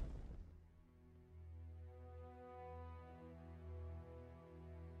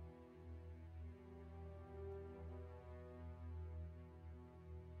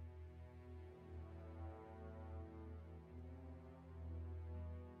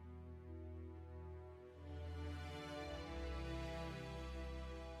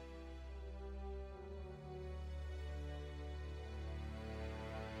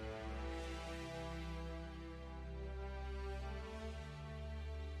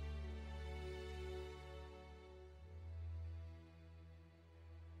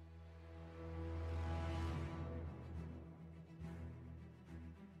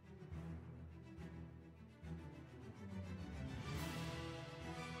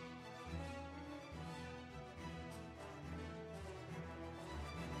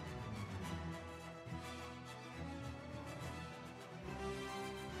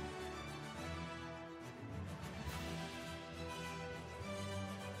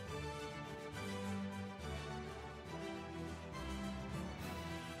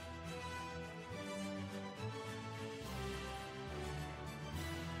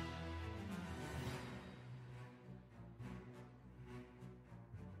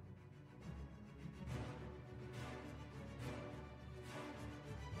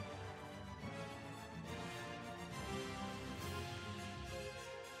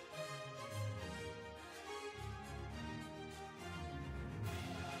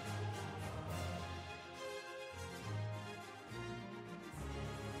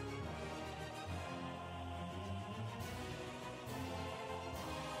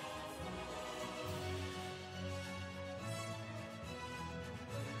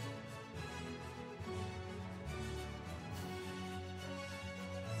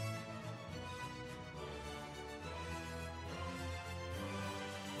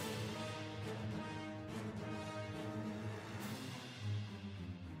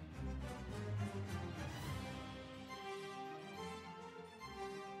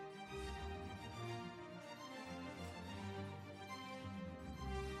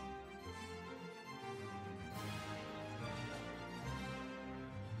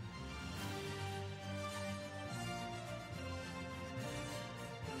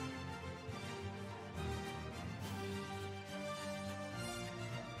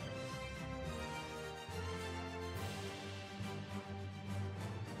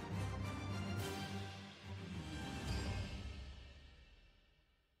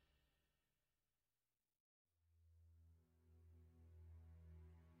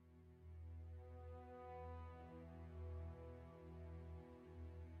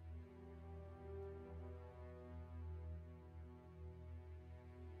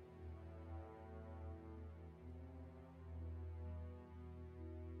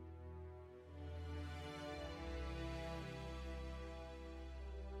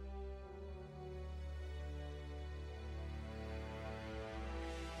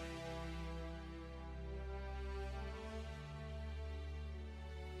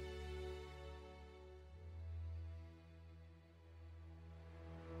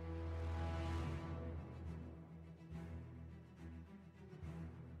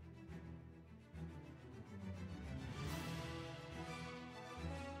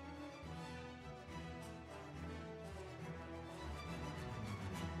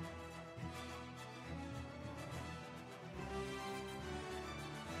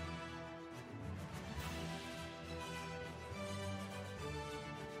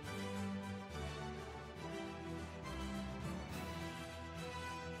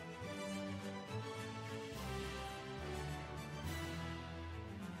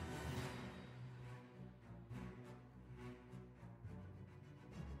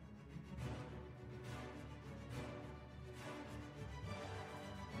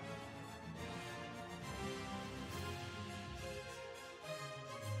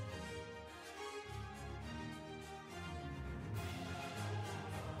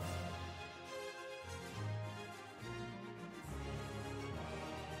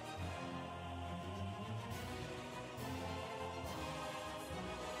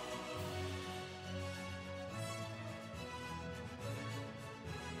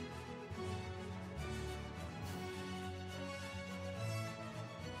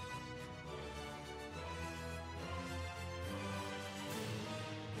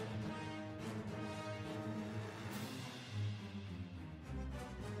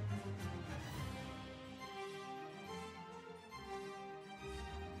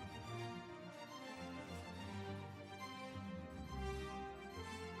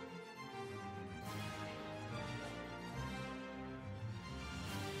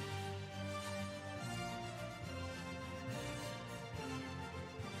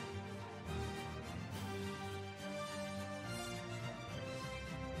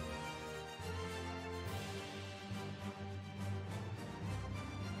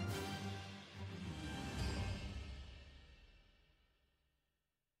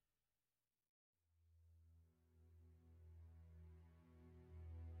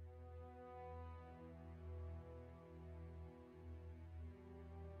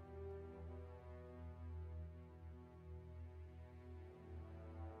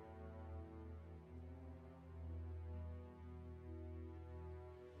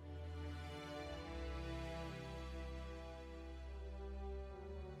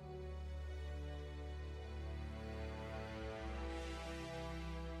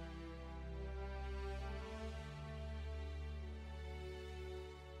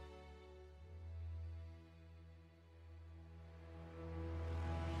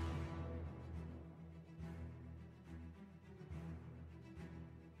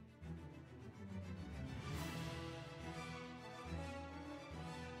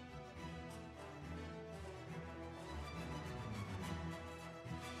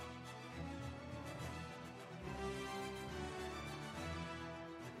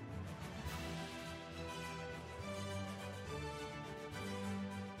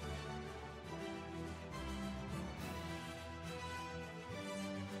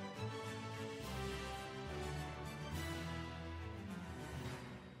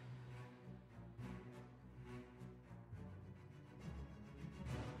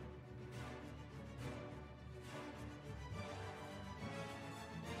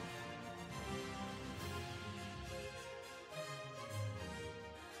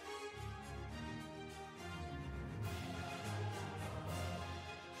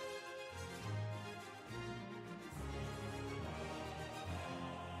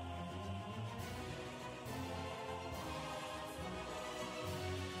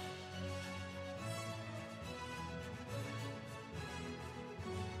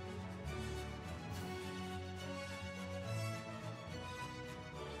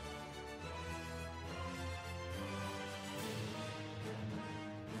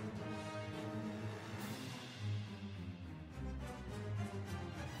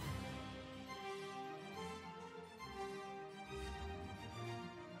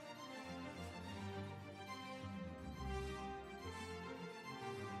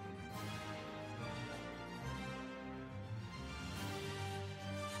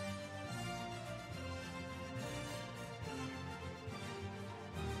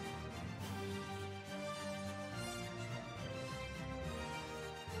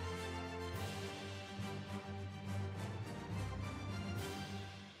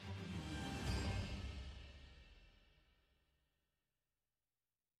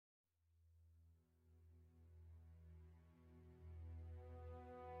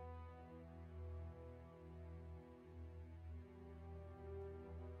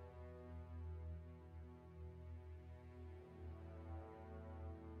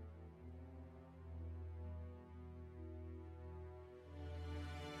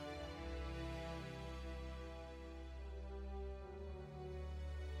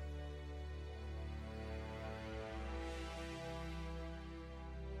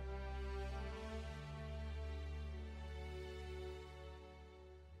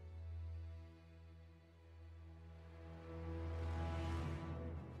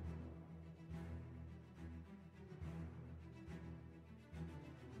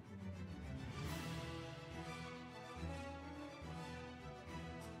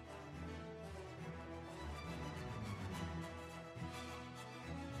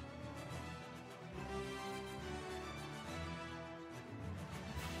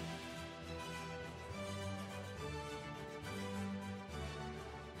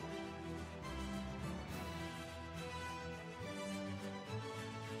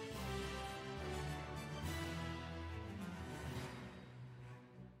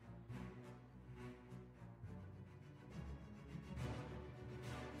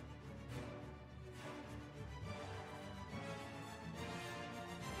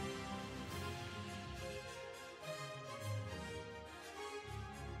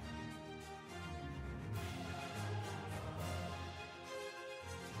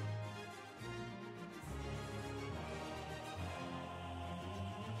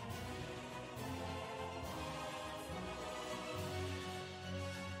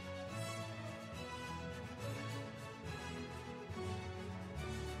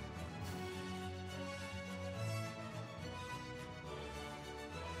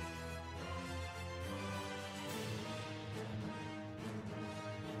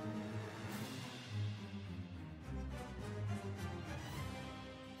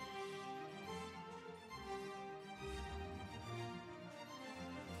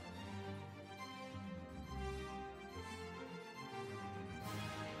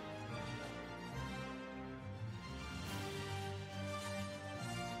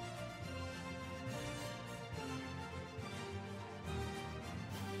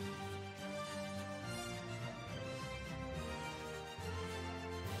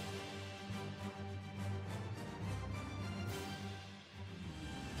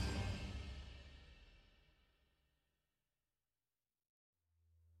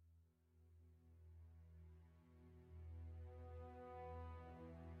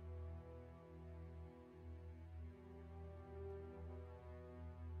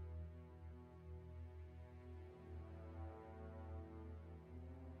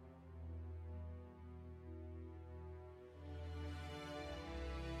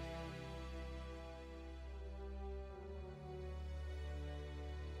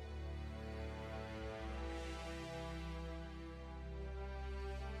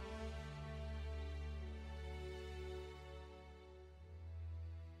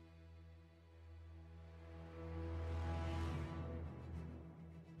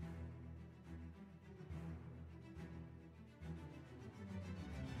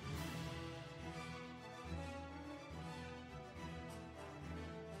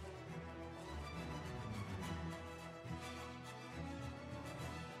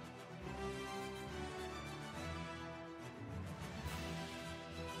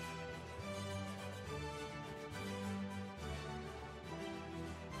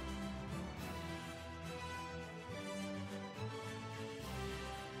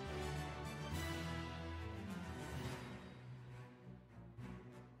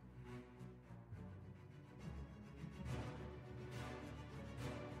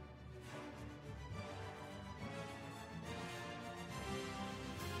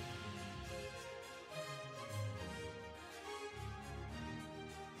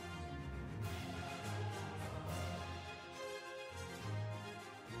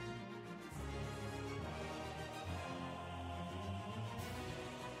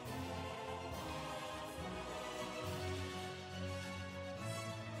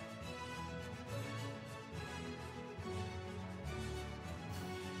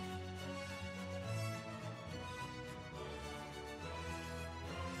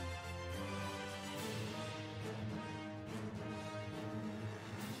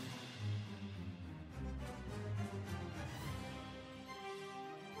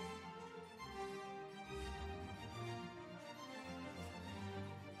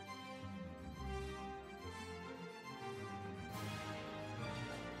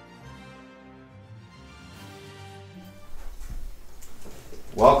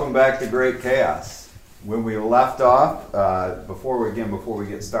 Welcome back to Great Chaos. When we left off, before we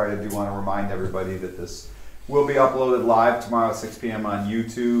get started, I do want to remind everybody that this will be uploaded live tomorrow at 6 p.m. on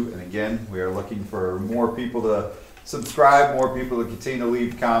YouTube. And again, we are looking for more people to subscribe, more people to continue to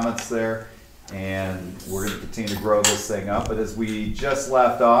leave comments there, and we're going to continue to grow this thing up. But as we just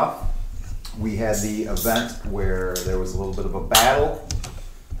left off, we had the event where there was a little bit of a battle.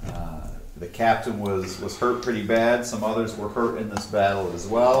 The captain was hurt pretty bad. Some others were hurt in this battle as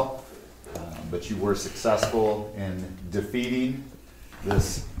well. But you were successful in defeating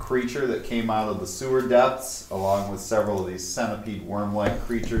this creature that came out of the sewer depths, along with several of these centipede worm-like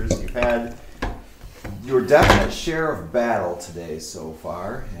creatures. You've had your definite share of battle today so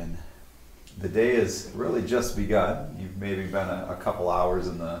far, and the day has really just begun. You've maybe been a couple hours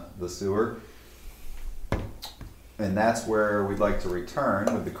in the sewer. And that's where we'd like to return,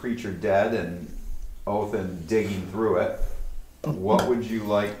 with the creature dead and Othin digging through it. What would you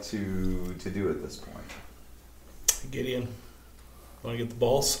like to do at this point? Gideon, want to get the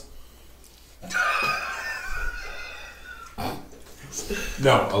balls?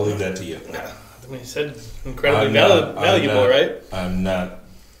 No, I'll leave that to you. I mean, you said incredibly valuable, right? I'm not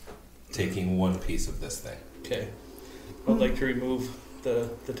taking one piece of this thing. Okay. I'd like to remove the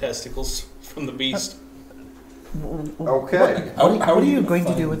testicles from the beast. Okay. What are you going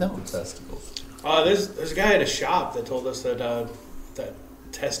to do with those? Testicles. There's a guy at a shop that told us that that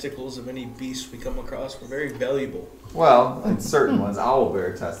testicles of any beast we come across were very valuable. Well, in certain ones,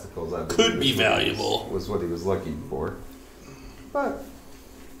 owlbear testicles, I believe, Could be valuable. was what he was looking for. But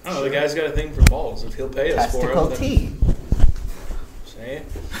I don't know. The guy's got a thing for balls. If he'll pay us for Testicle them, tea. say.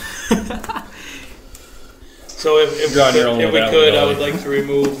 So if You're on your own we with that could, one, I would Billy. like to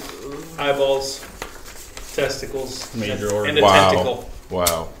remove eyeballs, testicles, Major and, order. and a Wow. tentacle.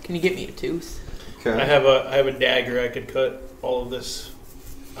 Wow. Can you get me a tooth? okay. I have a dagger I could cut all of this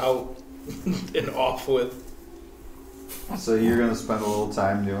out and off with. So you're going to spend a little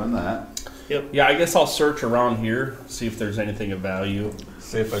time doing that. Yeah, I guess I'll search around here, see if there's anything of value.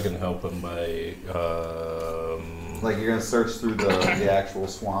 See if I can help him by. Like you're going to search through the actual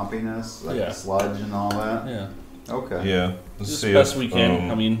swampiness, like Yeah. the sludge and all that? Yeah, Okay. Yeah. Let's just see as best if, we can.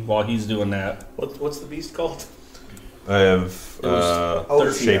 I mean, while he's doing that, What's the beast called? I have It was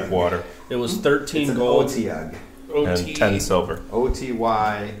OTI. shape water it was It's 13 an gold. OTUG. and 10 silver.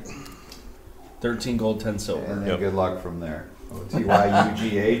 OTY, 13 gold, 10 silver. and then Yep. good luck from there.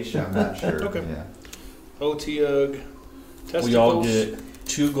 OTYUGH, I'm not sure. Okay. Yeah. Otiug. Testicles. We all get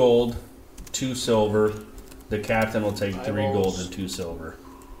 2 gold, 2 silver. The captain will take 3 gold Eyeballs. and 2 silver.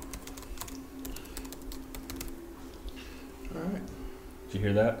 All right. Did you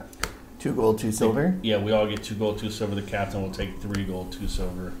hear that? 2 gold, 2 silver. Yeah, we all get 2 gold, 2 silver. The captain will take 3 gold, 2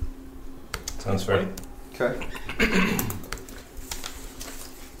 silver. Sounds fair. Okay.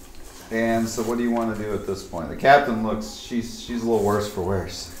 And so what do you want to do at this point? The captain looks, she's a little worse for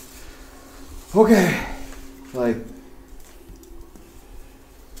wears. Okay. Like,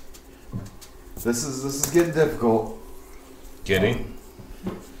 this is getting difficult. Getting?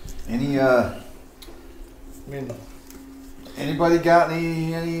 I mean, Anybody got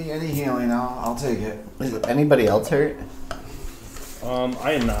any healing? I'll take it. Is anybody else hurt?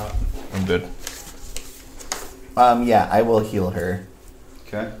 I am not. I'm good. Yeah, I will heal her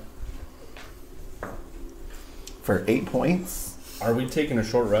Okay. for 8 points. Are we taking a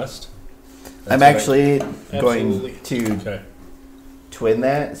short rest? I'm That's actually going Absolutely. to Okay. twin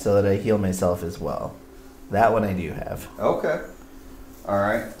that so that I heal myself as well. That one I do have. Okay. All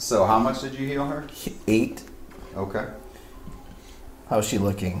right. So how much did you heal her? 8. Okay. How's she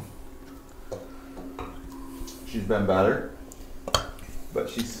looking? She's been better, but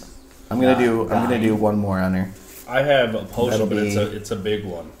she's. I'm gonna not do dying. one more on her. I have a potion, That'll but be- it's a big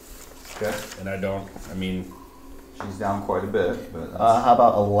one, Okay. and I mean, She's down quite a bit, but How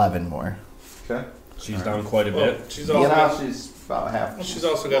about 11 more? okay. she's down quite a well, bit. she's You also know, got, she's about half. Well, she's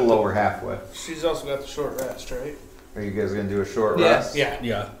also a got little the- lower halfway. she's also got the short rest, right? Are you guys gonna do a short Yeah. rest? Yeah.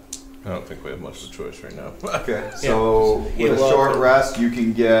 Yeah. I don't think we have much of a choice right now. Okay. So Heal with a up short and- rest, you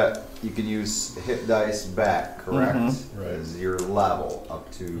can use hit dice back, correct? Right. As your level up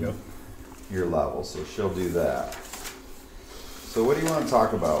to Yep. your level. So she'll do that. So what do you want to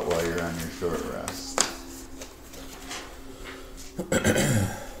talk about while you're on your short rest?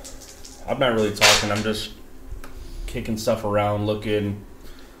 I'm not really talking. I'm just kicking stuff around, looking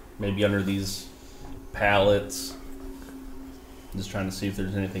maybe under these pallets. Just trying to see if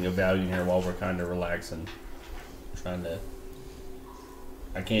there's anything of value in here while we're kind of relaxing. Trying to.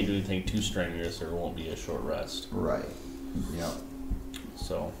 I can't do anything too strenuous, or it won't be a short rest. Right. Yep.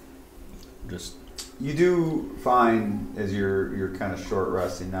 So, just You do find, as you're kind of short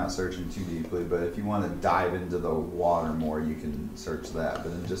resting, not searching too deeply, but if you want to dive into the water more, you can search that.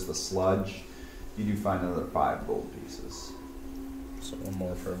 But in just the sludge, you do find another 5 gold pieces. So one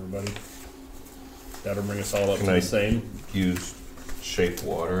more for everybody. That'll bring us all up Can to I- the same. Use shape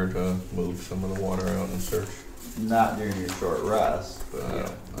water to move some of the water out and search. Not during your short rest, but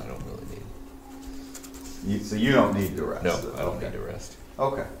I don't really need. so you don't need to rest. No, I don't Okay. need to rest.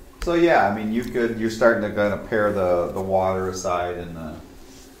 Okay. So yeah, I mean, you're starting to kind of pair the water aside in the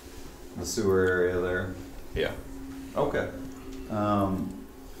sewer area there. Yeah. Okay.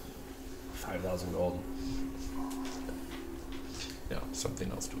 5,000 gold. No, something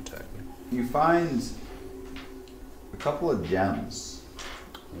else to attack me. You find a couple of gems,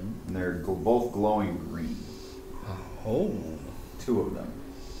 and they're both glowing green. Oh. 2 of them.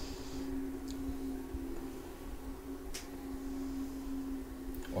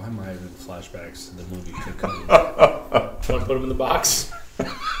 Why am I having flashbacks to the movie Cocoon? Want to put them in the box?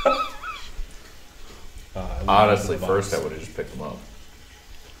 Honestly, first I would have just picked them up.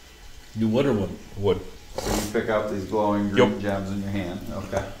 You would or wouldn't? Would. So you pick up these glowing green Yep. gems in your hand.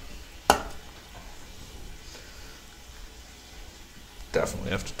 Okay.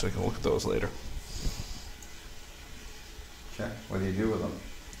 Definitely have to take a look at those later. Okay. What do you do with them?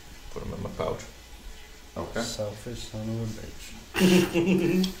 Put them in my pouch. Okay. Selfish son of a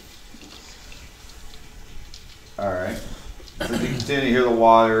bitch. All right. So you continue to hear the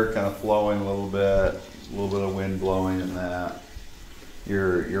water kind of flowing a little bit of wind blowing and that.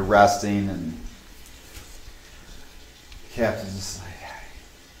 You're resting and Captain's just like,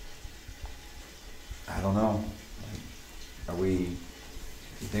 I don't know. Are we?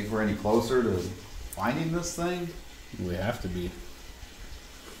 You think we're any closer to finding this thing? We have to be.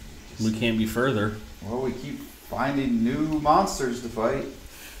 We can't be further. Well, we keep finding new monsters to fight.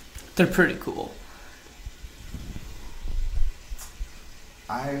 They're pretty cool.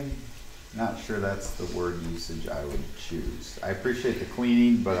 I'm not sure that's the word usage I would choose. I appreciate the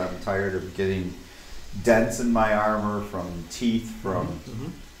cleaning, but I'm tired of getting dents in my armor from teeth from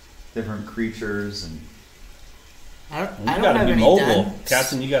different creatures and I You don't gotta have be any mobile. dents.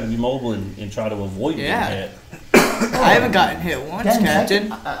 Captain, you gotta be mobile and try to avoid Yeah. getting hit. I haven't gotten hit once, Dents,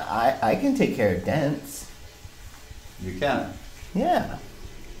 Captain. I can take care of dents. you can. Yeah.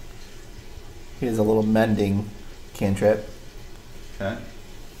 Here's a little mending cantrip. Okay.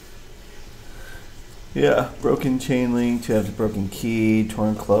 Yeah. Broken chain link, 2 have a broken key,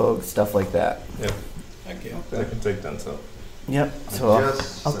 torn cloak, stuff like that. Yeah. I can't. I can take dents out. Yep. So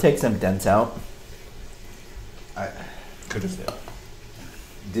I'll take some dents out. Could have. Yeah.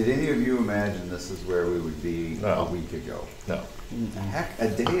 Did any of you imagine this is where we would be No. a week ago? No. Heck, a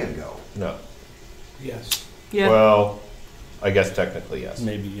day ago. No. Yes. Yeah. Well, I guess technically yes.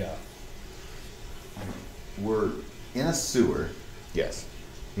 Maybe, yeah. We're in a sewer, Yes.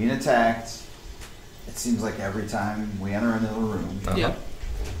 being attacked. It seems like every time we enter another room. Uh-huh. Yep.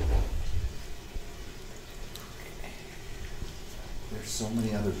 There's so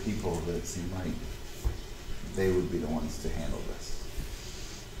many other people that it seem like they would be the ones to handle this.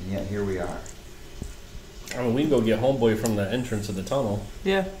 And yet here we are. I mean, we can go get homeboy from the entrance of the tunnel.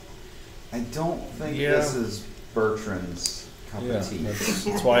 Yeah. I don't think Yeah. this is Bertrand's cup Yeah, of tea.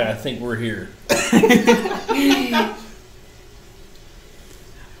 that's why I think we're here.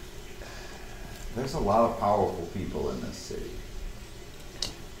 There's a lot of powerful people in this city.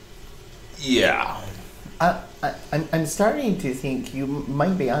 Yeah. I'm starting to think you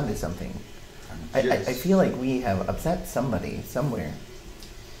might be onto something. I feel like we have upset somebody somewhere.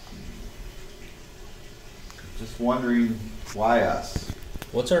 Just wondering why us.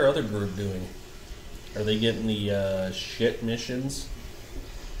 What's our other group doing? Are they getting the shit missions,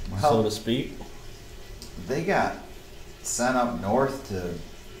 so Well, to speak? they got sent up north to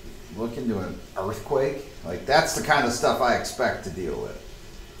look into an earthquake. Like, that's the kind of stuff I expect to deal with.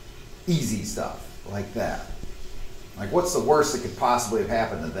 Easy stuff like that. Like, what's the worst that could possibly have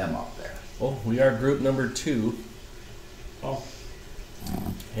happened to them up there? Well, we are group number 2. Oh.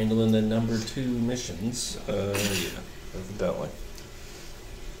 Handling the number 2 missions. Yeah. Evidently.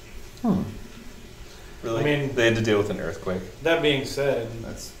 Really? I mean- they had to deal with an earthquake. That being said,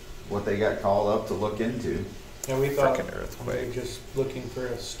 That's what they got called up to look into. yeah, we thought Frickin' we were earthquake. just looking for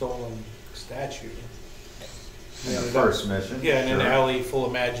a stolen statue. In Yeah, the that- first mission. Yeah, in an Sure. alley full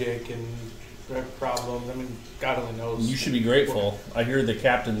of magic and problems. I mean, God only knows. You should be grateful. I hear the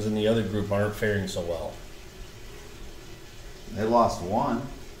captains in the other group aren't faring so well. They lost one.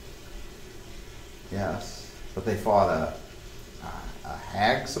 Yes. But they fought a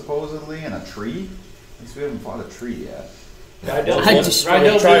hag, supposedly, in a tree. At least we haven't fought a tree yet. Rydell I just-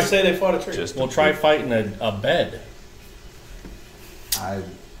 Did say they fought a tree. Just We'll try fighting a bed. I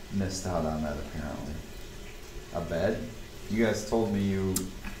missed out on that apparently. A bed? You guys told me you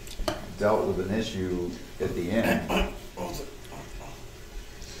dealt with an issue at the end.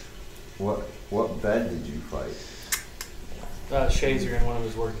 What bed did you fight? Shazer and one of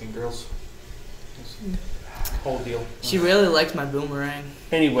his working girls. Whole deal. She really likes my boomerang.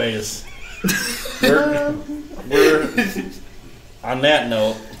 Anyways, we're on that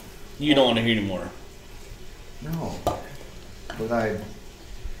note. You don't want to hear anymore. No. But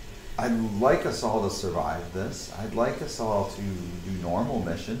I'd like us all to survive this. I'd like us all to do normal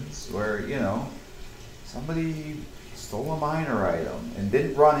missions where, somebody stole a minor item and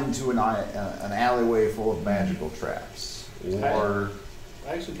didn't run into an alleyway full of magical traps. Or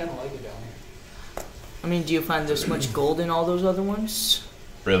I actually kind of like it down here. I mean, do you find there's much gold in all those other ones?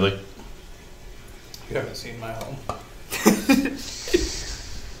 Really? You haven't seen my home.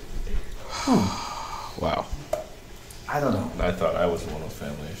 Wow. I don't know. I thought I was the one with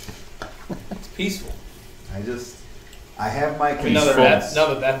family issues. It's peaceful. I have my I mean, now concerns.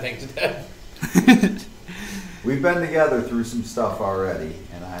 that that thing's dead. We've been together through some stuff already,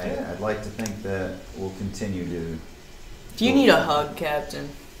 and I'd like to think that we'll continue to. Do you need a hug, Captain?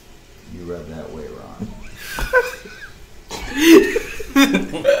 You read that way wrong.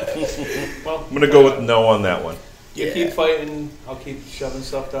 Well, I'm gonna go with no on that one. you keep fighting, I'll keep shoving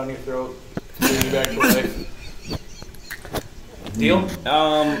stuff down your throat, bring you back to life. Deal?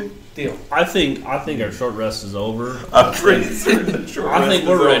 Deal. I think our short rest is over. I'm pretty certain the short I think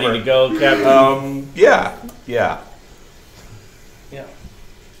we're ready to go, Captain. Yeah. Yeah.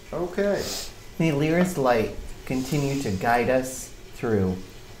 Okay. May Lyra's light continue to guide us through.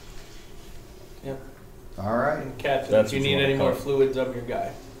 All right. And Captain, That's if you what you need wanna any more call it. fluids, I'm your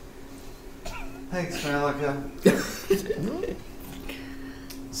guy. Thanks, Malika.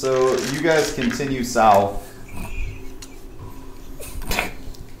 So you guys continue south,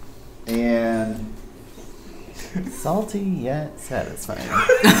 and Salty yet satisfying.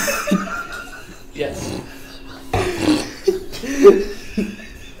 Yes.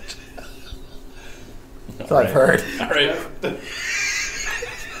 That's what I've heard. All right.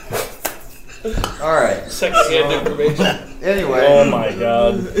 all right. Second-hand information. Anyway, Oh my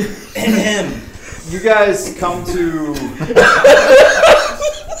god. you guys come to.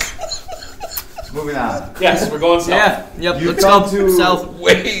 Moving on. Yes, we're going south. Yeah. Yep. You Let's come go to- south.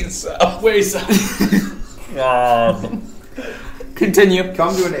 Way south. Way south. Continue.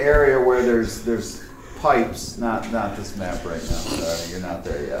 Come to an area where there's pipes. Not this map right now. Sorry, you're not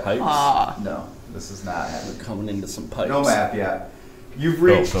there yet. Pipes. Ah. No, this is not happening. Coming into some pipes. No map yet. You've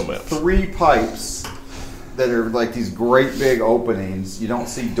reached no maps. 3 pipes that are like these great big openings. You don't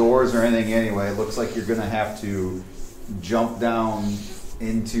see doors or anything anyway. It looks like you're gonna have to jump down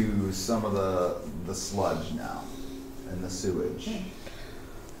into some of the sludge now and the sewage.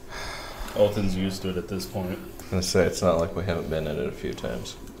 Othan's used to it at this point. I'm gonna say it's not like we haven't been in it a few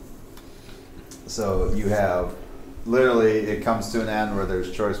times. So you have literally it comes to an end where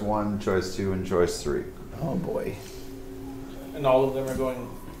there's choice 1, choice 2, and choice 3. Oh boy. And all of them are going.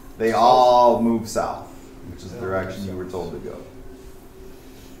 They all move south, which is the direction you were told to go.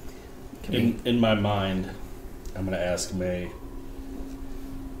 In my mind, I'm gonna ask May.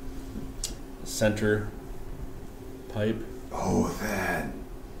 Center pipe. Oh, then.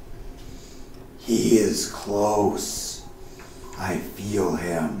 He is close. I feel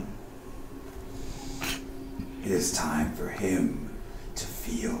him. It is time for him to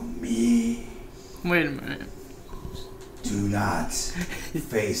feel me. Wait a minute. Do not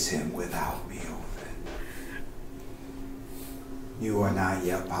face him without me, Oven. You are not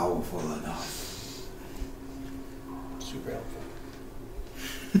yet powerful enough. Super helpful.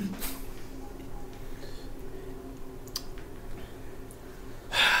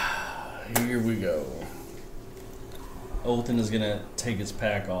 Here we go. Othan is gonna take his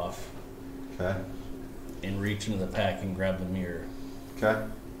pack off Okay. and reach into the pack and grab the mirror. Okay.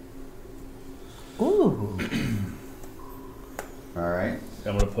 Ooh. All right.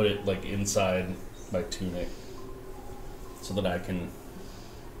 I'm gonna put it like inside my tunic so that I can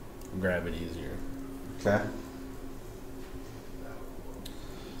grab it easier. Okay.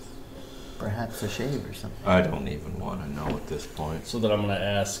 Perhaps a shave or something. I don't even want to know at this point. So that I'm gonna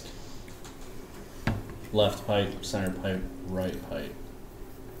ask left pipe, center pipe, right pipe.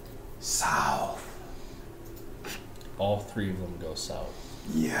 South. All 3 of them go south.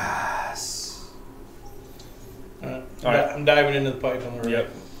 Yes. Alright. Alright. I'm diving into the pipe on the right. Yep.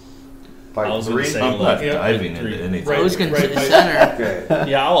 Pipe I was 3. gonna say I'm not left. Yeah. diving Three. into anything. Right. I was gonna right say the pipe. center.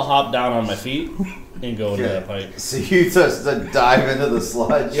 Okay. Yeah, I'll hop down on my feet And go into that pipe. So you just dive into the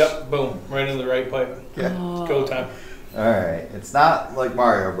sludge? Yep, boom, right into the right pipe. Okay. Oh. Go time. Alright. It's not like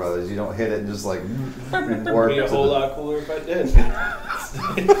Mario Brothers. You don't hit it and just like and It'd work be a to whole the- lot cooler if I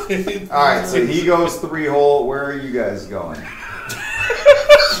did. Alright, so he goes 3 hole. Where are you guys going?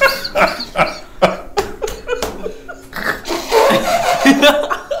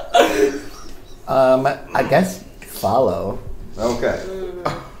 I guess follow. Okay.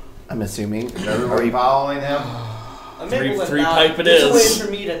 I'm assuming. Everybody following him? I'm Three- able to three not, pipe it there's a is. way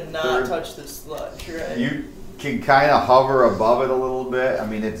for me to not Third. touch the sludge, right? You can kind of hover above it a little bit. I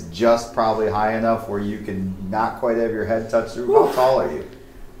mean, it's just probably high enough where you can not quite have your head touch through. How tall are you?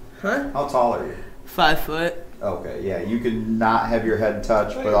 Huh? How tall are you? 5 foot. Okay, yeah, you can not have your head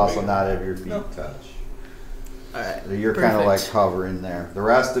touch, but also not have your feet touch. Alright. So you're kind of like Perfect. hovering there. The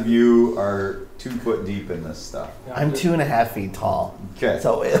rest of you are 2 foot deep in this stuff. I'm 2.5 feet tall. Okay.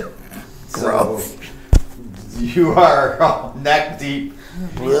 So it. So Gross. you are neck deep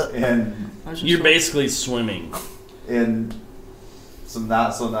in You're basically swimming. some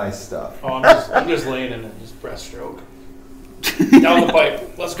not so nice stuff. Oh, I'm just laying in it, just breaststroke. Down the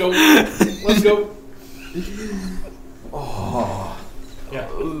pipe. Let's go. Let's go. Oh. Yeah.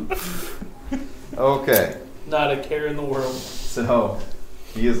 Okay. Not a care in the world. So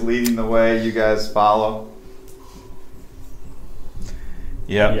he is leading the way. You guys follow.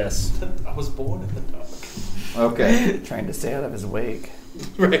 Yeah. Yes. I was born in the dark. Okay. Trying to stay out of his wake.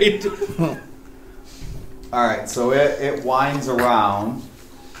 Right? All right. So it winds around.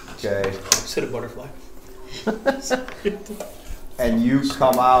 Okay. Sit a butterfly. And you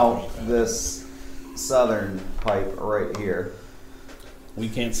come out this southern pipe right here. We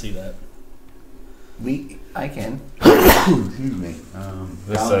can't see that. I can. Excuse me. This Down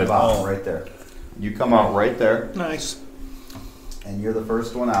the side. bottom, Oh. right there. You come out right there, Nice. and you're the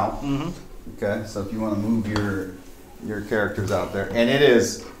first one out. Mm-hmm. Okay. So if you want to move your characters out there, and it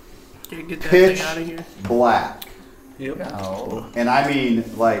is Dude, get that pitch thing out of here. black, Yep. Oh. and I mean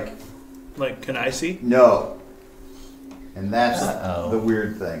like Like, can I see? no. And that's Uh-oh. the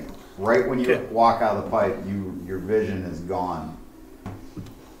weird thing. Right when you Okay. walk out of the pipe, your vision is gone.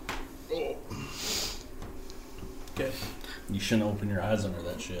 Okay. You shouldn't open your eyes under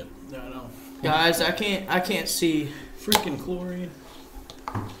that shit. No, no. Guys, I can't see. Freaking chlorine.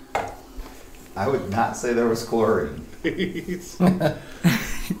 I would not say there was chlorine.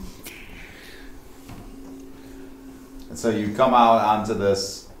 And so you come out onto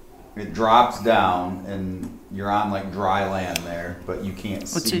this, it drops down, and you're on like dry land there, but you can't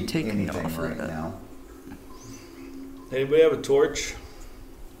What's see it taking me anything off of right that? now. Anybody have a torch?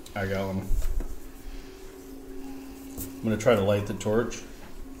 I got one. I'm gonna try to light the torch.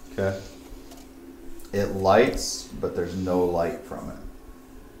 Okay. It lights, but there's no light from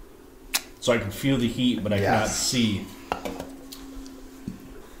it. So I can feel the heat, but I cannot Yes. see.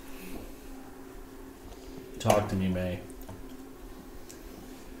 Talk to me, May.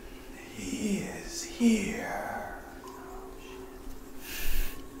 He is here.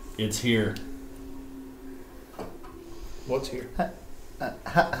 It's here. What's here?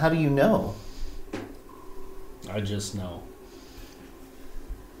 How do you know? I just know.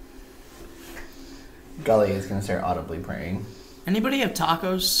 Gully is gonna start audibly praying. Anybody have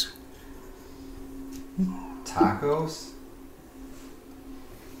tacos? Tacos?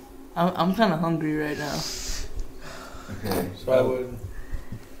 I'm kind of hungry right now. Okay. So I would.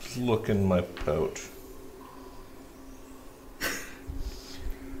 Just look in my pouch.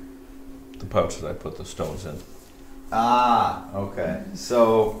 The pouch that I put the stones in. Ah, okay.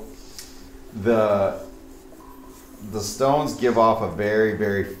 So the stones give off a very,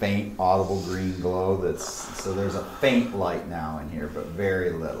 very faint audible green glow so there's a faint light now in here, but very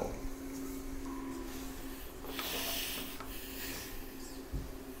little.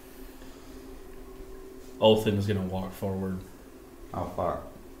 Othin's gonna walk forward. How far?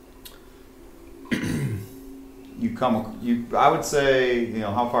 I would say,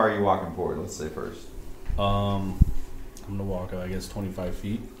 how far are you walking forward? Let's say first. I'm gonna walk, I guess, 25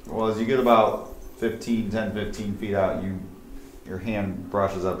 feet. Well, as you get about 10, 15 feet out, your hand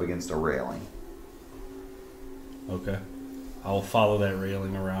brushes up against a railing. Okay. I'll follow that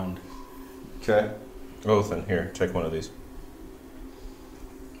railing around. Okay. Othin, here, take one of these.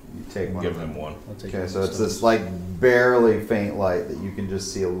 You take one. Give of them. him one. I'll take Okay, one so of it's those. this like barely faint light that you can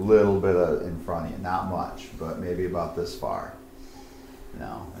just see a little bit of in front of you. Not much, but maybe about this far.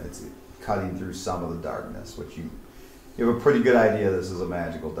 No, it's cutting through some of the darkness, which you have a pretty good idea this is a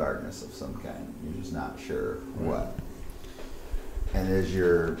magical darkness of some kind. You're just not sure what. And as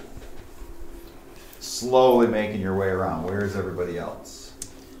you're slowly making your way around, where is everybody else?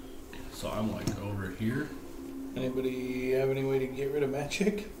 So I'm like over here. Anybody have any way to get rid of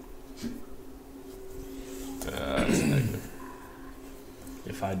magic? It's negative.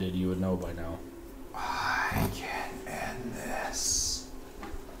 If I did, you would know by now. I can end this.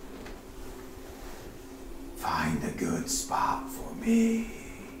 Find a good spot for me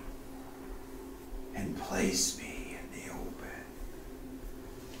and place me in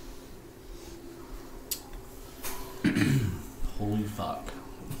the open. Holy fuck.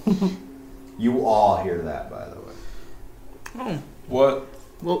 You all hear that, by the way. Oh, What?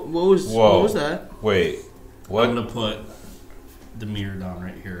 what was Whoa. that? Wait. I'm What? gonna put the mirror down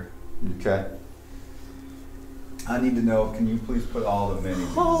right here. Okay. I need to know, can you please put all the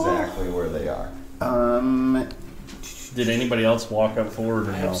minis exactly where they are? Did anybody else walk up forward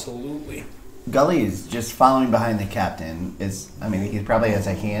or no? Absolutely. Gully is just following behind the captain. I mean, he probably has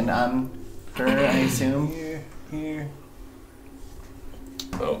a hand on her, I assume. Here.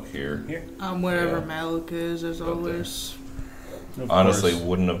 Oh, here. Wherever Yeah. Malik is, as Up there. always. Of Honestly, course.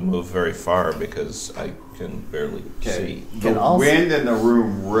 wouldn't have moved very far because I can barely see. The Can also- wind in the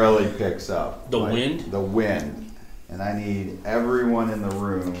room really picks up. The wind? The wind. And I need everyone in the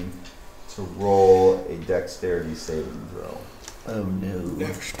room to roll a dexterity saving throw. Oh no.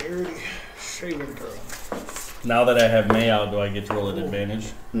 Dexterity. Saving throw. Now that I have May out, do I get to roll at advantage?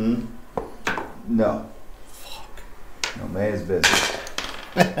 Hmm? No. Fuck. No, May is busy.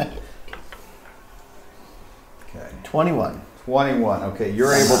 Okay. 21. 21. Okay,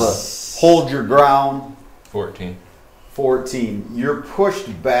 you're able to hold your ground. 14. 14. You're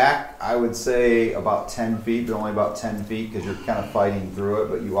pushed back, I would say, about 10 feet, but only about 10 feet because you're kind of fighting through it,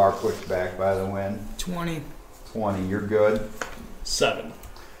 but you are pushed back by the wind. 20. 20. You're good. 7.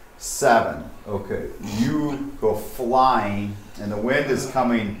 7. Okay. You go flying, and the wind is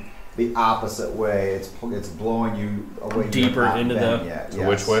coming the opposite way. It's blowing you away. Deeper You're not into bent the- yet. So Yes.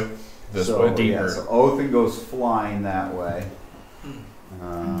 which way? This so, way? Yeah, Deeper. so Othin goes flying that way.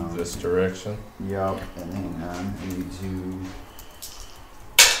 This direction? Yep. And hang on.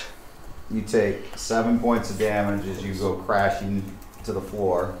 You take 7 points of damage as you go crashing to the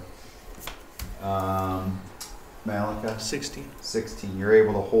floor. Malika? 16. 16. You're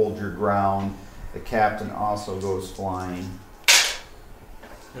able to hold your ground. The captain also goes flying.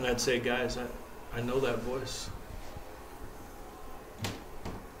 And I'd say, guys, I know that voice.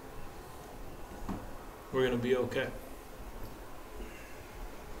 We're going to be okay.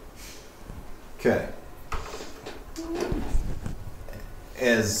 Okay.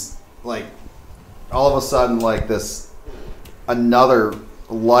 As like all of a sudden like this another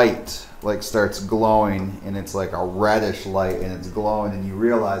light like starts glowing, and it's like a reddish light, and it's glowing, and you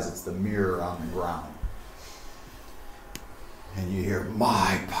realize it's the mirror on the ground. And you hear,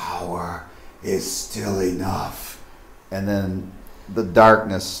 "My power is still enough." And then the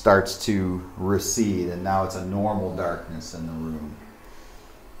darkness starts to recede, and now it's a normal darkness in the room.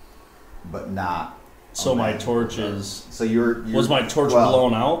 But not. So a my magical torch darkness. is. So you're Was my torch well,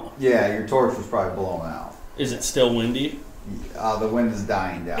 blown out? Yeah, your torch was probably blown out. Is it still windy? The wind is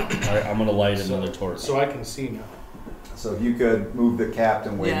dying down. Alright, I'm gonna light another torch. So I can see now. So if you could move the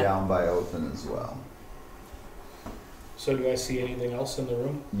captain way Yeah. down by Othin as well. So do I see anything else in the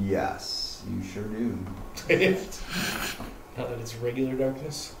room? Yes, you sure do. Now that it's regular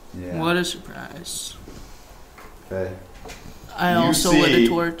darkness? Yeah. What a surprise. Okay. I You also lit see- a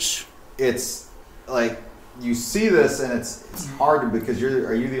torch. It's like you see this, and it's hard to, because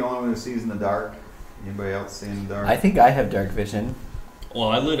are you the only one who sees in the dark? Anybody else see in the dark? I think I have dark vision. Well,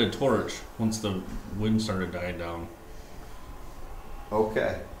 I lit a torch once the wind started dying down.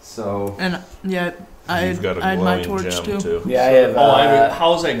 Okay. So And yeah, I You've got a had my glowing torch gem, too. Yeah, I have.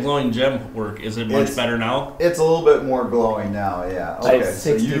 How's that glowing gem work? Is it much It's- better now? it's a little bit more glowing now. Yeah. I have Okay. So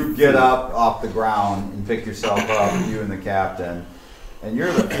 60 you get feet. up off the ground and pick yourself up, you and the captain. And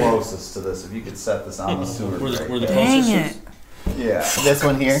you're the closest to this. If you could set this on the sewer. We're the grate. Dang closest. it. Yeah. This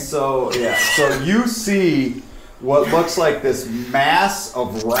one here. So you see what looks like this mass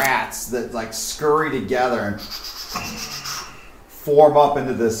of rats that like scurry together and form up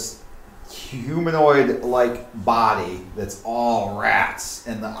into this humanoid-like body that's all rats,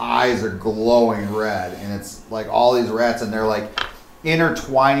 and the eyes are glowing red, and it's like all these rats, and they're like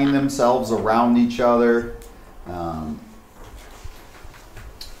intertwining themselves around each other. I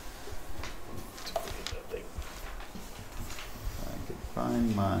could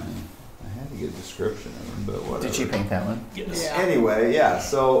find mine. I had to get a description of him, but whatever. Did she paint that one? Yes. Yeah. Anyway, yeah,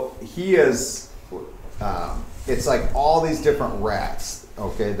 so he is, it's like all these different rats,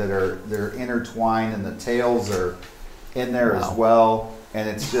 okay, they're intertwined, and the tails are in there as Wow. well, and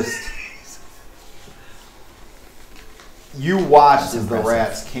it's just, You watched That's as the impressive.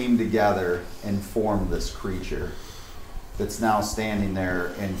 rats came together and formed this creature that's now standing there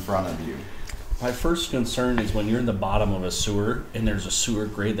in front of you. My first concern is when you're in the bottom of a sewer and there's a sewer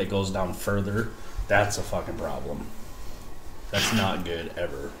grate that goes down further. That's a fucking problem. That's not good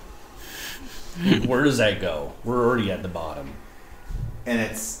ever. Where does that go? We're already at the bottom. And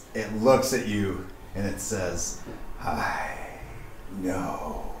it looks at you and it says, I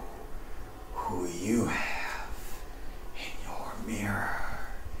know who you have in your mirror.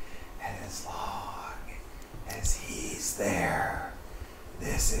 And as long as he's there,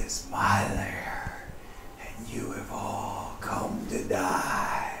 this is my lair. And you have all come to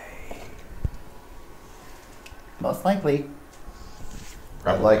die. Most likely.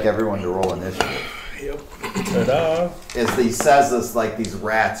 I'd like everyone to roll initiative. Ta-da. As he says this, like these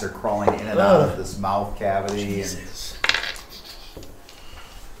rats are crawling in and out of this mouth cavity. And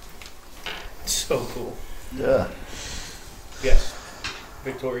So cool. Yeah. Yes,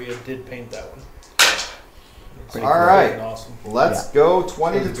 Victoria did paint that one. It's Pretty All cool. right. and awesome. let's go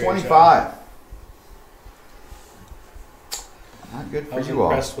 20 That was to a great 25. Not good I for was you all.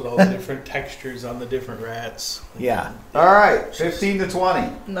 impressed with all the different textures on the different rats. Yeah. All right, 15 to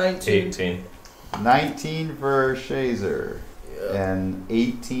 20. 19. 18. 19 for Shazer. And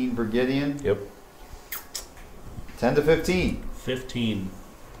 18 for Gideon. Yep. 10 to 15. 15.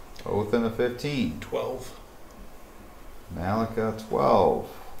 Both in a 15. 12. Malika 12.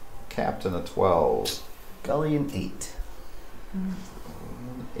 Captain a 12. Gully an 8.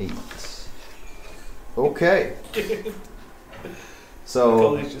 8. Okay. So,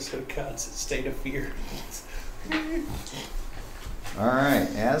 Gully's just in a constant state of fear. all right.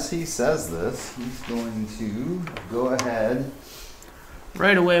 As he says this, he's going to go ahead.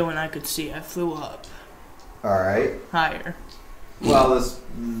 Right away when I could see, I flew up All right. higher. Well,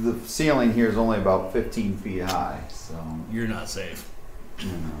 the ceiling here is only about 15 feet high, so. You're not safe. But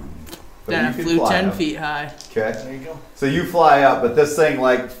Then you I can flew fly 10 up. feet high. Okay. There you go. So you fly up, but this thing,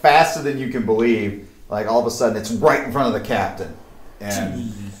 like, faster than you can believe, like, all of a sudden it's right in front of the captain.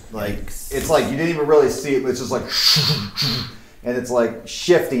 And, like, it's like you didn't even really see it, but it's just like, and it's like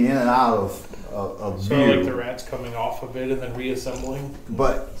shifting in and out of So view. like the rats coming off of it and then reassembling.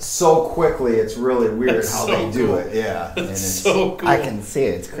 But so quickly, it's really weird That's how so they do cool. it. Yeah. And That's it's, so cool. I can see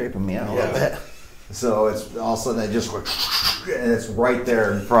it. It's creeping me out a little Yeah. bit. so it's all of a sudden they just go, and it's right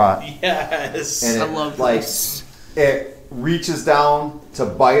there in front. Yes. And I it, love like, this. it reaches down to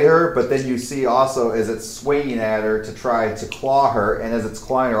bite her, but then you see also as it's swinging at her to try to claw her, and as it's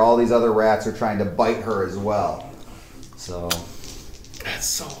clawing her, all these other rats are trying to bite her as well. So, That's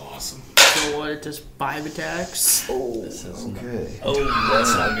so awesome. So what, it just 5 attacks? oh, This is okay. Oh,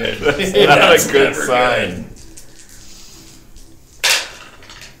 that's not good. That's not a good sign.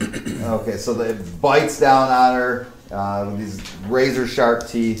 Okay, so it bites down on her with these razor sharp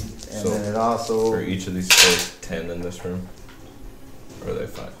teeth, and So, then it also. Are each of these spells 10 in this room? Or are they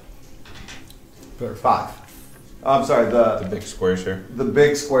 5? 5. Oh, I'm sorry, The the big squares here?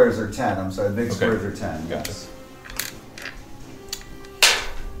 big squares are 10. I'm sorry, the big Okay. squares are 10. Gotcha. Yes.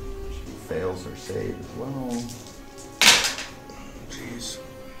 She fails her save as well. Jeez.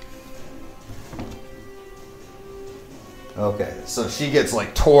 Okay, so she gets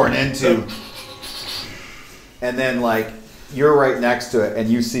like torn into, and then like you're right next to it, and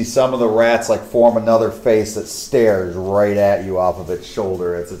you see some of the rats like form another face that stares right at you off of its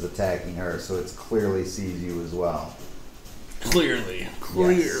shoulder as it's attacking her. So it clearly sees you as well. Clearly.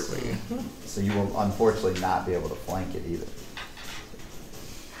 Clearly. So you will unfortunately not be able to flank it either.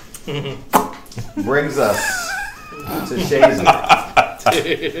 Brings us to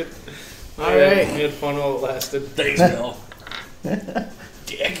Shazer. Alright. We had fun while it lasted. Thanks, Bill.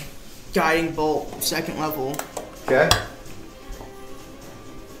 Dick. Guiding bolt, 2nd level. Okay.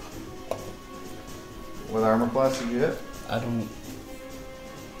 What armor class did you hit? I don't.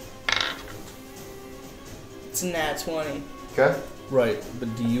 It's a nat 20. Okay. Right,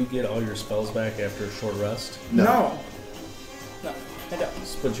 but do you get all your spells back after a short rest? No. No, I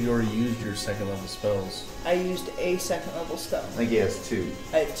don't. But you already used your 2nd level spells. I used a 2nd level spell. I think he has 2.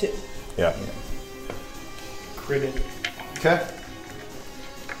 I have 2. Yeah. Critted. Okay.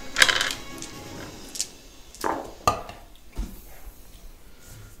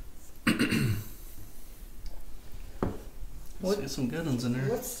 What- Let's get some good ones in there.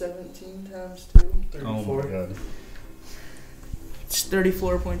 What's 17 times 2? Oh my 34. god. It's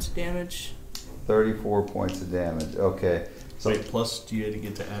 34 points of damage. 34 points of damage. Okay. So Wait, plus, do you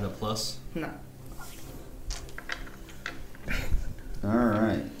get to add a plus? No. all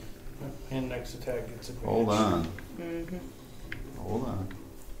right. And next attack gets advantage. Hold on. Mm-hmm. Hold on.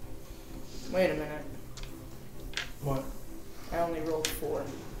 Wait a minute. What? I only rolled 4.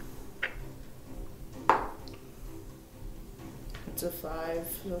 It's a 5,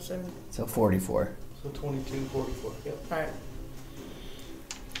 so 7. So 44. So 22, 44. Yep. Alright.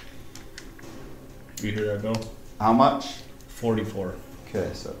 You hear that, Bill? How much? 44. Okay,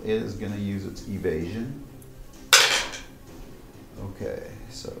 so it is going to use its evasion. Okay,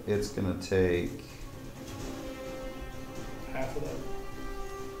 so it's going to take. Half of that.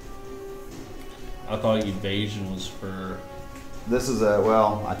 I thought evasion was for. This is a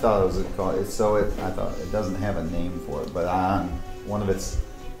well. I thought it was called. It's so it. I thought it doesn't have a name for it, but on one of its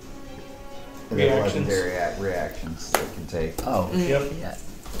Reactions. legendary reactions it can take. Oh. Yep. Yeah.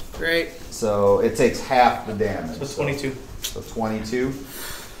 Great. So it takes half the damage. So 22. So 22.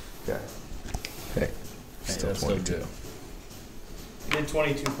 Okay. Okay. Hey, Still that's still 22. good. You did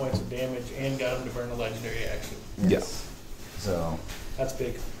 22 points of damage and got him to burn a legendary action. Yes. So That's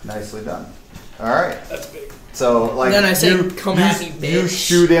big. nicely done. All right. That's big. So like And then I say, you, "Come you, at me, you bitch."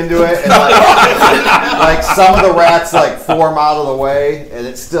 shoot into it, and like, like some of the rats like form out of the way, and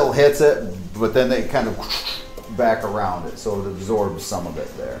it still hits it, but then they kind of back around it, so it absorbs some of it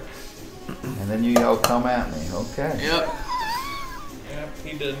there. And then you yell, "Come at me!" Okay. Yep. Yep,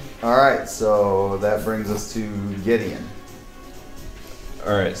 he did. All right. So that brings us to Gideon.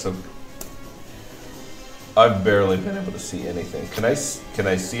 All right, so I've barely been able to see anything. Can I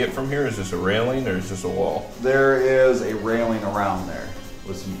see it from here? Is this a railing or is this a wall? There is a railing around there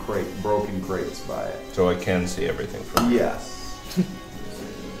with some broken crates by it. So I can see everything from here. Yes.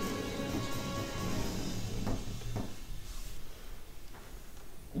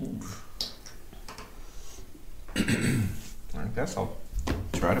 I guess I'll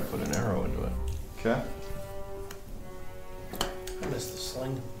try to put an arrow into it. Okay. I missed the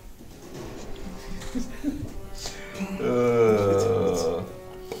sling.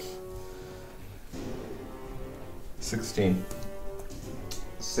 16.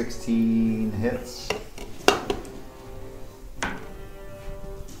 16 hits.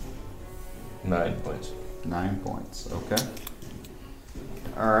 9 points. 9 points. Okay.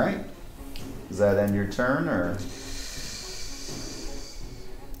 All right. Does that end your turn, or?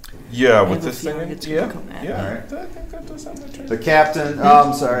 Yeah, I with have a this thing. feeling it's gonna Yeah, come at yeah. me. Alright. I think that does end my turn. The captain. Oh,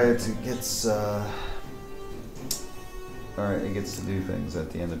 I'm sorry. It gets. All right. It gets to do things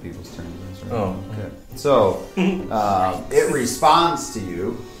at the end of people's turns. That's right. Oh. Okay. So it responds to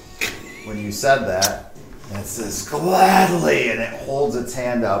you when you said that. And it says gladly, and it holds its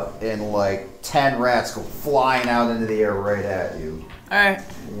hand up, and like 10 rats go flying out into the air right at you. Alright.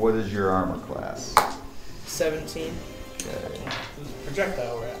 What is your armor class? 17. Okay.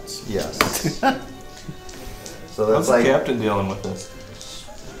 Projectile rats. Yes. So How's that's the like. captain dealing with this?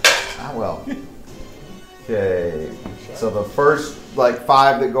 Ah, well. Okay. So the first like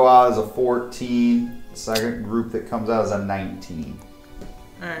 5 that go out is a 14. The second group that comes out is a 19.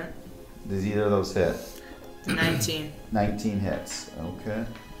 Alright. Does either of those hit? 19. 19 hits. Okay.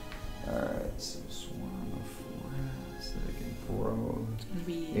 Alright, so swarm of 4 rats that I can throw.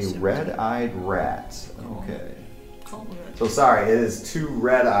 A red-eyed rat. Okay. Compliment. So sorry, it is 2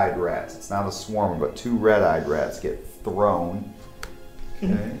 red-eyed rats. It's not a swarm, but 2 red-eyed rats get thrown.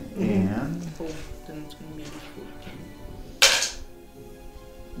 Okay, and Oh, then it's gonna be 14.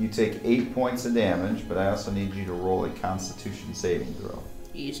 you take 8 points of damage, but I also need you to roll a Constitution saving throw.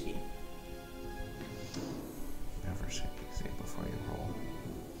 Easy. Never say easy before you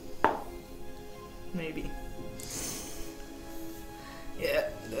roll. Maybe. Yeah,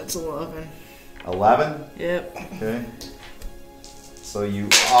 that's 11. 11? Yep. Okay. So you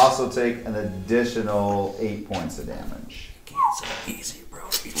also take an additional 8 points of damage. It's easy, bro.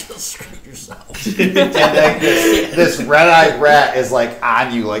 You just screwed yourself. And then this red-eyed rat is like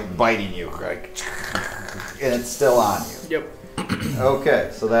on you, like biting you, like, and it's still on you. Yep. Okay,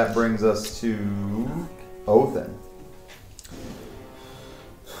 so that brings us to Othin.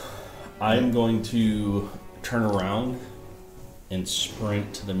 I'm going to turn around and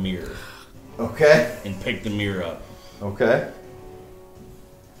sprint to the mirror Okay. and pick the mirror up. Okay.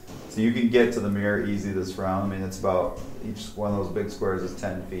 So you can get to the mirror easy this round. I mean, it's about each one of those big squares is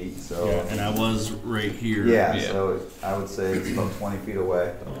 10 feet. So And I was right here. yeah, Yeah. so I would say it's about 20 feet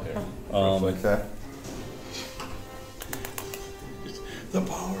away. Okay. The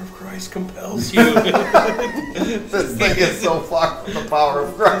power of Christ compels you. This thing is so far from the power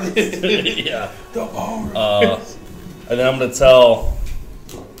of Christ. Yeah. The power. And then I'm going to tell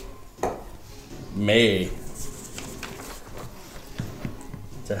May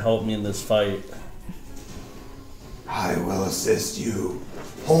to help me in this fight. I will assist you.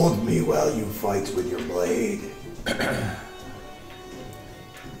 Hold me while you fight with your blade.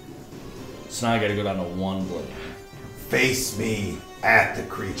 So now I got to go down to 1 blade. Face me at the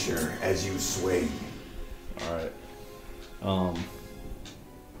creature as you swing. All right.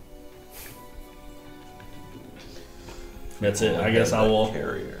 That's it. I guess I will.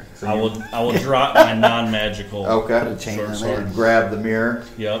 Carrier. I will drop my non-magical. Okay. Put a chain Short on sword. there. And grab the mirror.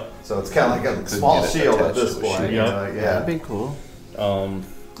 Yep. So it's kind of like a Could small get it shield at attached this to a point. shield. you know, like, That'd yeah. be cool. All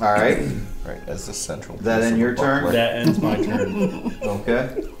right. Right, as the central. That piece in of your the turn? buckler. That ends my turn.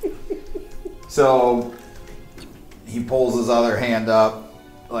 Okay. So he pulls his other hand up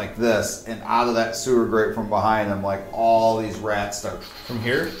like this, and out of that sewer grate from behind him, like all these rats start From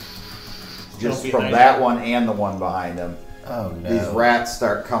here? just Don't from be that one and the one behind him. Oh no. These rats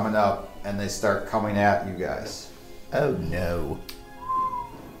start coming up, and they start coming at you guys. Oh no.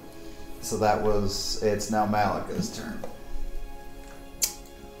 So that was. It's now Malika's turn.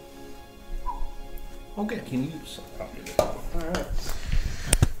 Okay. Can you? Alright.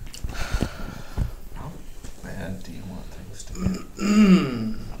 How bad do you want things to get?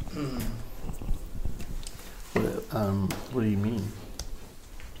 What do you mean?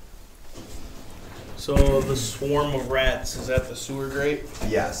 So the swarm of rats is at the sewer grate?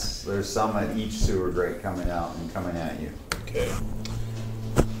 Yes, there's some at each sewer grate coming out and coming at you. Okay.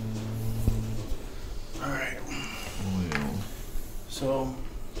 Alright. So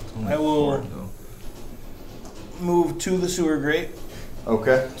I will move to the sewer grate.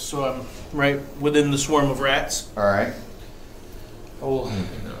 Okay. So I'm right within the swarm of rats. All right. I will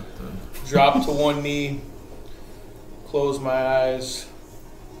drop to one knee, close my eyes,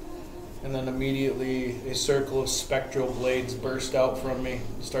 and then immediately a circle of spectral blades burst out from me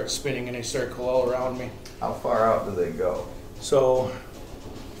and start spinning in a circle all around me. How far out do they go? So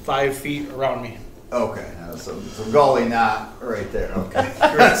 5 feet around me. Okay. So gully knot right there. Okay.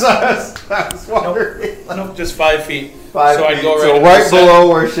 That's what I was wondering. Nope, just 5 feet. 5 so feet. I'd go right, so into right the center. below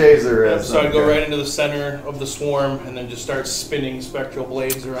where Shazer Yep, is. so I'd go Okay. right into the center of the swarm and then just start spinning spectral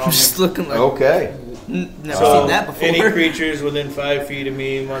blades around me. Just looking like Okay. never So seen that before. any creatures within 5 feet of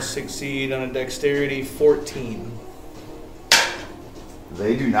me must succeed on a dexterity 14.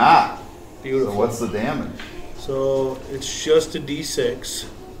 They do not. Beautiful. So what's the damage? So it's just a d6,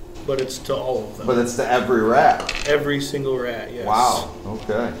 but it's to all of them. But it's to every rat. Every single rat, yes. Wow.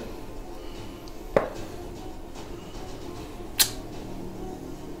 Okay.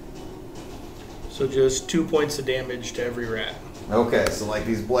 So just 2 points of damage to every rat. Okay. So like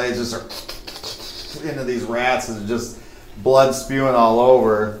these blades just are into these rats and just blood spewing all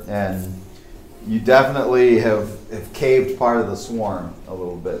over, and you definitely have caved part of the swarm a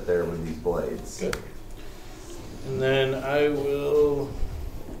little bit there with these blades. Good. And then I will.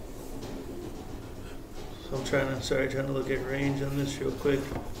 So I'm trying to look at range on this real quick.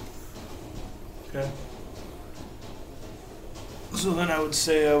 Okay. So then I would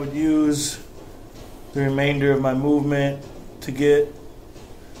say I would use the remainder of my movement to get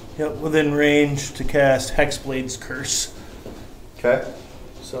within range to cast Hexblade's Curse. Okay.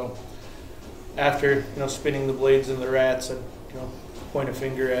 So after spinning the blades in the rats, and point a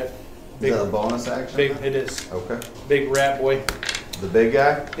finger at Is that a bonus action? big. It is Okay. big rat boy. The big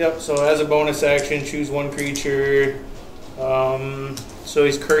guy? Yep, so as a bonus action, choose one creature. So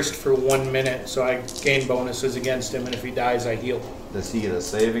he's cursed for 1 minute, so I gain bonuses against him, and if he dies, I heal. Does he get a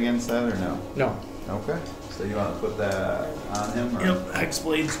save against that or no? No. Okay. So you want to put that on him? Or? Yep,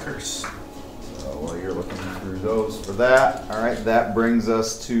 Hexblade's Curse. So while you're looking through those for that, all right, that brings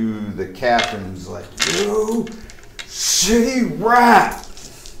us to the captain who's like, "You shitty rat!"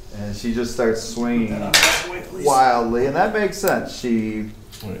 And she just starts swinging Rat boy, please. wildly, and that makes sense. She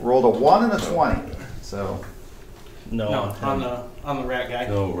rolled a 1 and a 20, so No. No, on the rat guy.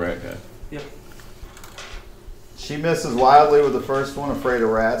 No, rat guy. Yep. she misses wildly with the first one, afraid of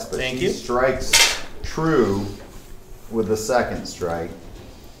rats, but Thank she you. strikes true with the second strike.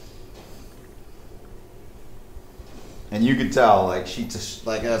 And you could tell, like, she just,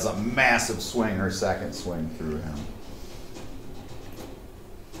 like, has a massive swing, her second swing through him.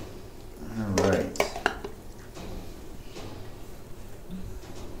 All right.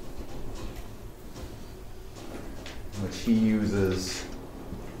 Which he uses.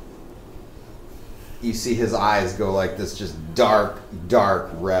 You see his eyes go like this, just dark,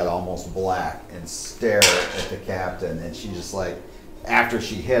 dark red, almost black, and stare at the captain. And she just like, after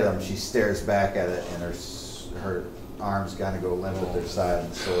she hit him, she stares back at it, and her arms kind of go limp at their side,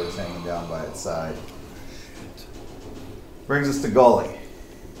 and the sword's hanging down by its side. Brings us to Gully.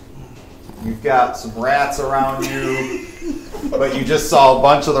 You've got some rats around you, but you just saw a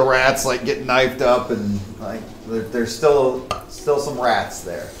bunch of the rats like get knifed up, and like there's still some rats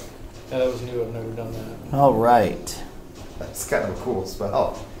there. Yeah, that was new. I've never done that. All right. That's kind of a cool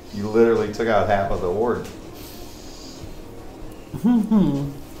spell. You literally took out half of the horde.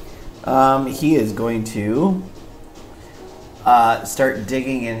 He is going to start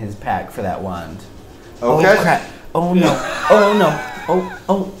digging in his pack for that wand. Okay. Oh crap! Oh no! Oh no!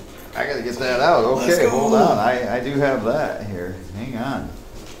 Oh! I gotta get that out. Okay, hold on. I do have that here. Hang on.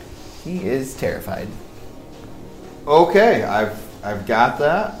 He is terrified. Okay, I've got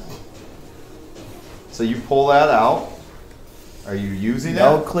that. So you pull that out. Are you using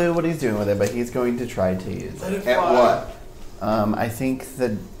No it? clue what he's doing with it, but he's going to try to use it. At what? I think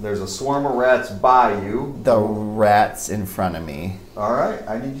There's a swarm of rats by you. the rat's in front of me. All right,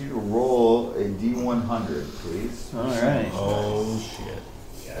 I need you to roll a D100, please. All right. Oh shit.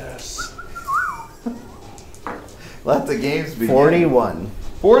 Yes. Let the games begin. 41.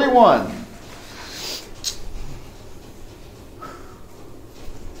 41.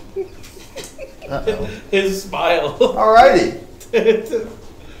 Uh-oh. His smile. Alrighty. It This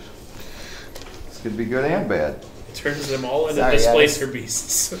could be good and bad. turns them all into Sorry, displacer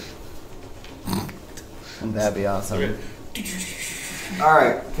beasts. That'd be awesome. Okay. All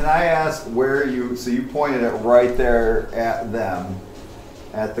right, can I ask where so you pointed it right there at them,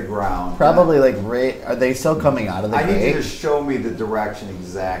 at the ground. Probably like right. Are they still coming out of the I need you to grate? show me the direction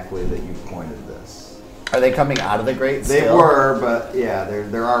exactly that you pointed this. Are they coming out of the grate They still? were, but yeah,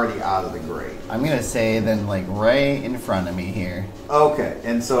 they're already out of the grate. I'm gonna say then like right in front of me here. Okay,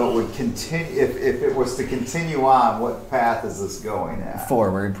 and so it would continue, if it was to continue on, what path is this going at?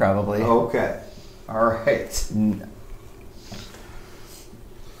 Forward probably. Okay, all right. N-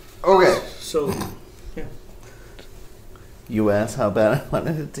 Okay, So, You asked how bad I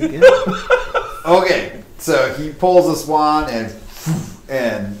wanted it to get. okay, so he pulls this wand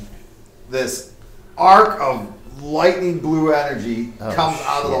and this arc of lightning blue energy Oh, comes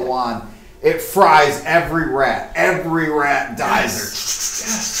out of the shit. wand. It fries every rat. Every rat dies.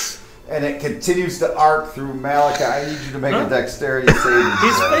 Yes. And it continues to arc through Malachi. I need you to make a dexterity saving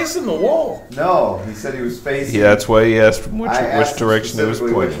he's throw. facing the wall. No, he said he was facing. Yeah, that's why he asked I which asked him direction he was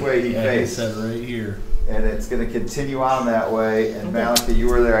specifically pointing. Which way he Yeah, he faced. said right here. And it's going to continue on that way. And Malachi, you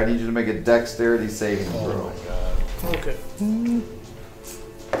were there. I need you to make a dexterity saving throw. Oh my god. Okay.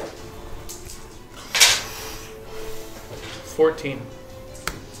 14.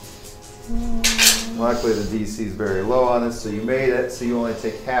 Luckily, the DC is very low on it, so you made it. So you only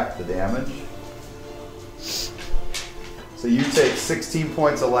take half the damage. So you take 16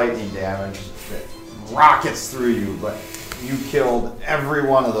 points of lightning damage that rockets through you, but you killed every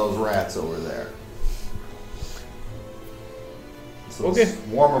one of those rats over there. So Okay. the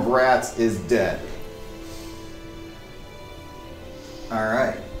swarm of rats is dead. All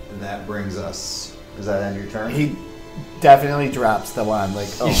right, and that brings us. Is that end your turn? He definitely drops the wand. Like,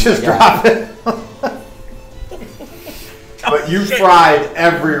 oh You my just God. drop it. But you fried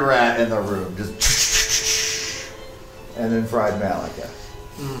every rat in the room, just and then fried Malika.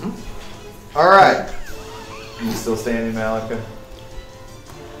 All right, you still standing, Malika?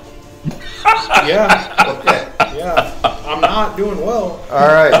 Yeah, Okay. yeah. I'm not doing well. All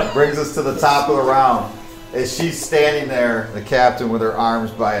right, brings us to the top of the round. As she's standing there, the captain with her arms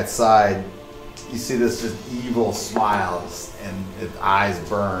by its side, you see this just evil smile and its eyes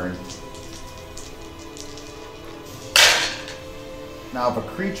burn. Now, if a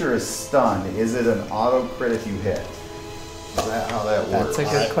creature is stunned, is it an auto crit if you hit? Is that how that works? That's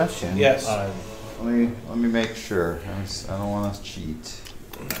a good question. Yes. Let me make sure. I don't want to cheat.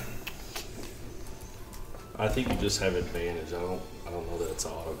 I think you just have advantage. I don't know that it's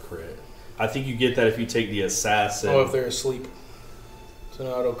auto crit. I think you get that if you take the assassin. Oh, if they're asleep. It's an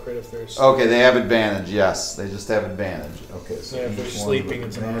auto crit if they're asleep. Okay, they have advantage. Yes, they just have advantage. Okay, so Yeah, if they're each one sleeping, with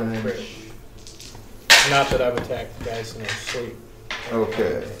it's an auto advantage. crit. Not that I've attacked guys in their sleep.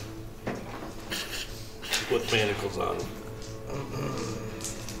 Okay. With manacles on.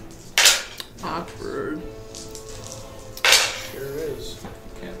 Awkward. Sure is.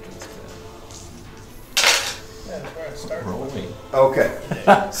 Yeah, that's where I started. Rolling.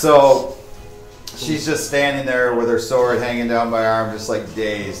 Okay, so she's just standing there with her sword hanging down by her arm, just like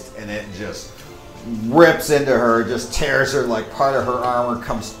dazed, and it just rips into her, just tears her, like part of her armor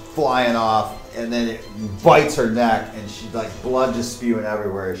comes flying off, and then it bites her neck, and she like blood just spewing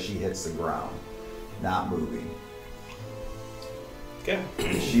everywhere as she hits the ground, not moving. Okay.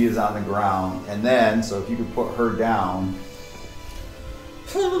 She is on the ground, and then so if you could put her down,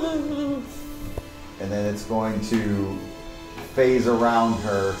 and then it's going to phase around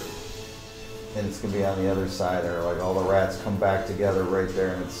her, and it's going to be on the other side of her. Like all the rats come back together right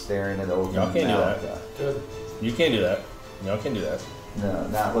there, and it's staring at Oaken. Y'all can't do that. Malika. Good. You can't do that. Y'all can do that. No,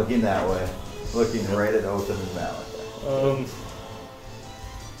 not looking that way. Looking right at Oaken and Malika. Um,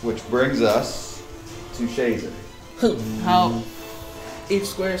 Which brings us to Shazer. How Each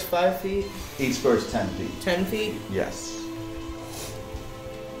square is 5 feet. Each square is 10 feet. 10 feet. Yes.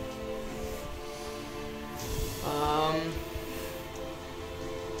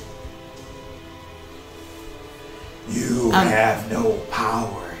 You have no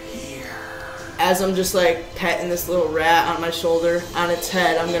power here. As I'm just like petting this little rat on my shoulder, on its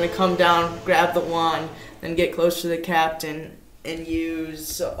head, I'm gonna come down, grab the wand, then get close to the captain and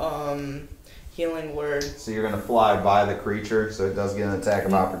use healing word. So you're gonna fly by the creature, so it does get an attack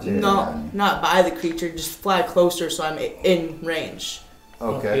of opportunity. No, not by the creature. Just fly closer, so I'm in range.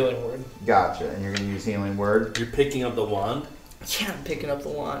 Okay. Healing word. Gotcha. And you're gonna use healing word. You're picking up the wand? Yeah, I'm picking up the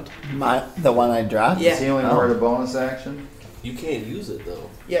wand. The one I dropped? Yeah. Is healing Oh. word a bonus action? You can't use it though.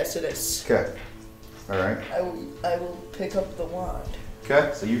 Yes, it is. Okay. All right. I will pick up the wand,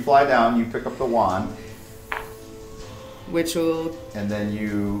 Okay. So you fly down, you pick up the wand, which will and then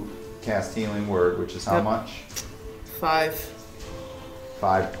you cast healing word, which is how Yep. much? 5.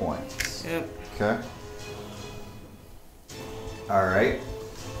 5 points. Yep. Okay. All right.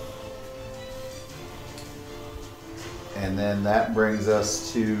 And then that brings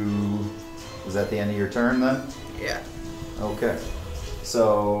us to, is that the end of your turn then? Yeah. Okay.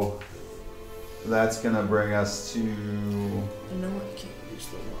 So that's going to bring us to, I know I can't use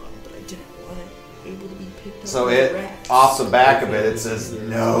the wand, but I didn't want it able to be picked up. so by it, rats. off the back of it, it says,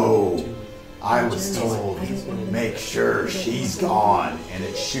 no, I was told, make sure she's gone. And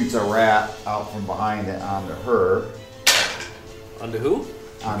it shoots a rat out from behind it onto her. Onto who?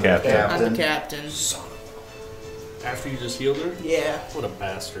 On Captain. the I'm captain. the captain. After you just healed her? Yeah. What a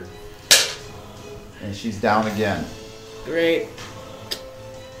bastard. And she's down again. Great.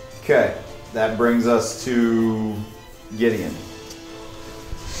 Okay, that brings us to Gideon.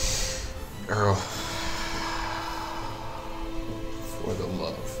 Girl. For the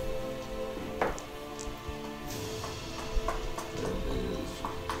love. That is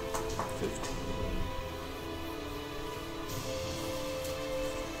 15.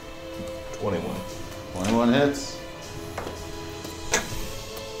 21. 21 hits.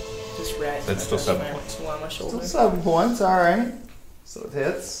 This rat. That's still 7 points. Still on my shoulder. Still 7 points, alright. So it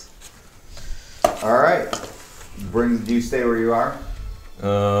hits. Alright. Do you stay where you are? Yeah,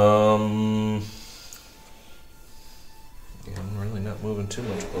 I'm really not moving too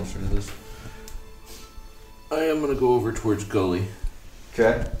much closer to this. I am gonna go over towards Gully.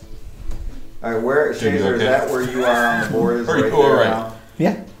 Okay. Alright, where, So you Shazer, is okay? that where you are on the board? Is Are you right all there right? now?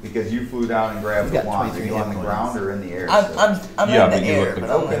 Yeah. Because you flew down and grabbed You the got wand. Are 23 you on hit the points. ground or in the air? I'm still? I'm Yeah, in but the you air, look but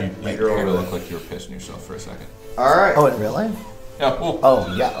like I'm okay. right you You're there. over kinda there. look like you were pissing yourself for a second. Alright. Oh, in real life? Yeah, well,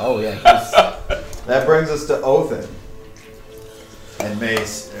 Oh, yeah. Oh, yeah. He's- That brings us to Othin. And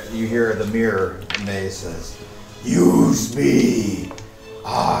Mace, you hear the mirror. Mace says, use me.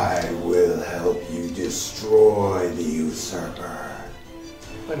 I will help you destroy the usurper.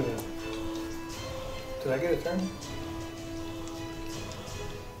 Wait a minute. Did I get a turn?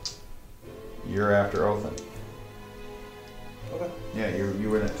 You're after Othin. Okay. Yeah, you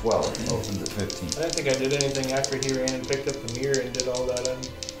were at 12. Othin's at 15. I didn't think I did anything after he ran and picked up the mirror and did all that.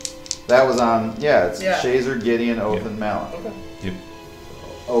 That was on, yeah, it's Yeah. Shazer, Gideon, Othin, Malin. Okay.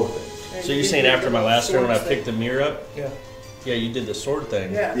 Othin. So you're saying after my last turn when I picked the mirror up? Yeah. Yeah, you did the sword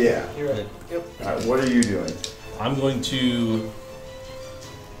thing. Yeah. Yeah. You're right. Yep. Alright, what are you doing? I'm going to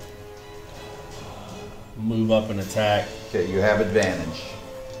move up and attack. Okay, you have advantage.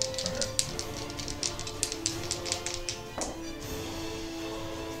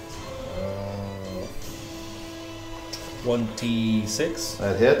 26.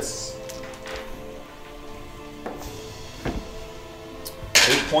 That hits.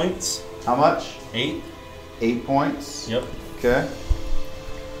 8 points. How much? 8. 8 points. Yep. Okay.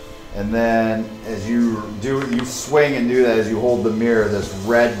 And then as you swing and do that, as you hold the mirror, this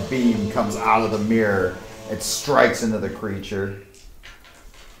red beam comes out of the mirror. It strikes into the creature.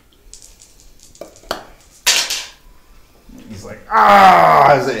 He's like,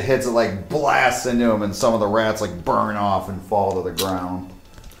 ah! As it hits, it like blasts into him, and some of the rats like burn off and fall to the ground.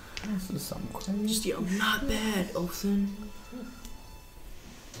 This is some crazy. Just yell, not bad, Othin.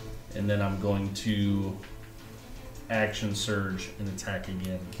 And then I'm going to action surge and attack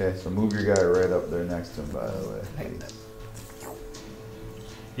again. Okay, so move your guy right up there next to him, by the way.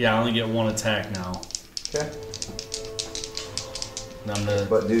 Yeah, I only get one attack now. Okay. And I'm the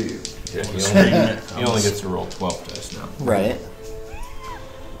But do you? Yeah, he only gets to roll 12 dice now. Right.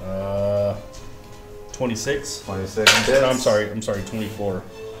 26. 26 hits. No, I'm sorry, 24.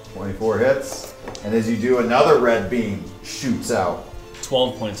 24 hits. And as you do, another red beam shoots out.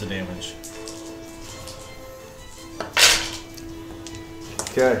 12 points of damage.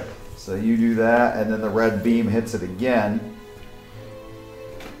 Okay, so you do that, and then the red beam hits it again.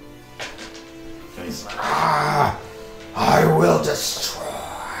 I will destroy.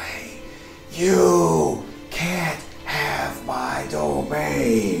 You can't have my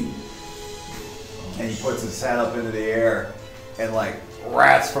domain. And he puts his head up into the air, and like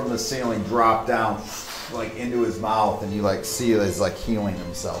rats from the ceiling drop down like into his mouth, and you like see that he's like healing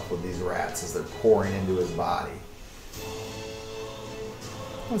himself with these rats as they're pouring into his body.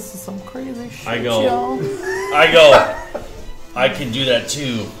 This is some crazy shit, I go. y'all. I can do that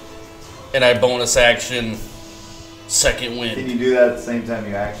too. And I bonus action second Can wind. you do that at the same time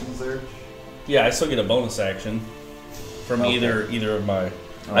you action surge? Yeah, I still get a bonus action from Okay. either of my.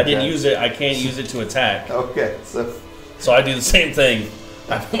 I didn't Okay. use it. I can't use it to attack. Okay, so So I do the same thing.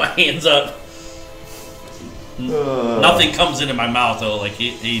 I put my hands up. Nothing comes into my mouth though, like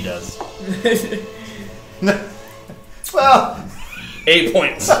he does. well, 8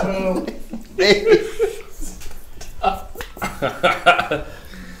 points.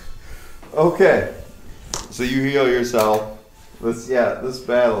 okay. So you heal yourself. This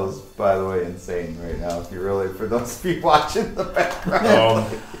battle is, by the way, insane right now. If you really, for those of you watching in the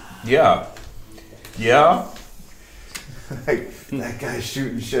background, Yeah. Yeah. like that guy's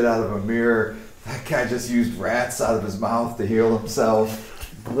shooting shit out of a mirror. That guy just used rats out of his mouth to heal himself.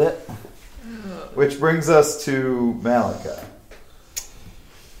 Which brings us to Malika.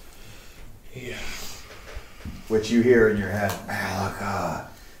 Yeah. Which you hear in your head, Malika,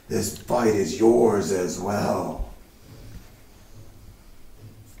 this fight is yours as well.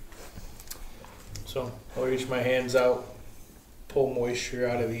 So I'll reach my hands out, pull moisture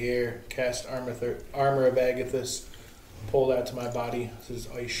out of the air, cast armor of Agathis, pull that to my body. There's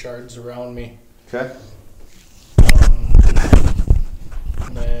ice shards around me. Okay.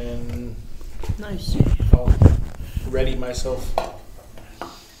 And then Nice. I'll ready myself.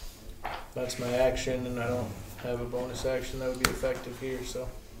 That's my action, and I don't have a bonus action that would be effective here, so.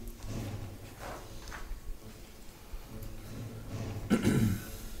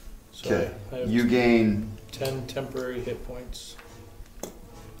 So Okay. I have You gain. 10 temporary hit points.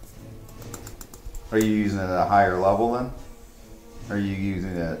 Are you using it at a higher level then? Or are you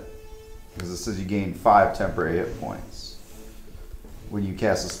using it? Because it says you gain 5 temporary hit points. When you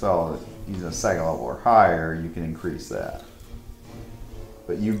cast a spell using a second level or higher, you can increase that.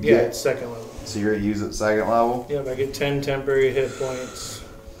 But you Yeah, get. it's second level. So you're going to use it second level? Yep, I get 10 temporary hit points.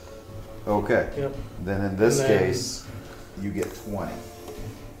 Okay. Yep. Then in this And then- case, you get 20.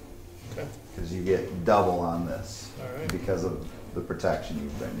 Okay. Because you get double on this. Alright. Because of the protection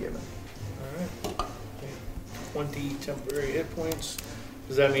you've been given. Alright. 20 temporary hit points.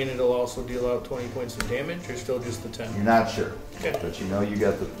 Does that mean it'll also deal out 20 points of damage, or still just the 10? You're not sure. Okay. But you know you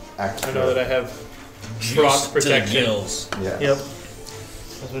got the extra. I know that I have Juice frost to the protection. gills. Yes. Yep.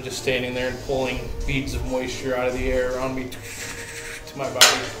 As I'm just standing there and pulling beads of moisture out of the air around me to my body.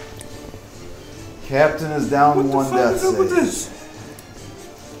 Captain is down to one death save. this?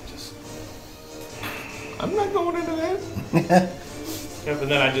 Just, I'm not going into that. yep, and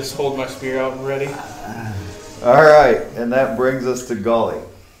then I just hold my spear out and ready. Alright, and that brings us to Gully.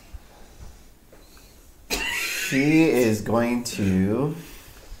 She is going to.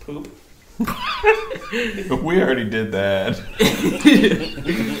 Poop. We already did that.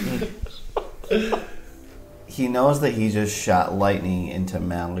 He knows that he just shot lightning into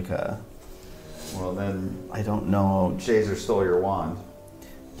Malika. Well then, I don't know. Shazer stole your wand.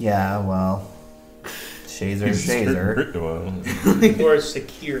 Yeah, well. Shazer. Well, Or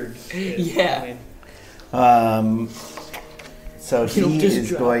secured. Yeah. I mean, So He'll he just is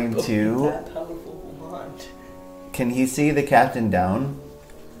drop going that to. powerful wand. Can he see the captain down?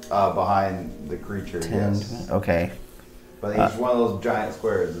 Behind the creature, 10. yes. Okay. But each one of those giant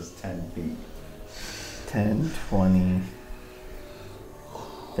squares is 10 feet. 10, 20,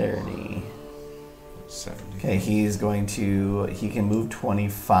 30. 70. Okay, he's going to. He can move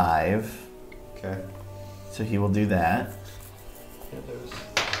 25. Okay. So he will do that. yeah,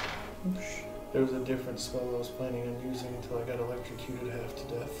 there was a different spell I was planning on using until I got electrocuted half to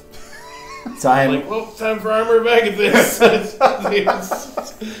death. So I'm I'm. like, well, time for armor back at this.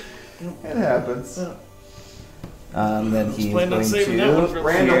 It happens. Then he's planning on going saving that one to for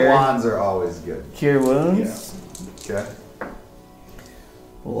Random cure, wands are always good. cure wounds. Okay.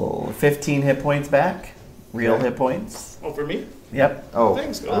 Well, 15 hit points back. Real Okay. hit points. Oh, for me? Yep. Oh,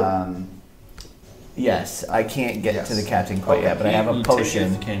 Thanks, Gr8. Yes, I can't get Yes. to the captain quite yet, but I have a Who potion.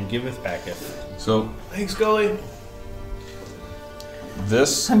 taketh Can giveth backeth. So Thanks, Gully.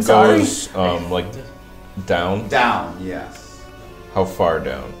 this I'm sorry. goes like down. down, yes. How far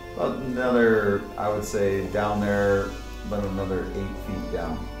down? Another, I would say, down there, but another 8 feet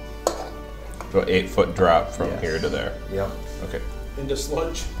down. So 8 foot drop from Yes. here to there. Yep. Okay. Into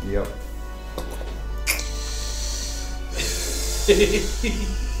sludge. Yep.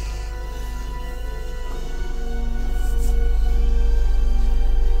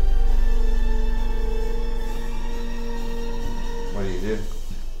 What do you do?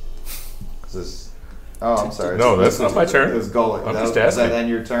 Is this? Oh, I'm sorry. No, that's not my turn. It was Gullet. I'm That- just Is that asking. then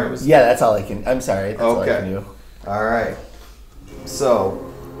your turn? Yeah, that's all I can. I'm sorry. That's all I Okay. can do. All right. So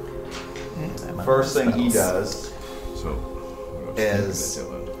I'm on first thing he spells. does, So Is-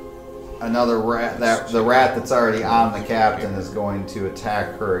 another rat. The rat that's already on the captain is going to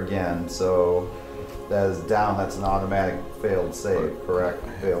attack her again. So that is down. That's an automatic failed save. Correct.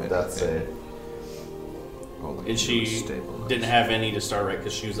 Failed death save. And she didn't have any to start, right?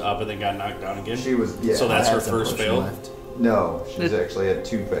 Because she was up and then got knocked down again. She was. Yeah. So that's her That's a first potion fail. left. No, she's actually had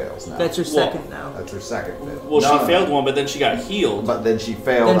 2 fails now. That's her second now. That's her second fail. Well, No, she no, failed no. one, but then she got healed. But then she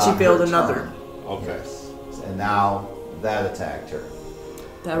failed. Then she on failed her another. turn. Okay. Yes. And now that attacked her.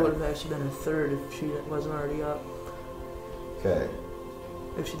 That would have actually been a third if she wasn't already up. Okay.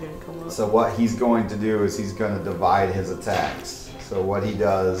 If she didn't come up. So what he's going to do is he's going to divide his attacks. So what he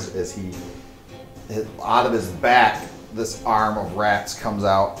does is out of his back, this arm of rats comes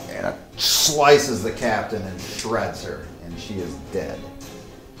out and it slices the captain and shreds her, and she is dead.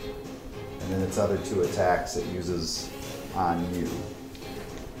 And then its other 2 attacks it uses on you.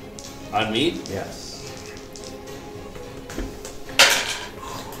 On me? Yes.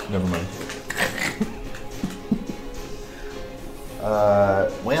 never mind.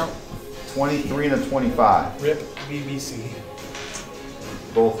 Well, 23 and a 25. Rip BBC.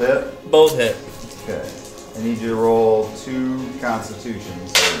 Both hit? Both hit. Okay. I need you to roll 2 Constitution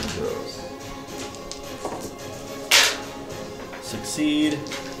saving throws. Succeed.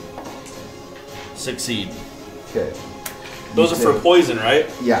 Succeed. Okay. Those You are for take- poison, right?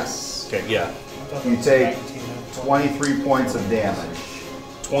 Yes. Okay, yeah. You take 23 points of damage.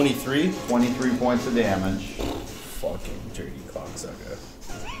 23. 23 points of damage. Fucking dirty cocksucker.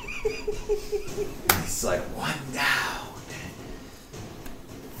 He's like, 1 down.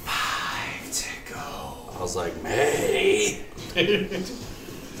 5 to go. I was like, May.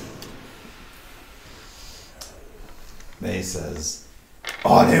 May says,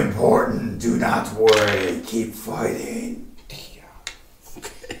 unimportant, do not worry, keep fighting.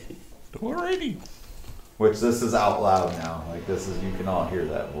 Alrighty. Which this is out loud now. Like this is, you can all hear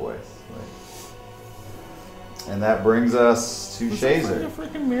that voice. Like, and that brings us to Shazer.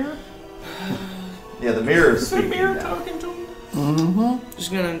 Freaking mirror. Yeah, the mirror is speaking now. talking to me?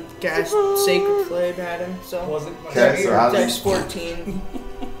 Just gonna cast Sacred Flame at him. So Wasn't Okay, so how Dex does 14.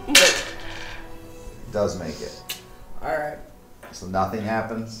 does make it? Alright. So nothing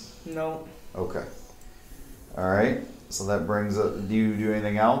happens? No. Okay. Alright. So that brings up, do you do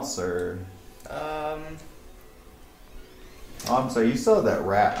anything else or? Oh, I'm sorry, you still have that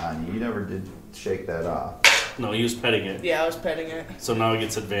rat on you. You never did shake that off. No, he was petting it. Yeah, I was petting it. So now it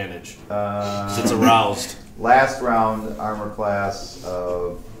gets advantage. 'Cause it's aroused. Last round, armor class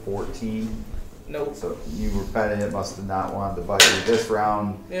of 14. Nope. So you were petting it, must have not wanted to bite you. This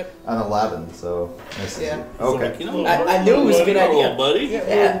round, Yep. an 11, so misses Yeah. you. So Okay. like, you know, I knew it was a good little idea. buddy.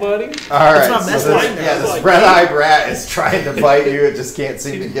 Yeah. buddy. All right. my So best this, line now. yeah, this Like- red-eyed rat is trying to bite you. It just can't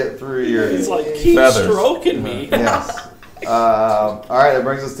seem to get through your. He's like, keep Feathers. stroking me. Yes. All right, that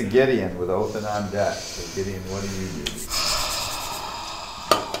brings us to Gideon with Othin on deck. So Gideon, what do you do?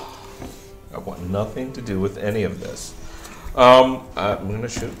 I want nothing to do with any of this. I'm gonna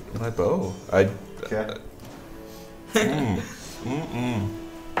shoot my bow. Okay.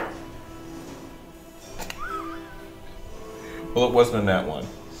 Well, it wasn't in that one,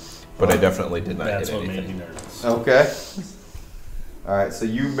 but I definitely did not That's hit what made anything. me nervous. Okay. All right, so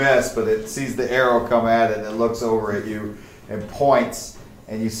you miss, but it sees the arrow come at it, and it looks over at you and points,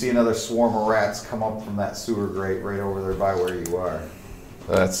 and you see another swarm of rats come up from that sewer grate right over there by where you are.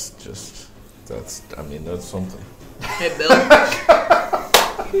 That's something. Hey, Bill.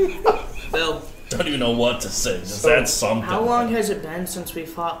 Bill. Don't even know what to say. Just that's something. How long has it been since we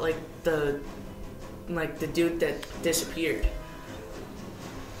fought the dude that disappeared?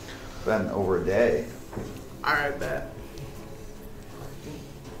 Been over a day. Alright, bet.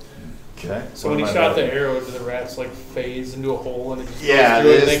 Okay. So when he shot the arrow into the rats, like phased into a hole and it just Yeah,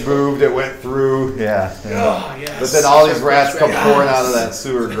 goes through they it, just moved. It went through. Yeah. Oh, yes. But then all these rats come Yes. pouring out of that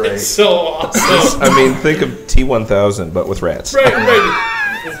sewer It's grate, so awesome. I mean, think of T1000, but with rats. right.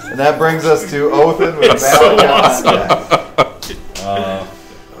 and that brings us to Othin with Valiant on deck.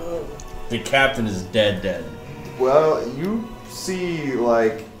 The captain is dead. Well, you see,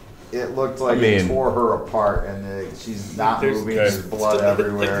 like, it looked like I mean- it tore her apart, and she's not There's- moving. There's blood Like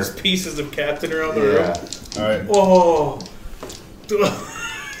everywhere. there's pieces of Captain around the Yeah. room. All right. Oh.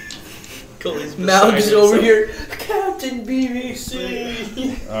 Cooley's Malcolm's beside over himself. here. Captain. Captain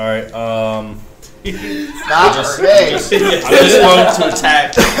BBC. All right. Not today. I just going to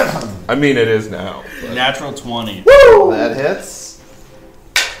attack. I mean, it is now. Natural 20. That hits.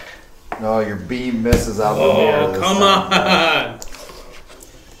 No, your beam misses out the mirror. Oh, this come time. on.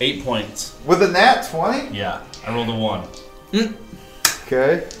 8 points. With a nat 20? Yeah, I rolled a 1.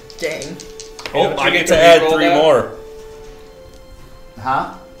 Okay. Dang. Oh, I get to add re-roll 3 that? more.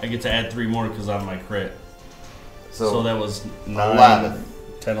 Huh? I get to add 3 more because I'm my crit. So So, that was 9, 11.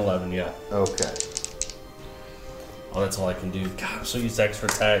 10, 11, yeah. Okay. Oh, that's all I can do. God, I'm so used to extra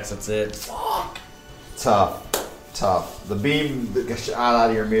attacks. That's it. Fuck. Tough. The beam that gets shot out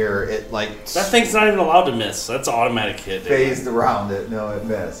of your mirror, it like That thing's not even allowed to miss. That's an automatic hit. phased around it. No, it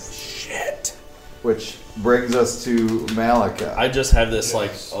missed. Shit. Which brings us to Malika. I just have this Yes.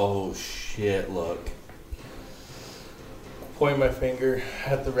 like, oh shit, look. Point my finger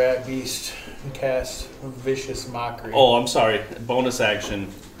at the rat beast and cast Vicious Mockery. Oh, I'm sorry. Bonus action.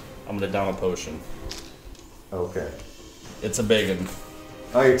 I'm going to down a potion. Okay. It's a big one.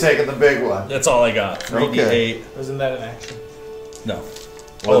 Oh, you're taking the big one. That's all I got. 3d8. Isn't that an action? No.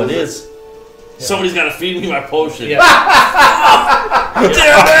 What Oh, it is is. Somebody's got to feed me my potion. Yeah.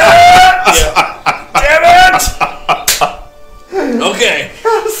 Damn it! Okay.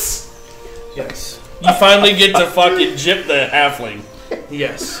 Yes. You finally get to fucking jip the halfling.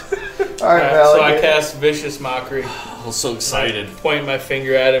 Yes. All right, So I Malika. cast Vicious Mockery. I was so excited. Point my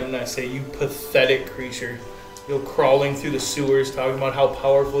finger at him and I say, "You pathetic creature. You're crawling through the sewers talking about how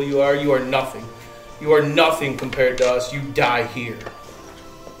powerful you are. You are nothing. You are nothing compared to us. You die here."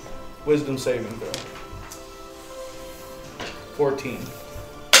 Wisdom saving throw. 14.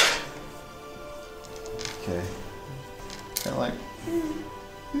 Okay. Kind of like.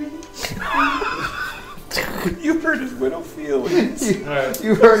 You hurt his widow feelings. Alright.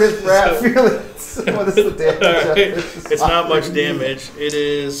 You heard his rat feelings. What is the damage? Alright. It's not much damage. It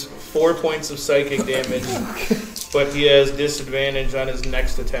is 4 points of psychic damage, but he has disadvantage on his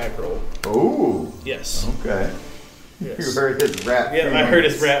next attack roll. Ooh. Yes. Okay. You Yes. heard his rat Yeah, feelings. I heard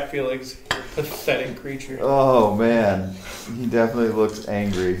his rat feelings. Pathetic creature. Oh man, he definitely looks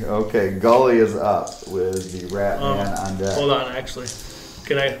angry. Okay, Gully is up with the rat man on deck. Hold on, actually.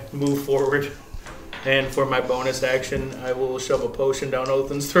 Can I move forward? And for my bonus action, I will shove a potion down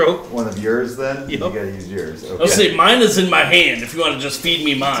Othin's throat. One of yours then? Yep. You gotta use yours. Okay. I'll say mine is in my hand if you want to just feed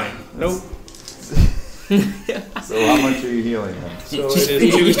me mine. Nope. So how much are you healing him? So it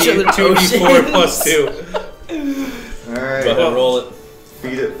feed is each other 2d4 plus 2. Alright. Go ahead and roll it.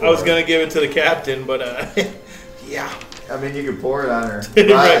 Feed it for I was her. going to give it to the captain, but yeah. I mean, you can pour it on her Right.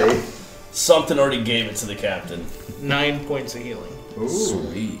 body. Something already gave it to the captain. 9 points of healing. Ooh.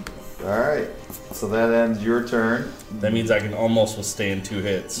 Sweet. Alright. So that ends your turn. That means I can almost withstand 2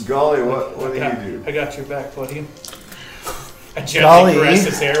 hits. Gully, what do you do? I got your back, buddy. I gently Golly. caress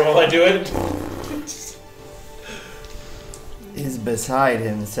his hair while I do it. Is beside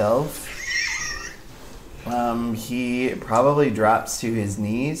himself. He probably drops to his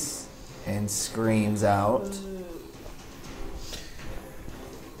knees and screams out.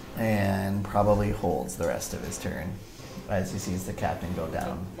 And probably holds the rest of his turn as he sees the captain go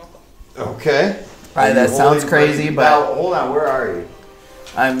down. Okay. Probably that sounds crazy, Now, but hold on, where are you?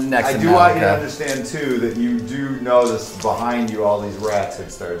 I'm next I to do want you to Malika. understand too that you do notice behind you all these rats had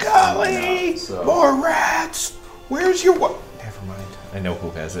started. Golly, spawning out, so. more rats. Where's your what? Never mind. I know who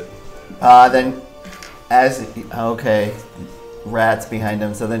has it. Then, okay, rats behind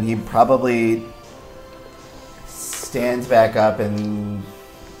him. So then he probably stands back up and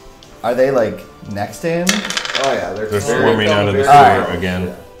are they like next to him? Oh yeah, they're They're very swarming out of the very sewer close, again.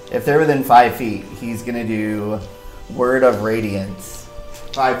 yeah. If they're within 5 feet, he's gonna do Word of Radiance.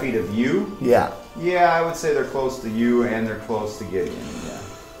 5 feet of you? Yeah, Yeah, I would say they're close to you and they're close to Gideon. Yeah.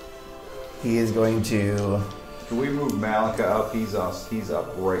 he is going to. Can we move Malika up? He's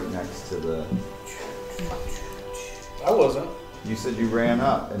up right next to the. I wasn't. You said you ran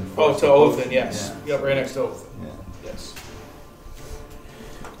up and. Oh, forced to the potion. Othin, yes. Yeah. Yep, right next to Othin. Yeah. Yes.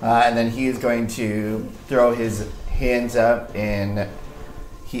 And then he is going to throw his hands up and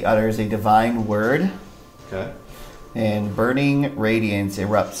he utters a divine word. Okay. And burning radiance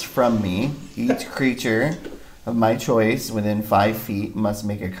erupts from me. Each creature of my choice within 5 feet must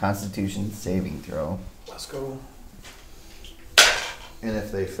make a Constitution saving throw. Let's go. And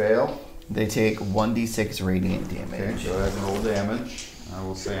if they fail, They take 1d6 radiant okay, damage. go ahead and roll damage. I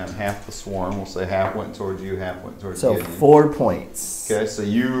will say on half the swarm. We'll say half went towards you, half went towards So Gideon. 4 points. Okay, so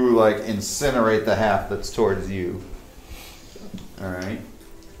you like incinerate the half that's towards you. Alright.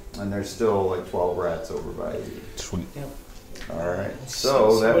 And there's still like 12 rats over by you. Sweet. Alright.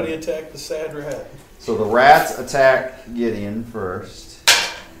 So somebody that attacked the sad rat. So the rats attack Gideon first.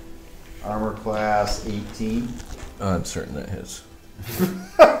 Armor class 18. I'm certain that hits.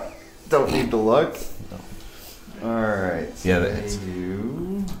 Don't need to look. No. Alright. So Yeah, that they hits.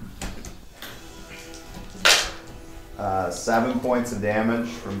 do 7 points of damage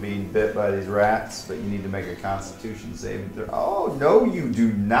from being bit by these rats, but you need to make a constitution saving throw. Oh, no, you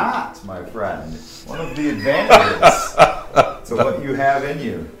do not, my friend. One of the advantages to what you have in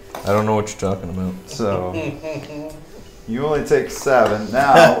you. I don't know what you're talking about. So, you only take 7.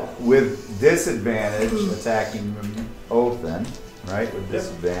 Now, with disadvantage, attacking Othin, right? With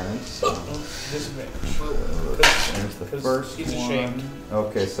disadvantage. So, Disadvantage. there's the 'Cause first he's one. ashamed.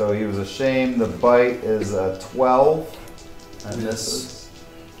 Okay, so he was ashamed. The bite is a 12. And this is.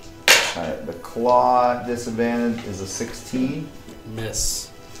 Alright, the claw disadvantage is a 16. Miss.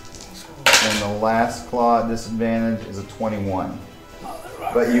 And the last claw disadvantage is a 21.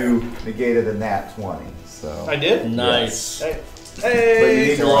 But you negated a nat 20, so. I did? Nice. Hey. But you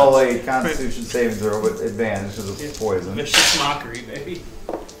need to roll a constitution saving throw with advantage because it's poison. Vicious mockery, baby.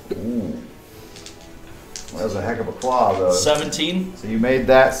 Ooh. That was a heck of a claw, though. 17. So you made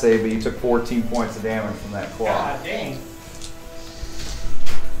that save, but you took 14 points of damage from that claw. God dang.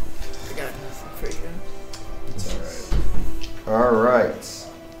 I got nothing for you. Alright.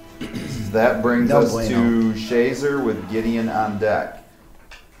 That brings No us bueno. to Shazer with Gideon on deck.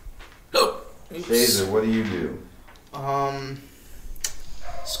 Oops. Shazer, what do you do?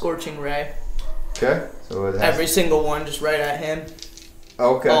 Scorching Ray. Okay, so it has. Every single one, just right at him.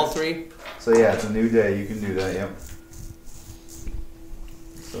 Okay. All 3. So yeah, it's a new day. You can do that. Yep.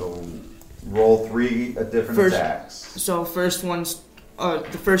 So roll 3 different First- attacks. So first one's,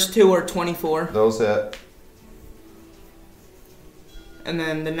 the first 2 are 24, Those hit. and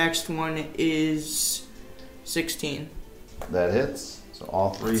then the next one is 16. That hits. So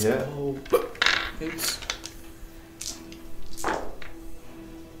all 3 hit. Oh, oops.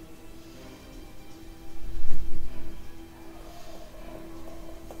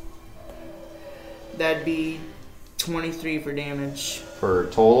 That'd be 23 for damage. For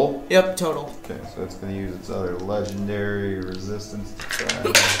total. Yep, total. Okay, so it's going to use its other legendary resistance to try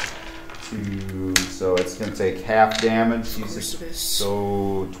to. So it's going to take half damage. Of course it is.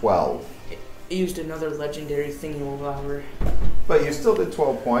 So 12. It used another legendary thingy-wobber. But you still did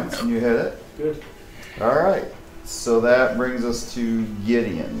 12 points and you hit it. Good. Alright. So that brings us to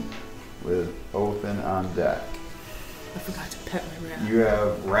Gideon with Othin on deck. I forgot to pet my rat. You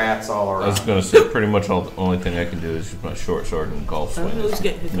have rats all I was around. going to say, pretty much the only thing I can do is use my short sword and golf swing. always as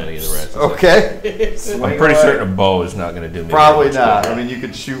get hiccups. many of the rats. Okay. I'm pretty certain a bow is not going to do me. Probably very much not. good. I mean, you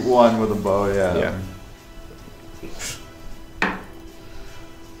could shoot one with a bow, yeah. Yeah.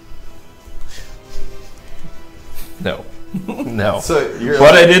 No. No. So you're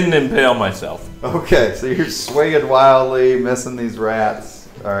But I didn't impale myself. okay, so you're swinging wildly, missing these rats.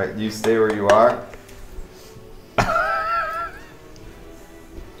 All right, you stay where you are.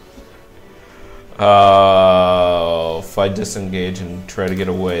 If I disengage and try to get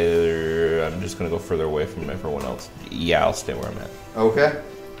away, I'm just going to go further away from everyone else. Yeah, I'll stay where I'm at. Okay.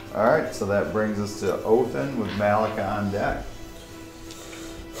 All right, so that brings us to Othin with Malika on deck.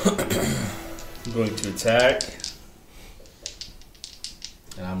 I'm going to attack.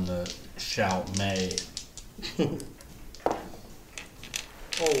 And I'm going to shout May.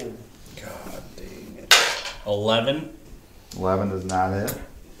 Oh. God dang it. 11. 11 does not hit.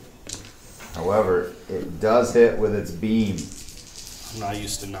 However, it does hit with its beam, I'm not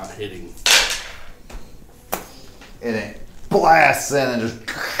used to not hitting. and it blasts in and just,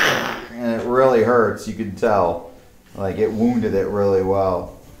 and it really hurts. You can tell, like it wounded it really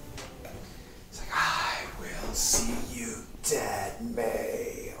well. It's like, I will see you dead,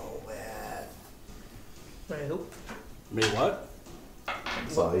 May. Oh man, Right, who? Me what?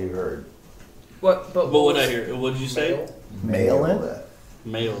 that's all you heard. What? But What would I hear? What did you say? Mail Nailed it? it.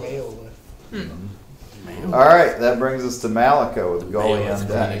 Male. Male. All right, that brings us to Malika with Gully Male on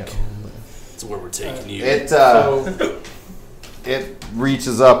deck. clinic. That's where we're taking you. It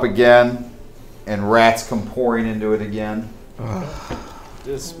reaches up again, and rats come pouring into it again.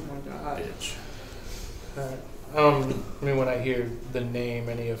 This Oh my god. bitch. I mean, when I hear the name,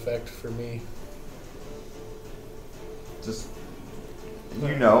 any effect for me? Just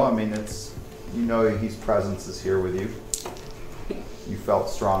you know, I mean, it's you know his presence is here with you. You felt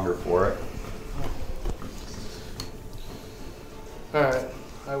stronger for it. Alright,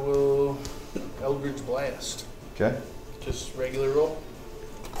 I will Eldritch Blast. Okay. Just regular roll?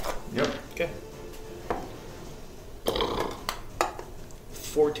 Yep. Okay.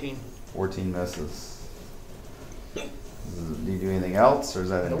 14. 14 misses. Do you do anything else, or is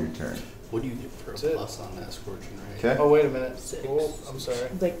that end of your turn? What do you get for a That's it. plus on that scorching ray? Okay. Oh, wait a minute. 6. Oh, I'm sorry.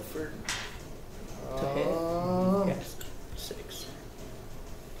 Like for to hit. Yes. 6.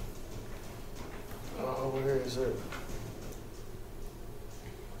 Oh, where is it?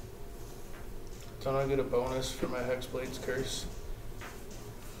 Don't I get a bonus for my Hexblade's Curse?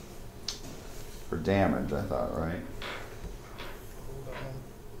 For damage, I thought, right?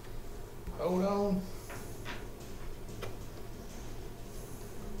 Hold on.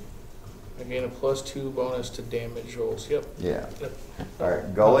 I gain a +2 bonus to damage rolls. Yep. Yeah. Yep. All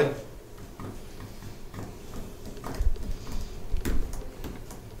right, Gully.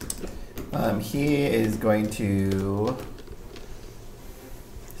 He is going to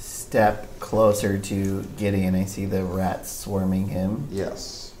step closer to Gideon. I see the rats swarming him.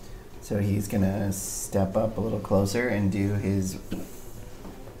 Yes. So he's going to step up a little closer and do his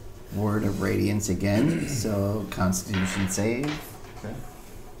Word of Radiance again. So Constitution save. Okay.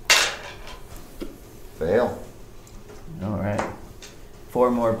 Fail. All right.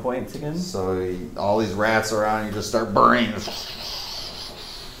 4 more points again. So all these rats around you just start burning.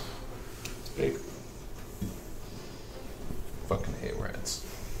 Big. Fucking hate rats.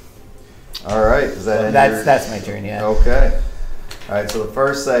 All right, is that end your- That's my turn, yeah. Okay. All right, so the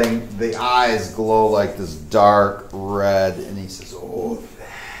first thing, the eyes glow like this dark red, and he says, "Oh,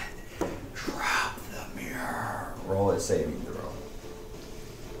 then drop the mirror." Roll a saving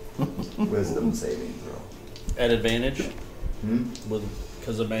throw. Wisdom saving throw. At advantage? Hmm?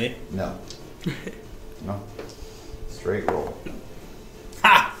 Because of May? No. No. Straight roll.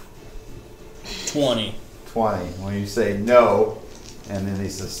 Ha! 20. 20. When you say no, and then he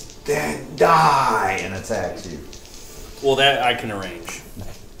says, "Then die," and attacks you. Well, that I can arrange.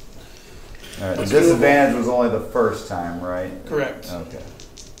 All right. The disadvantage was only the first time, right? Correct. Okay.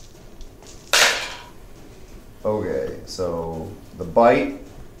 Okay, so the bite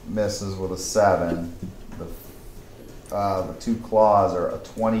misses with a 7. The 2 claws are a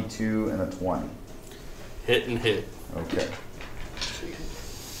 22 and a 20. Hit and hit. Okay.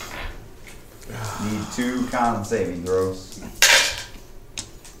 Need 2 con saving throws.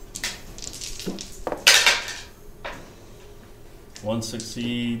 One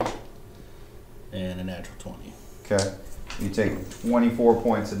succeed and a natural 20. Okay. You take 24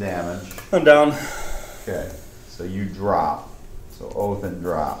 points of damage. I'm down. Okay. So you drop. So Othin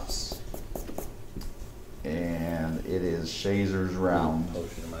drops. And it is Shazer's round.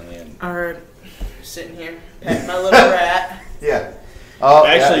 Potion in my hand. Alright. Sitting here. Petting my little rat. Yeah. Oh,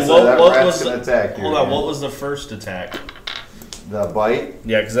 Actually, yeah, so that what rat's was gonna attack you hold on? again. What was the first attack? The bite?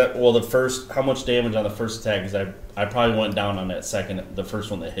 Yeah, because the first, how much damage on the first attack? Because I probably went down on that second, the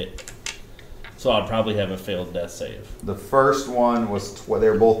first one that hit. So I'd probably have a failed death save. The first one was they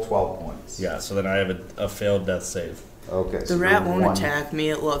were both 12 points. Yeah, so then I have a failed death save. Okay. The rat won't attack me,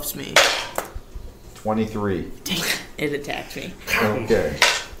 it loves me. 23. It attacked me. Okay.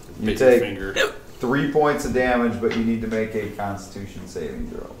 You Bit your take finger. 3 points of damage, but you need to make a Constitution saving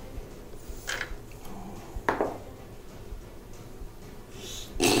throw.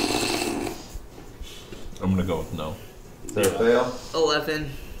 I'm gonna go with no. Is that a fail?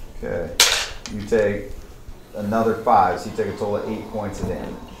 11. Okay. You take another 5, so you take a total of 8 points of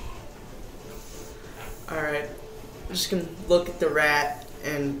damage. Alright. I'm just gonna look at the rat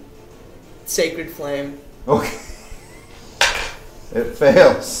and Sacred Flame. Okay. It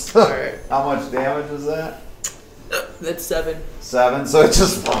fails. Alright. How much damage is that? That's 7. 7, so it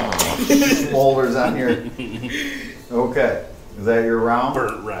just smolders on your... Okay. Is that your round?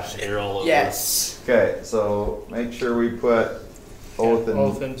 Burnt rat hair all over. Yes. Okay, so make sure we put Othin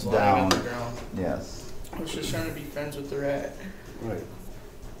Othin's lying on down. the ground. Yes. I was just trying to be friends with the rat. Right.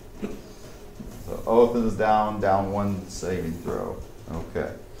 So Othin's down 1 saving throw.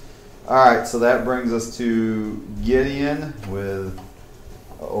 Okay. Alright, so that brings us to Gideon with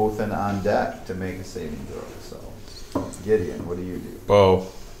Othin on deck to make a saving throw. So, Gideon, what do you do? Bow.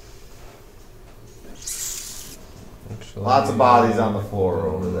 Actually, Lots of bodies on the floor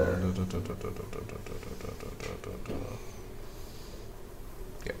over there.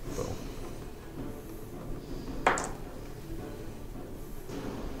 Yeah, bow.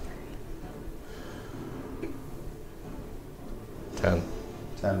 Ten.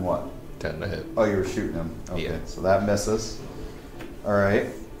 10 what? 10 to hit. Oh, you were shooting him. Okay, Yeah. so that misses. Alright.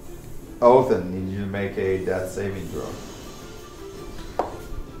 Othin, need you to make a death saving throw.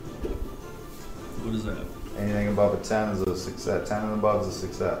 What is that? Anything above a 10 is a success. 10 and above is a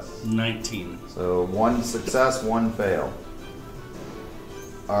success. 19. So 1 success, 1 fail.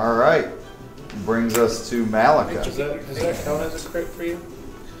 Alright. Brings us to Malika. Does that count as a crit for you?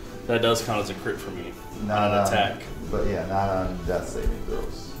 That does count as a crit for me. Not on an attack. But yeah, not on death saving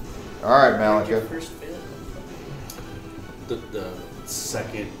throws. All right, Your Malika. first fail. The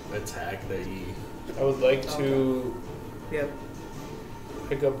second attack that he. I would like to Yep.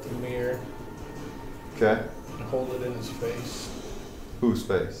 pick up the mirror Okay. and hold it in his face. Whose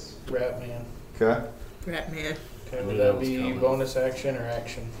face? Rat man. Okay. Rat man. Okay, I knew would that that was be coming. bonus action or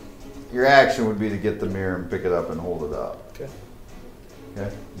action? Your action would be to get the mirror and pick it up and hold it up. Okay.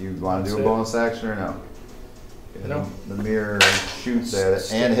 Okay. You want to do a That's it. bonus action or no? Okay, No. The mirror shoots at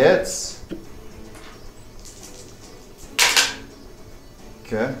it and hits.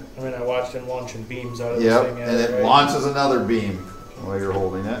 Okay. I mean, I watched him launching beams out of the Yep. thing. And it right? launches another beam while you're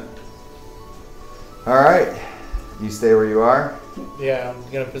holding it. All right. You stay where you are. Yeah,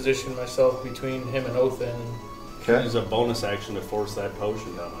 I'm gonna position myself between him and Othin. Okay. Use a bonus action to force that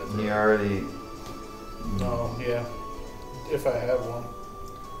potion down my throat. You already. Oh, yeah. If I have one.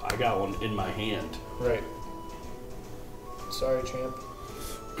 I got one in my hand. Right. Sorry, champ.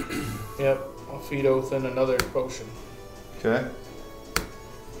 Yep, I'll feed Othin another potion. Okay.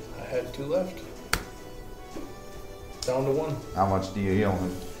 I had 2 left. Down to 1. How much do you heal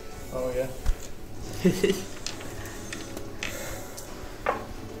him? Oh, yeah.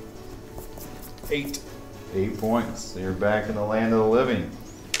 8. 8 points. So you're back in the land of the living.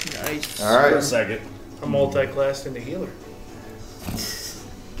 Nice. All For a right. second. A multi-classed into healer.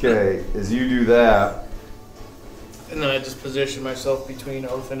 Okay. As you do that. And then I just position myself between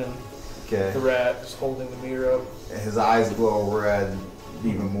Othin and Okay. the rat, just holding the mirror up. His eyes glow red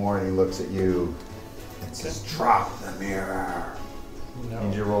even more, and he looks at you. It says, "Drop the mirror." No.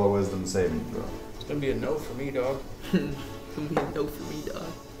 Need you to roll a wisdom saving throw. It's gonna be a no for me, dog. No for me, dog.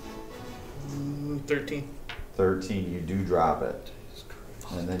 13. 13. You do drop it,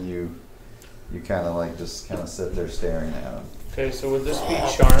 and then you kind of like just kind of sit there staring at him. Okay, so would this be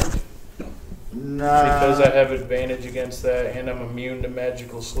charmed? Nah, Because I have advantage against that and I'm immune to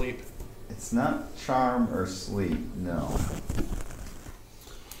magical sleep. it's not charm or sleep. No.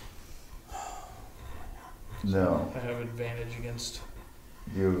 No. I have advantage against.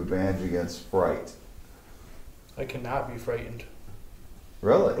 You have advantage against fright. I cannot be frightened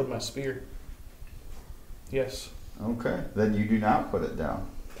Really? with my spear. Yes. Okay. Then you do not put it down.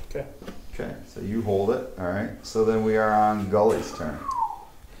 Okay. Okay. So you hold it. All right. So then we are on Gully's turn.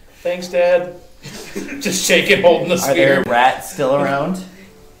 Thanks, Dad. Just shaking, holding the Are there spear. rats still around?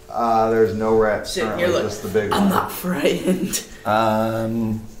 There's no rats Sitting currently, here like, just the big I'm one. not frightened.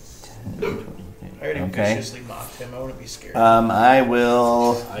 10, I already Okay. viciously mocked him. I wouldn't be scared. I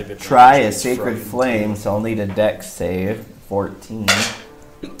will I've advantage try a against sacred frightened, flame, too. so I'll need a dex save. 14.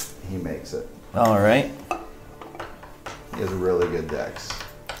 He makes it. All right. He has a really good dex.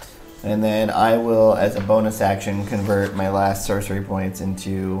 And then I will, as a bonus action, convert my last sorcery points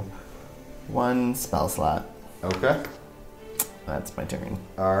into 1 spell slot. Okay. That's my turn.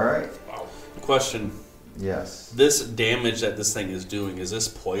 All right. Question. Yes. This damage that this thing is doing, is this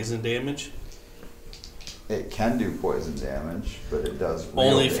poison damage? It can do poison damage, but it does real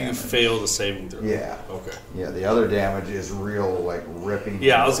Only if you damage. fail the saving throw. Yeah. Okay. Yeah, the other damage is real, like ripping.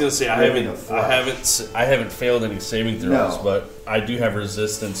 Yeah, I was gonna say I ripping the flesh. haven't failed any saving throws, No. but I do have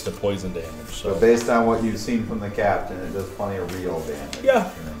resistance to poison damage. So But based on what you've seen from the captain, it does plenty of real damage. yeah,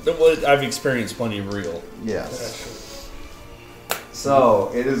 I've experienced plenty of real. Yes. So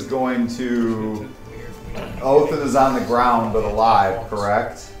it is going to. Othin is on the ground but alive,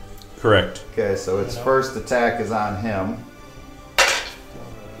 correct? Correct. Okay, so its first attack is on him.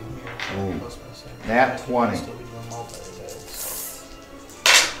 Ooh. Nat 20.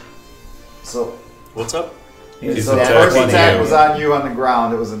 So, What's up? He's so the attacking first attack you. was on you on the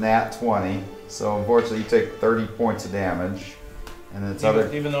ground. It was a nat 20. So unfortunately, you take 30 points of damage. And its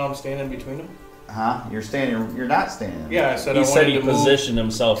other, Even though I'm standing between them? huh? You're standing. You're not standing. Yeah, I said He I said wanted he to move positioned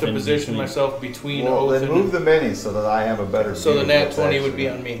himself to in position between. myself between Well, Oath then and move the mini so that I have a better So view the of nat what's 20 would actually- be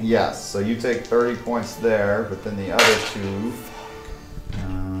on me. Yes, so you take 30 points there, but then the other two.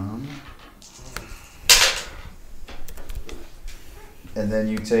 And then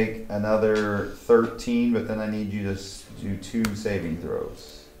you take another 13, but then I need you to do 2 saving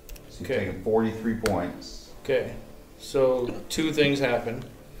throws. So you've Okay. taken 43 points. Okay. So 2 things happen.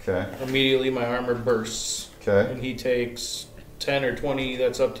 Okay, Immediately my armor bursts. okay, And he takes 10 or 20,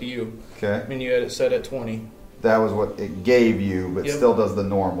 that's up to you. okay. I mean, you had it set at 20. That was what it gave you, but Yep. still does the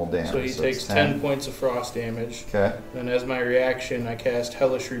normal damage. So he it's takes 10 points of frost damage. Okay, And as my reaction, I cast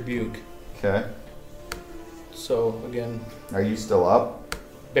Hellish Rebuke. okay. So, again, Are you still up?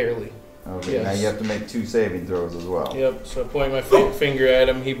 barely. Okay, now Yes. you have to make 2 saving throws as well. Yep, so I point my finger at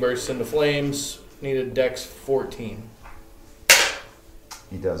him, he bursts into flames. Needed dex 14.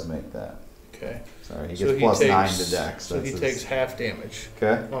 He does make that. Okay. So Sorry, he So gets he plus 9 takes- to dex. So he takes half damage.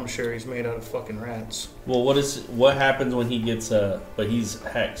 Okay. I'm sure he's made out of fucking rats. Well, what happens when he gets but he's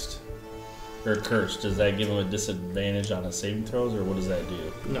hexed or cursed? Does that give him a disadvantage on his saving throws, or what does that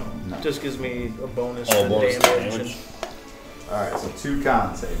do? No, No. just gives me a bonus Oh, for bonus damage. damage. All right, so 2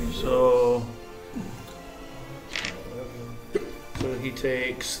 con savings. So he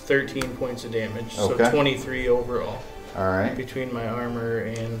takes 13 points of damage. Okay. So 23 overall All right. between my armor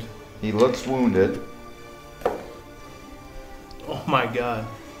and. He looks wounded. Oh my god.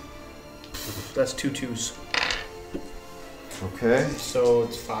 That's 2 2s. Okay. So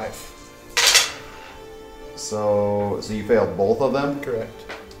it's 5. So you failed both of them? Correct.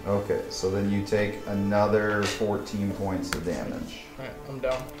 Okay, so then you take another 14 points of damage. Alright, I'm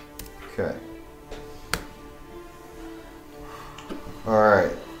down. Okay.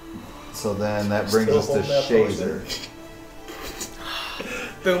 Alright. So then that brings Still us to hold that Shazer.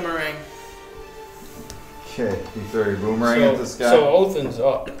 Boomerang. Okay, you throw your boomerang at this guy. So Othin's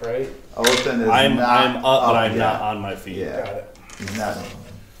up, right? Othin is I'm not up, but I'm yet. not on my feet. Yeah. Got it. He's not.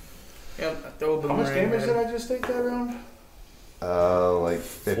 Yep, I throw a How boomerang. much damage at did him. I just take that round? Like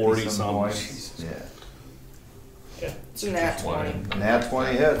 50 40 some some. points. Jesus. Yeah. It's a nat 20. Nat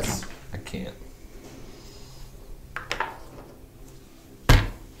 20 hits. I can't.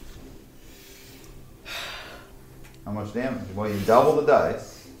 How much damage? Well, you double the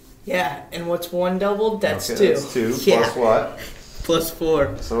dice. Yeah, and what's 1 doubled? That's Okay, 2. That's 2. Yeah. Plus what? Plus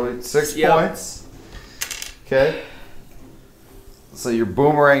 4. So it's 6 Yep. points. Okay. So your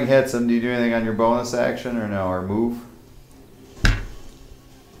boomerang hits him. Do you do anything on your bonus action or no? Or move?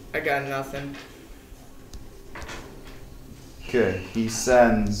 I got nothing. Okay. He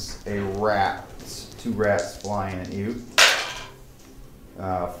sends a rat. 2 rats flying at you.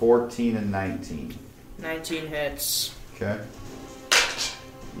 14 and 19. 19 hits. Okay.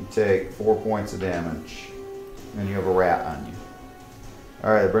 You take 4 points of damage. And you have a rat on you.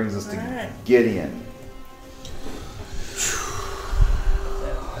 Alright, that brings us to Alright. Gideon.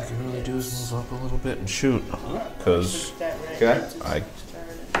 All I can really do is move up a little bit and shoot. Because Okay. I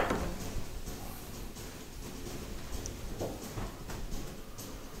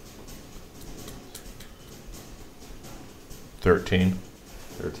 13.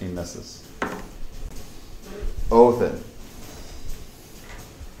 13 misses. Othin.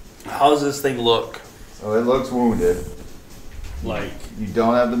 How does this thing look? So it looks wounded. Like, You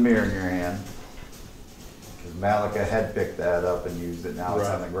don't have the mirror in your hand. Because Malika had picked that up and used it. Now it's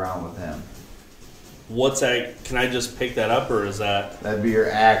Right. on the ground with him. what's that? Can I just pick that up, or is that That'd be your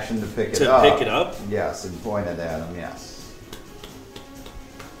action to pick it to up. pick it up? Yes, and point it at him, yes.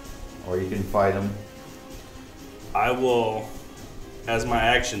 Or you can fight him. I will, as my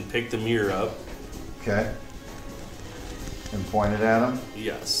action, pick the mirror up. Okay. And point it at him.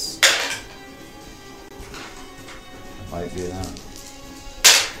 Yes. Might be that.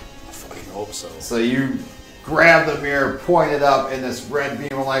 I fucking hope so. So you grab the mirror, point it up, and this red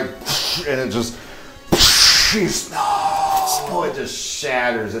beam of light, and it just, no, it just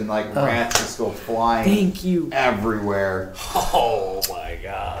shatters, and like rats just go flying Thank you. everywhere. Oh my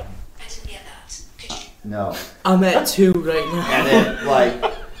god. I didn't get that. No, I'm at 2 right now. and it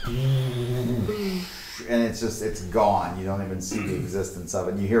like, and it's gone. You don't even see the existence of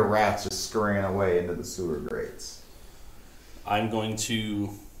it. You hear rats just scurrying away into the sewer grates. I'm going to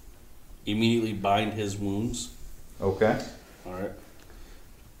immediately bind his wounds. Okay, Alright.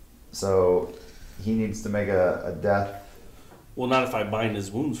 so he needs to make a death. Well, not if I bind his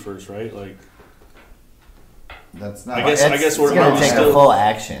wounds first, right? Like, That's not. I guess It's we're gonna are we take still a full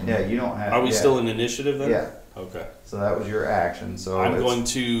action. Yeah, you don't have. are we yeah. still in initiative then? Yeah. Okay. So that was your action. So I'm it's- going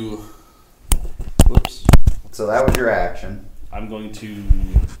to. Whoops. So that was your action. I'm going to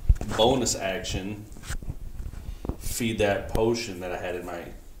bonus action feed that potion that I had in my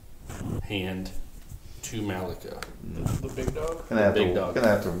hand to Malika. The big dog. Big dog. Gonna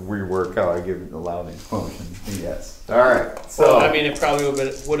have to rework how I give allowed explosion. Yes. All right. So Well, I mean, it probably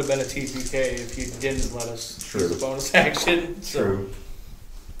would have been a TPK if you didn't let us True. use a bonus action. So. true.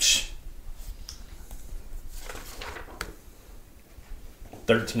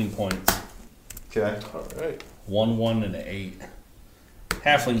 13 points. Okay. All right. 1, 1, and an 8.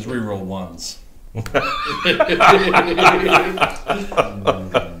 Halflings reroll ones. I have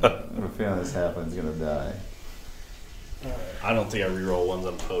a feeling this halfling's gonna die. I don't think I reroll ones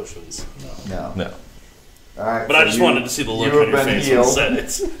on potions. No. No. All right. But I just wanted to see the look you on your have been face when you healed.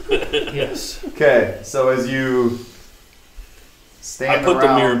 said it. Yes. Okay. So as you stand I put the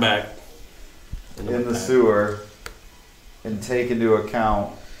around mirror back in the bag. sewer and take into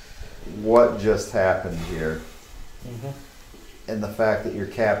account what just happened here. and the fact that your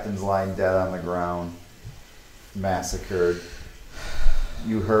captain's lying dead on the ground, massacred.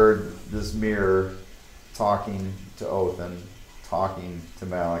 You heard this mirror talking to Othin, talking to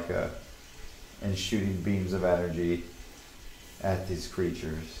Malika, and shooting beams of energy at these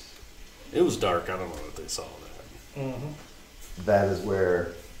creatures. It was dark. I don't know if they saw that. Mm-hmm. That is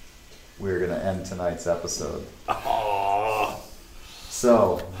where we're going to end tonight's episode. Aww.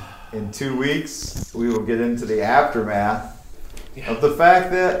 So, in 2 weeks, we will get into the aftermath of the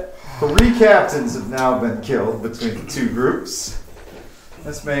fact that 3 captains have now been killed between the 2 groups.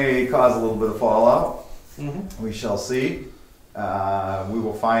 This may cause a little bit of fallout. Mm-hmm. We shall see. We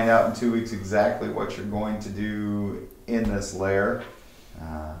will find out in 2 weeks exactly what you're going to do in this lair.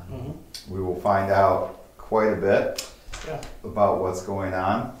 We will find out quite a bit about what's going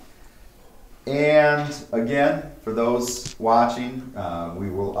on. And again, for those watching, we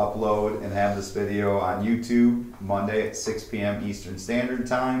will upload and have this video on YouTube Monday at 6 p.m. Eastern Standard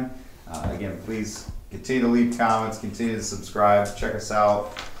Time. Again, please continue to leave comments, continue to subscribe, check us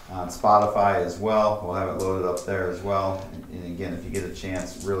out on Spotify as well. We'll have it loaded up there as well. And again, if you get a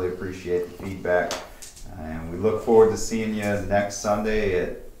chance, really appreciate the feedback. And we look forward to seeing you next Sunday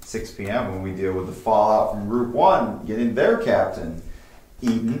at 6 p.m. when we deal with the fallout from Group 1, getting their captain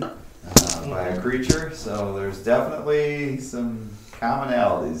eaten by a creature. So there's definitely some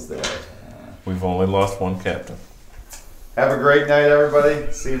commonalities there. We've only lost one captain. Have a great night,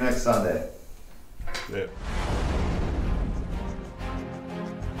 everybody. See you next Sunday. Yeah.